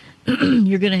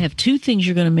 You're going to have 2 things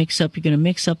you're going to mix up. You're going to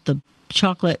mix up the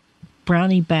chocolate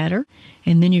brownie batter,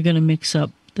 and then you're going to mix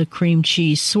up the cream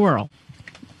cheese swirl.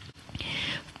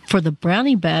 For the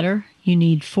brownie batter, you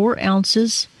need 4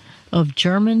 ounces of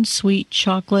German sweet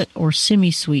chocolate or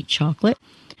semi-sweet chocolate,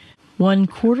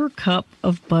 1/4 cup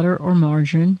of butter or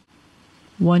margarine,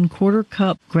 1/4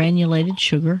 cup granulated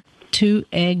sugar, 2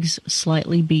 eggs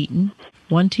slightly beaten,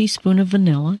 1 teaspoon of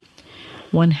vanilla,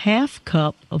 1/2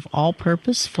 cup of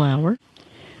all-purpose flour,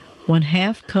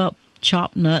 1/2 cup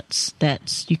chopped nuts.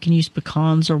 You can use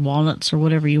pecans or walnuts or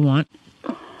whatever you want.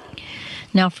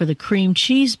 Now for the cream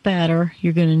cheese batter,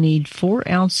 you're going to need 4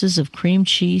 ounces of cream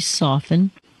cheese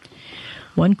softened,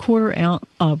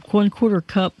 1/4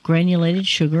 cup granulated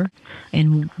sugar,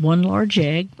 and 1 large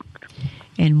egg,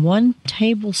 and 1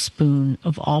 tablespoon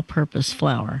of all-purpose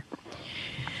flour.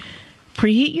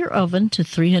 Preheat your oven to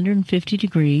 350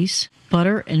 degrees.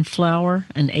 Butter and flour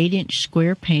an 8-inch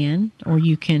square pan, or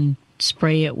you can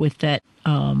spray it with that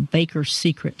Baker's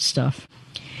Secret stuff.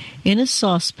 In a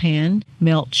saucepan,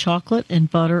 melt chocolate and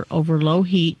butter over low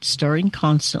heat, stirring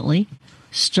constantly.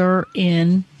 Stir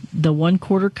in the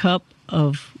 1/4 cup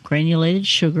of granulated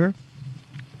sugar.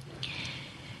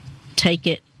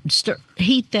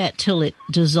 Heat that till it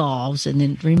dissolves, and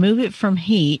then remove it from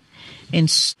heat and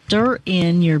stir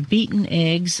in your beaten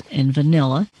eggs and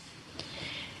vanilla.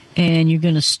 And you're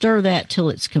going to stir that till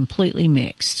it's completely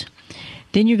mixed.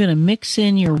 Then you're going to mix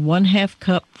in your 1/2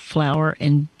 cup flour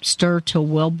and stir till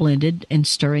well blended, and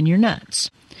stir in your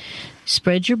nuts.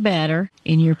 Spread your batter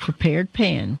in your prepared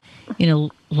pan. In a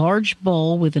large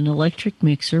bowl with an electric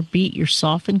mixer, beat your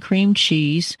softened cream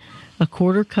cheese,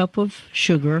 1/4 cup of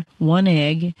sugar, 1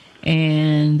 egg,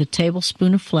 and the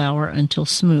tablespoon of flour until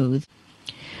smooth.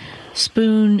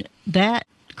 Spoon that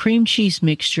cream cheese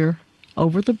mixture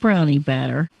over the brownie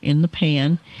batter in the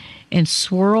pan and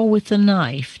swirl with a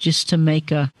knife just to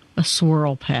make a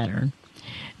swirl pattern.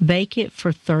 Bake it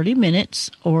for 30 minutes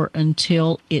or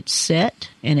until it's set,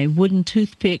 and a wooden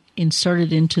toothpick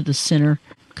inserted into the center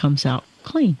comes out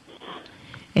clean.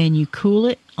 And you cool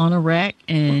it on a rack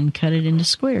and cut it into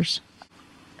squares.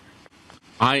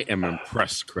 I am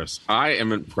impressed, Chris. I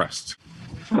am impressed.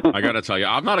 I got to tell you,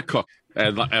 I'm not a cook.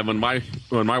 And when my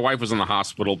wife was in the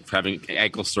hospital having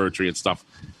ankle surgery and stuff,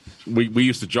 we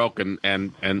used to joke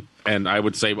and I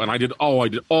would say when I did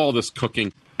all this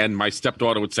cooking, and my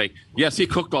stepdaughter would say, yes, he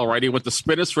cooked all right. He went to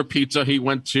Spinners for pizza. He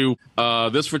went to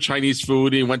this for Chinese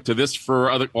food. He went to this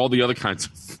for all the other kinds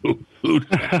of food.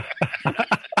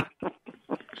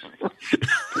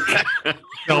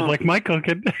 Sounds like my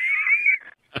cooking.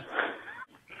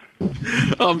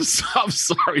 I'm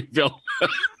sorry, Bill.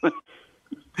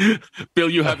 Bill,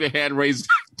 you have your hand raised.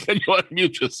 Can you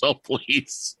unmute yourself,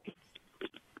 please?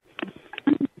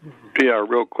 Yeah,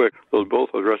 real quick.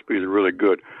 Both those recipes are really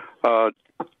good.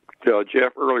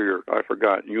 Jeff, earlier, I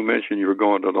forgot, you mentioned you were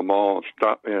going to the mall and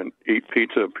stop and eat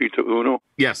Pizza Uno?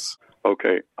 Yes.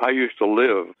 Okay. I used to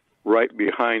live right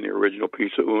behind the original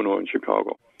Pizza Uno in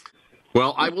Chicago.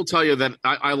 Well, I will tell you that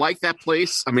I like that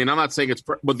place. I mean, I'm not saying it's,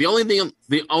 but the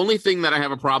only thing that I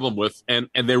have a problem with, and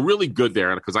they're really good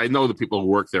there, because I know the people who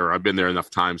work there. I've been there enough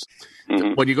times.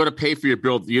 Mm-hmm. When you go to pay for your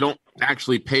bill, you don't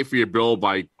actually pay for your bill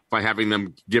by having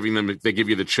them they give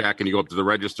you the check and you go up to the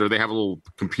register. They have a little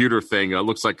computer thing. It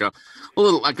looks like an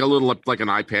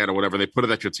iPad or whatever. They put it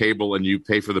at your table and you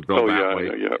pay for the bill that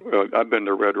way. Yeah. I've been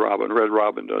to Red Robin. Red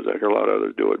Robin does that. I hear a lot of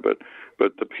others do it, but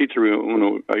the Pizzeria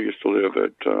Uno, I used to live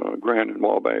at Grand and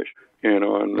Wabash, and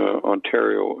on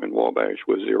Ontario and Wabash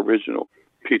was the original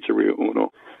Pizzeria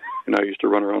Uno, and I used to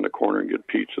run around the corner and get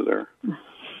pizza there.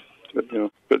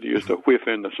 But you used to whiff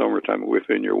in the summertime, whiff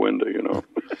in your window,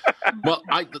 Well,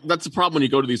 that's the problem when you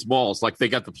go to these malls. Like they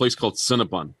got the place called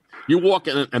Cinnabon. You walk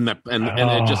in and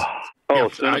it just. Oh,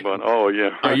 Cinnabon. Oh,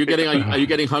 yeah. Are you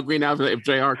getting hungry now,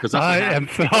 JR? Because I am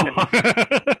so.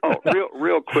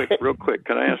 real quick.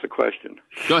 Can I ask a question?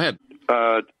 Go ahead.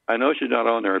 I know she's not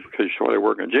on there because she's probably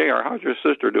working. JR, how's your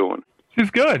sister doing? She's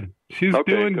good. She's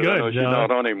doing good. I know she's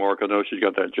not on anymore because I know she's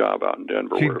got that job out in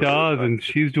Denver. She does, and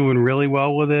she's doing really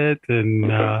well with it.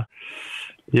 And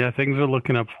things are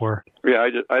looking up for her. Yeah,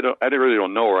 I really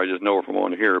don't know her. I just know her from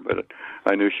on here. But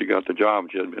I knew she got the job.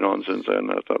 She had been on since then.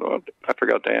 I thought, I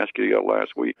forgot to ask you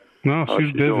last week. No,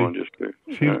 she's busy.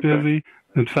 She's busy.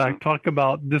 In fact, talk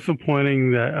about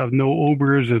disappointing of no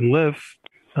Ubers and Lyfts.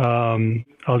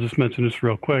 I'll just mention this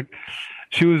real quick.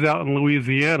 She was out in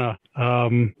Louisiana a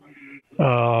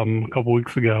couple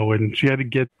weeks ago, and she had to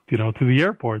get to the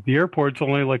airport. The airport's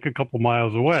only like a couple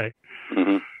miles away.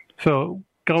 Mm-hmm. So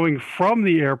going from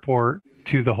the airport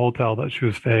to the hotel that she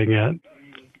was staying at,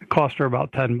 it cost her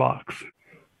about $10.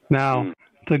 Now,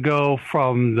 to go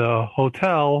from the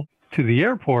hotel to the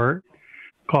airport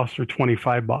cost her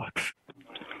 $25.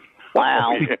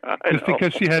 Wow!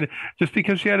 Because she had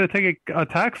to take a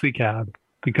taxi cab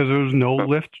because there was no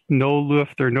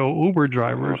Lyft or no Uber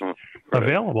drivers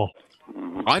available.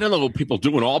 I don't know what people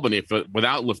do in Albany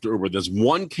without Lyft or Uber. There's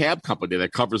one cab company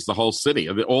that covers the whole city.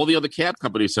 All the other cab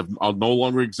companies no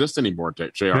longer exist anymore,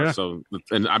 JR. Yeah. So,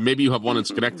 and maybe you have one in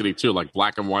Schenectady too, like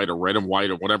Black and White or Red and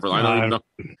White or whatever. I don't even know.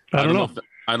 I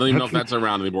don't even know if that's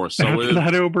around anymore. So it's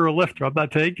not Uber or Lyft. I'm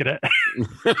not taking it.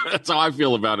 That's how I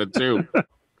feel about it too.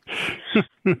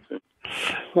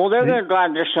 Well, they're going to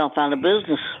drive themselves out of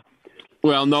business.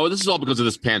 Well, no, this is all because of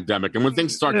this pandemic. And when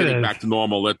things start getting back to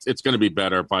normal, it's going to be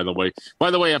better, by the way.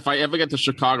 By the way, if I ever get to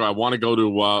Chicago, I want to go to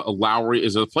Lowry.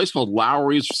 Is it a place called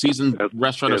Lowry's Seasoned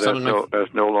Restaurant or something like that?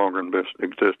 That's no longer in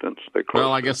existence.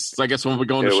 Well, I guess when we're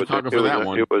going to Chicago for that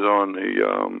one. It was on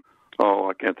the,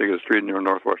 I can't think of the street near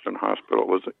Northwestern Hospital. It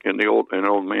was in an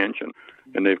old mansion,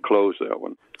 and they've closed that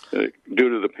one. Due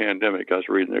to the pandemic, that's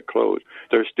the reason it closed.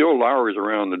 There's still Lowry's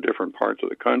around the different parts of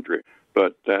the country.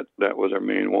 But that was our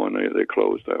main one. They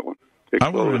closed that one. I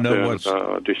want to know what's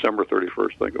December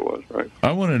 31st, I think it was, right?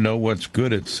 I want to know what's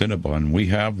good at Cinnabon. We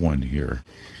have one here.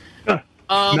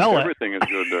 Everything is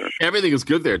good there. Everything is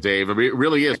good there, Dave. I mean, it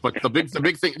really is. But the big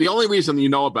thing, the only reason you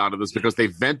know about it is because they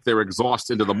vent their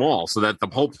exhaust into the mall, so that the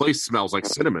whole place smells like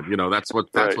cinnamon. That's what.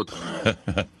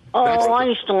 I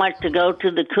used to like to go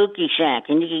to the cookie shack,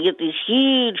 and you could get these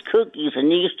huge cookies, and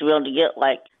you used to be able to get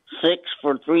like 6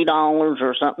 for $3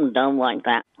 or something dumb like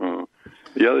that.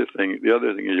 The other thing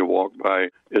is you walk by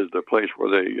is the place where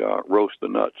they roast the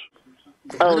nuts.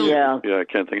 Oh, yeah. Yeah, I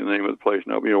can't think of the name of the place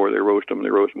now. Where they roast them. They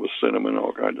roast them with cinnamon and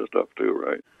all kinds of stuff too,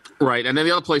 right? Right, and then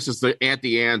the other place is the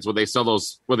Auntie Anne's where they sell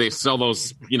those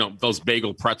those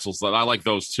bagel pretzels. That I like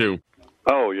those too.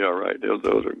 Oh yeah, right.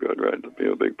 Those are good, right?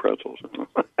 The big pretzels.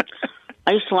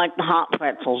 I used to like the hot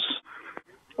pretzels.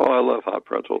 Oh, I love hot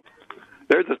pretzels.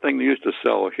 There's a thing they used to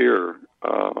sell here.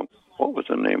 What was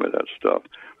the name of that stuff?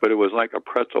 But it was like a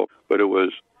pretzel, but it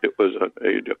was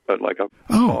like a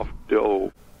soft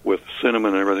dough with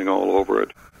cinnamon and everything all over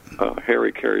it.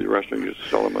 Harry Carey's restaurant used to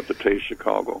sell them at the Taste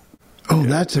Chicago. Oh,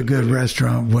 that's a good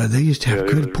restaurant. Well, they used to have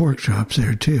good pork chops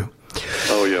there too.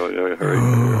 Oh yeah, Harry.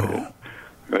 Yeah.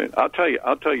 Right. I'll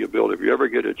tell you, Bill. If you ever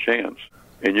get a chance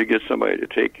and you get somebody to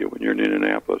take you when you're in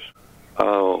Indianapolis,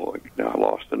 now I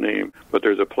lost the name, but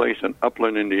there's a place in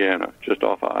Upland, Indiana, just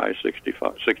off of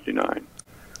I-69.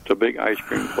 It's a big ice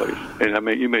cream place, and I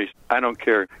mean, I don't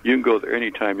care. You can go there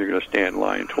anytime. You're going to stand in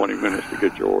line 20 minutes to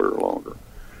get your order longer.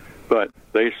 But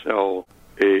they sell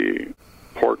a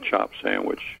pork chop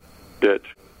sandwich that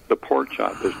the pork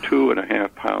chop is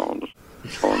 2.5 pounds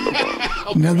on the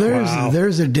bone. Now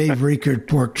there's a Dave Rickert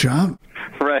pork chop.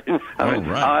 Right.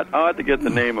 I'll have to get the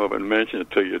name of it and mention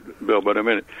it to you, Bill. But I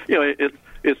mean,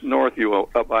 it's north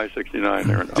up I-69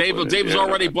 there. Dave's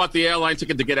already bought the airline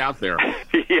ticket to get out there.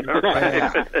 Yeah,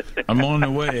 right. I'm on the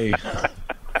way. but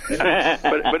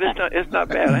it's not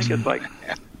bad. I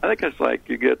think it's like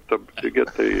you get the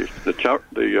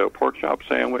pork chop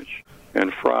sandwich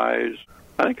and fries.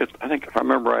 I think if I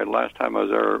remember right, last time I was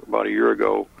there about a year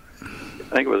ago,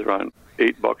 I think it was around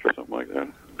 $8 or something like that.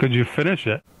 Could you finish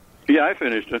it? Yeah, I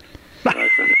finished it.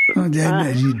 Oh,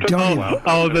 you don't.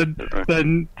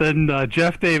 Then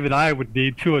Jeff, Dave, and I would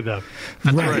need 2 of them.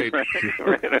 That's right.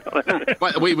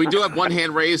 But we do have one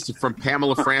hand raised from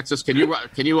Pamela Francis. Can you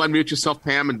unmute yourself,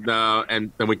 Pam,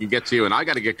 and then we can get to you. And I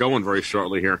got to get going very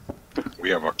shortly here. We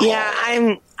have a call. Yeah,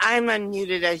 I'm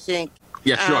unmuted, I think.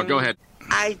 Yeah, sure. Go ahead.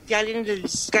 I got into the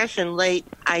discussion late.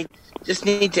 I just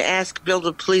need to ask Bill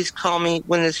to please call me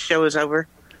when this show is over.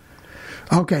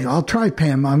 Okay, I'll try,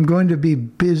 Pam. I'm going to be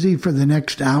busy for the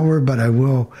next hour, but I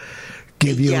will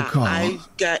give you a call. I've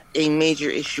got a major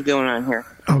issue going on here.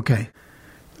 Okay.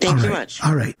 Thank you much.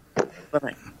 All right.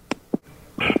 Bye-bye.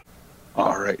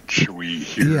 All right. Should we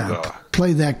hear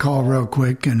play that call real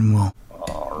quick, and we'll...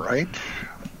 All right.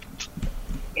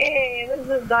 Hey, this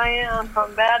is Diane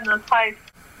from Badness Heights,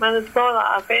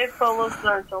 Minnesota, a faithful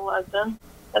listener to Legend.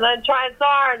 And I tried so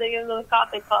hard to get into the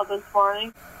coffee club this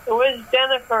morning to wish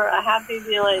Jennifer a happy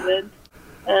belated.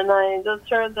 And I just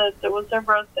heard that it was her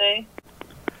birthday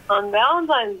on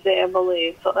Valentine's Day, I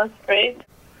believe. So that's great.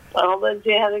 I hope that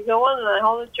you had a good one, and I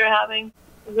hope that you're having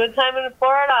a good time in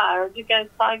Florida. I heard you guys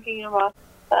talking about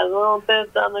that a little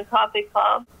bit on the coffee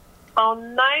club. How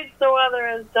nice the weather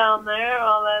is down there.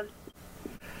 Well,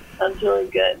 that's really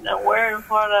good. Now, where in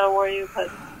Florida were you? But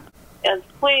yes,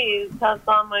 please pass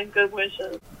on my good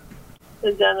wishes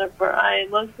to Jennifer. I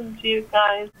listen to you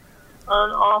guys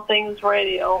on All Things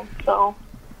Radio. So,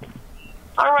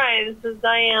 all right, this is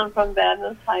Diane from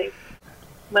Badness Heights,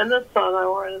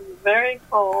 Minnesota, where it is very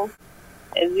cold,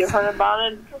 as you heard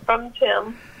about it from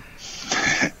Tim.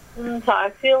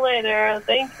 Talk to you later.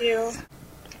 Thank you.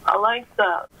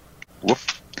 Alexa.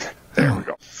 There we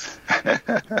go.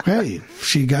 Hey,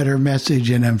 she got her message,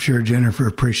 and I'm sure Jennifer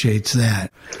appreciates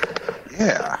that.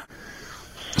 Yeah.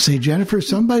 See, Jennifer,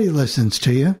 somebody listens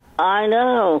to you. I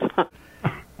know.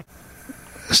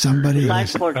 Somebody like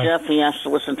listens. poor Jeff, he has to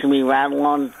listen to me rattle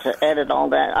on to edit all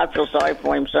that. I feel sorry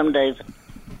for him some days.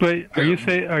 But are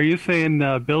you saying,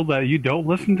 Bill, that you don't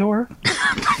listen to her?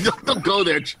 Don't go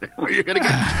there, Jeff. You're going to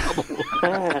get in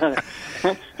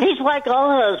trouble. He's like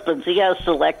all husbands. He has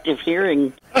selective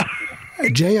hearing.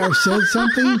 JR said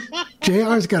something?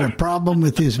 JR's got a problem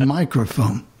with his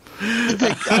microphone. I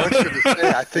was going to say,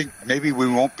 I think maybe we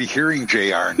won't be hearing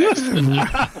JR next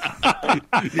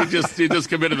week. You just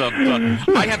committed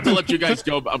I have to let you guys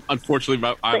go. Unfortunately,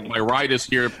 my ride is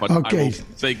here, but okay. I will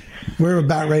think we're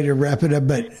about ready to wrap it up,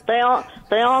 but they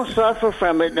all suffer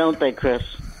from it, don't they, Chris?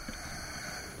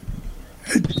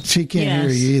 She can't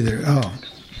hear you either. Oh,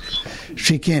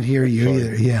 she can't hear you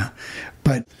either. Yeah,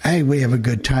 but hey, we have a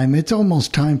good time. It's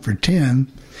almost time for Tim.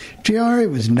 JR,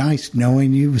 it was nice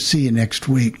knowing you. We'll see you next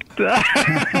week.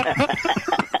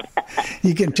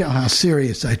 You can tell how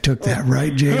serious I took that,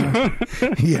 right, JR?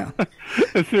 Yeah.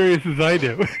 As serious as I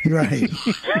do. Right.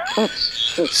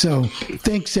 So,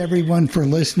 thanks everyone for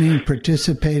listening,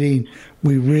 participating.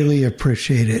 We really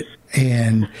appreciate it.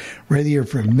 And whether you're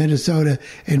from Minnesota,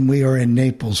 and we are in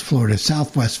Naples, Florida,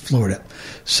 Southwest Florida.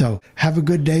 So, have a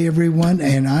good day, everyone.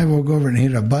 And I will go over and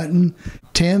hit a button.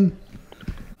 Tim,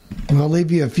 we'll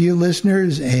leave you a few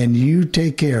listeners, and you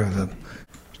take care of them.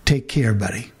 Take care,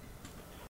 buddy.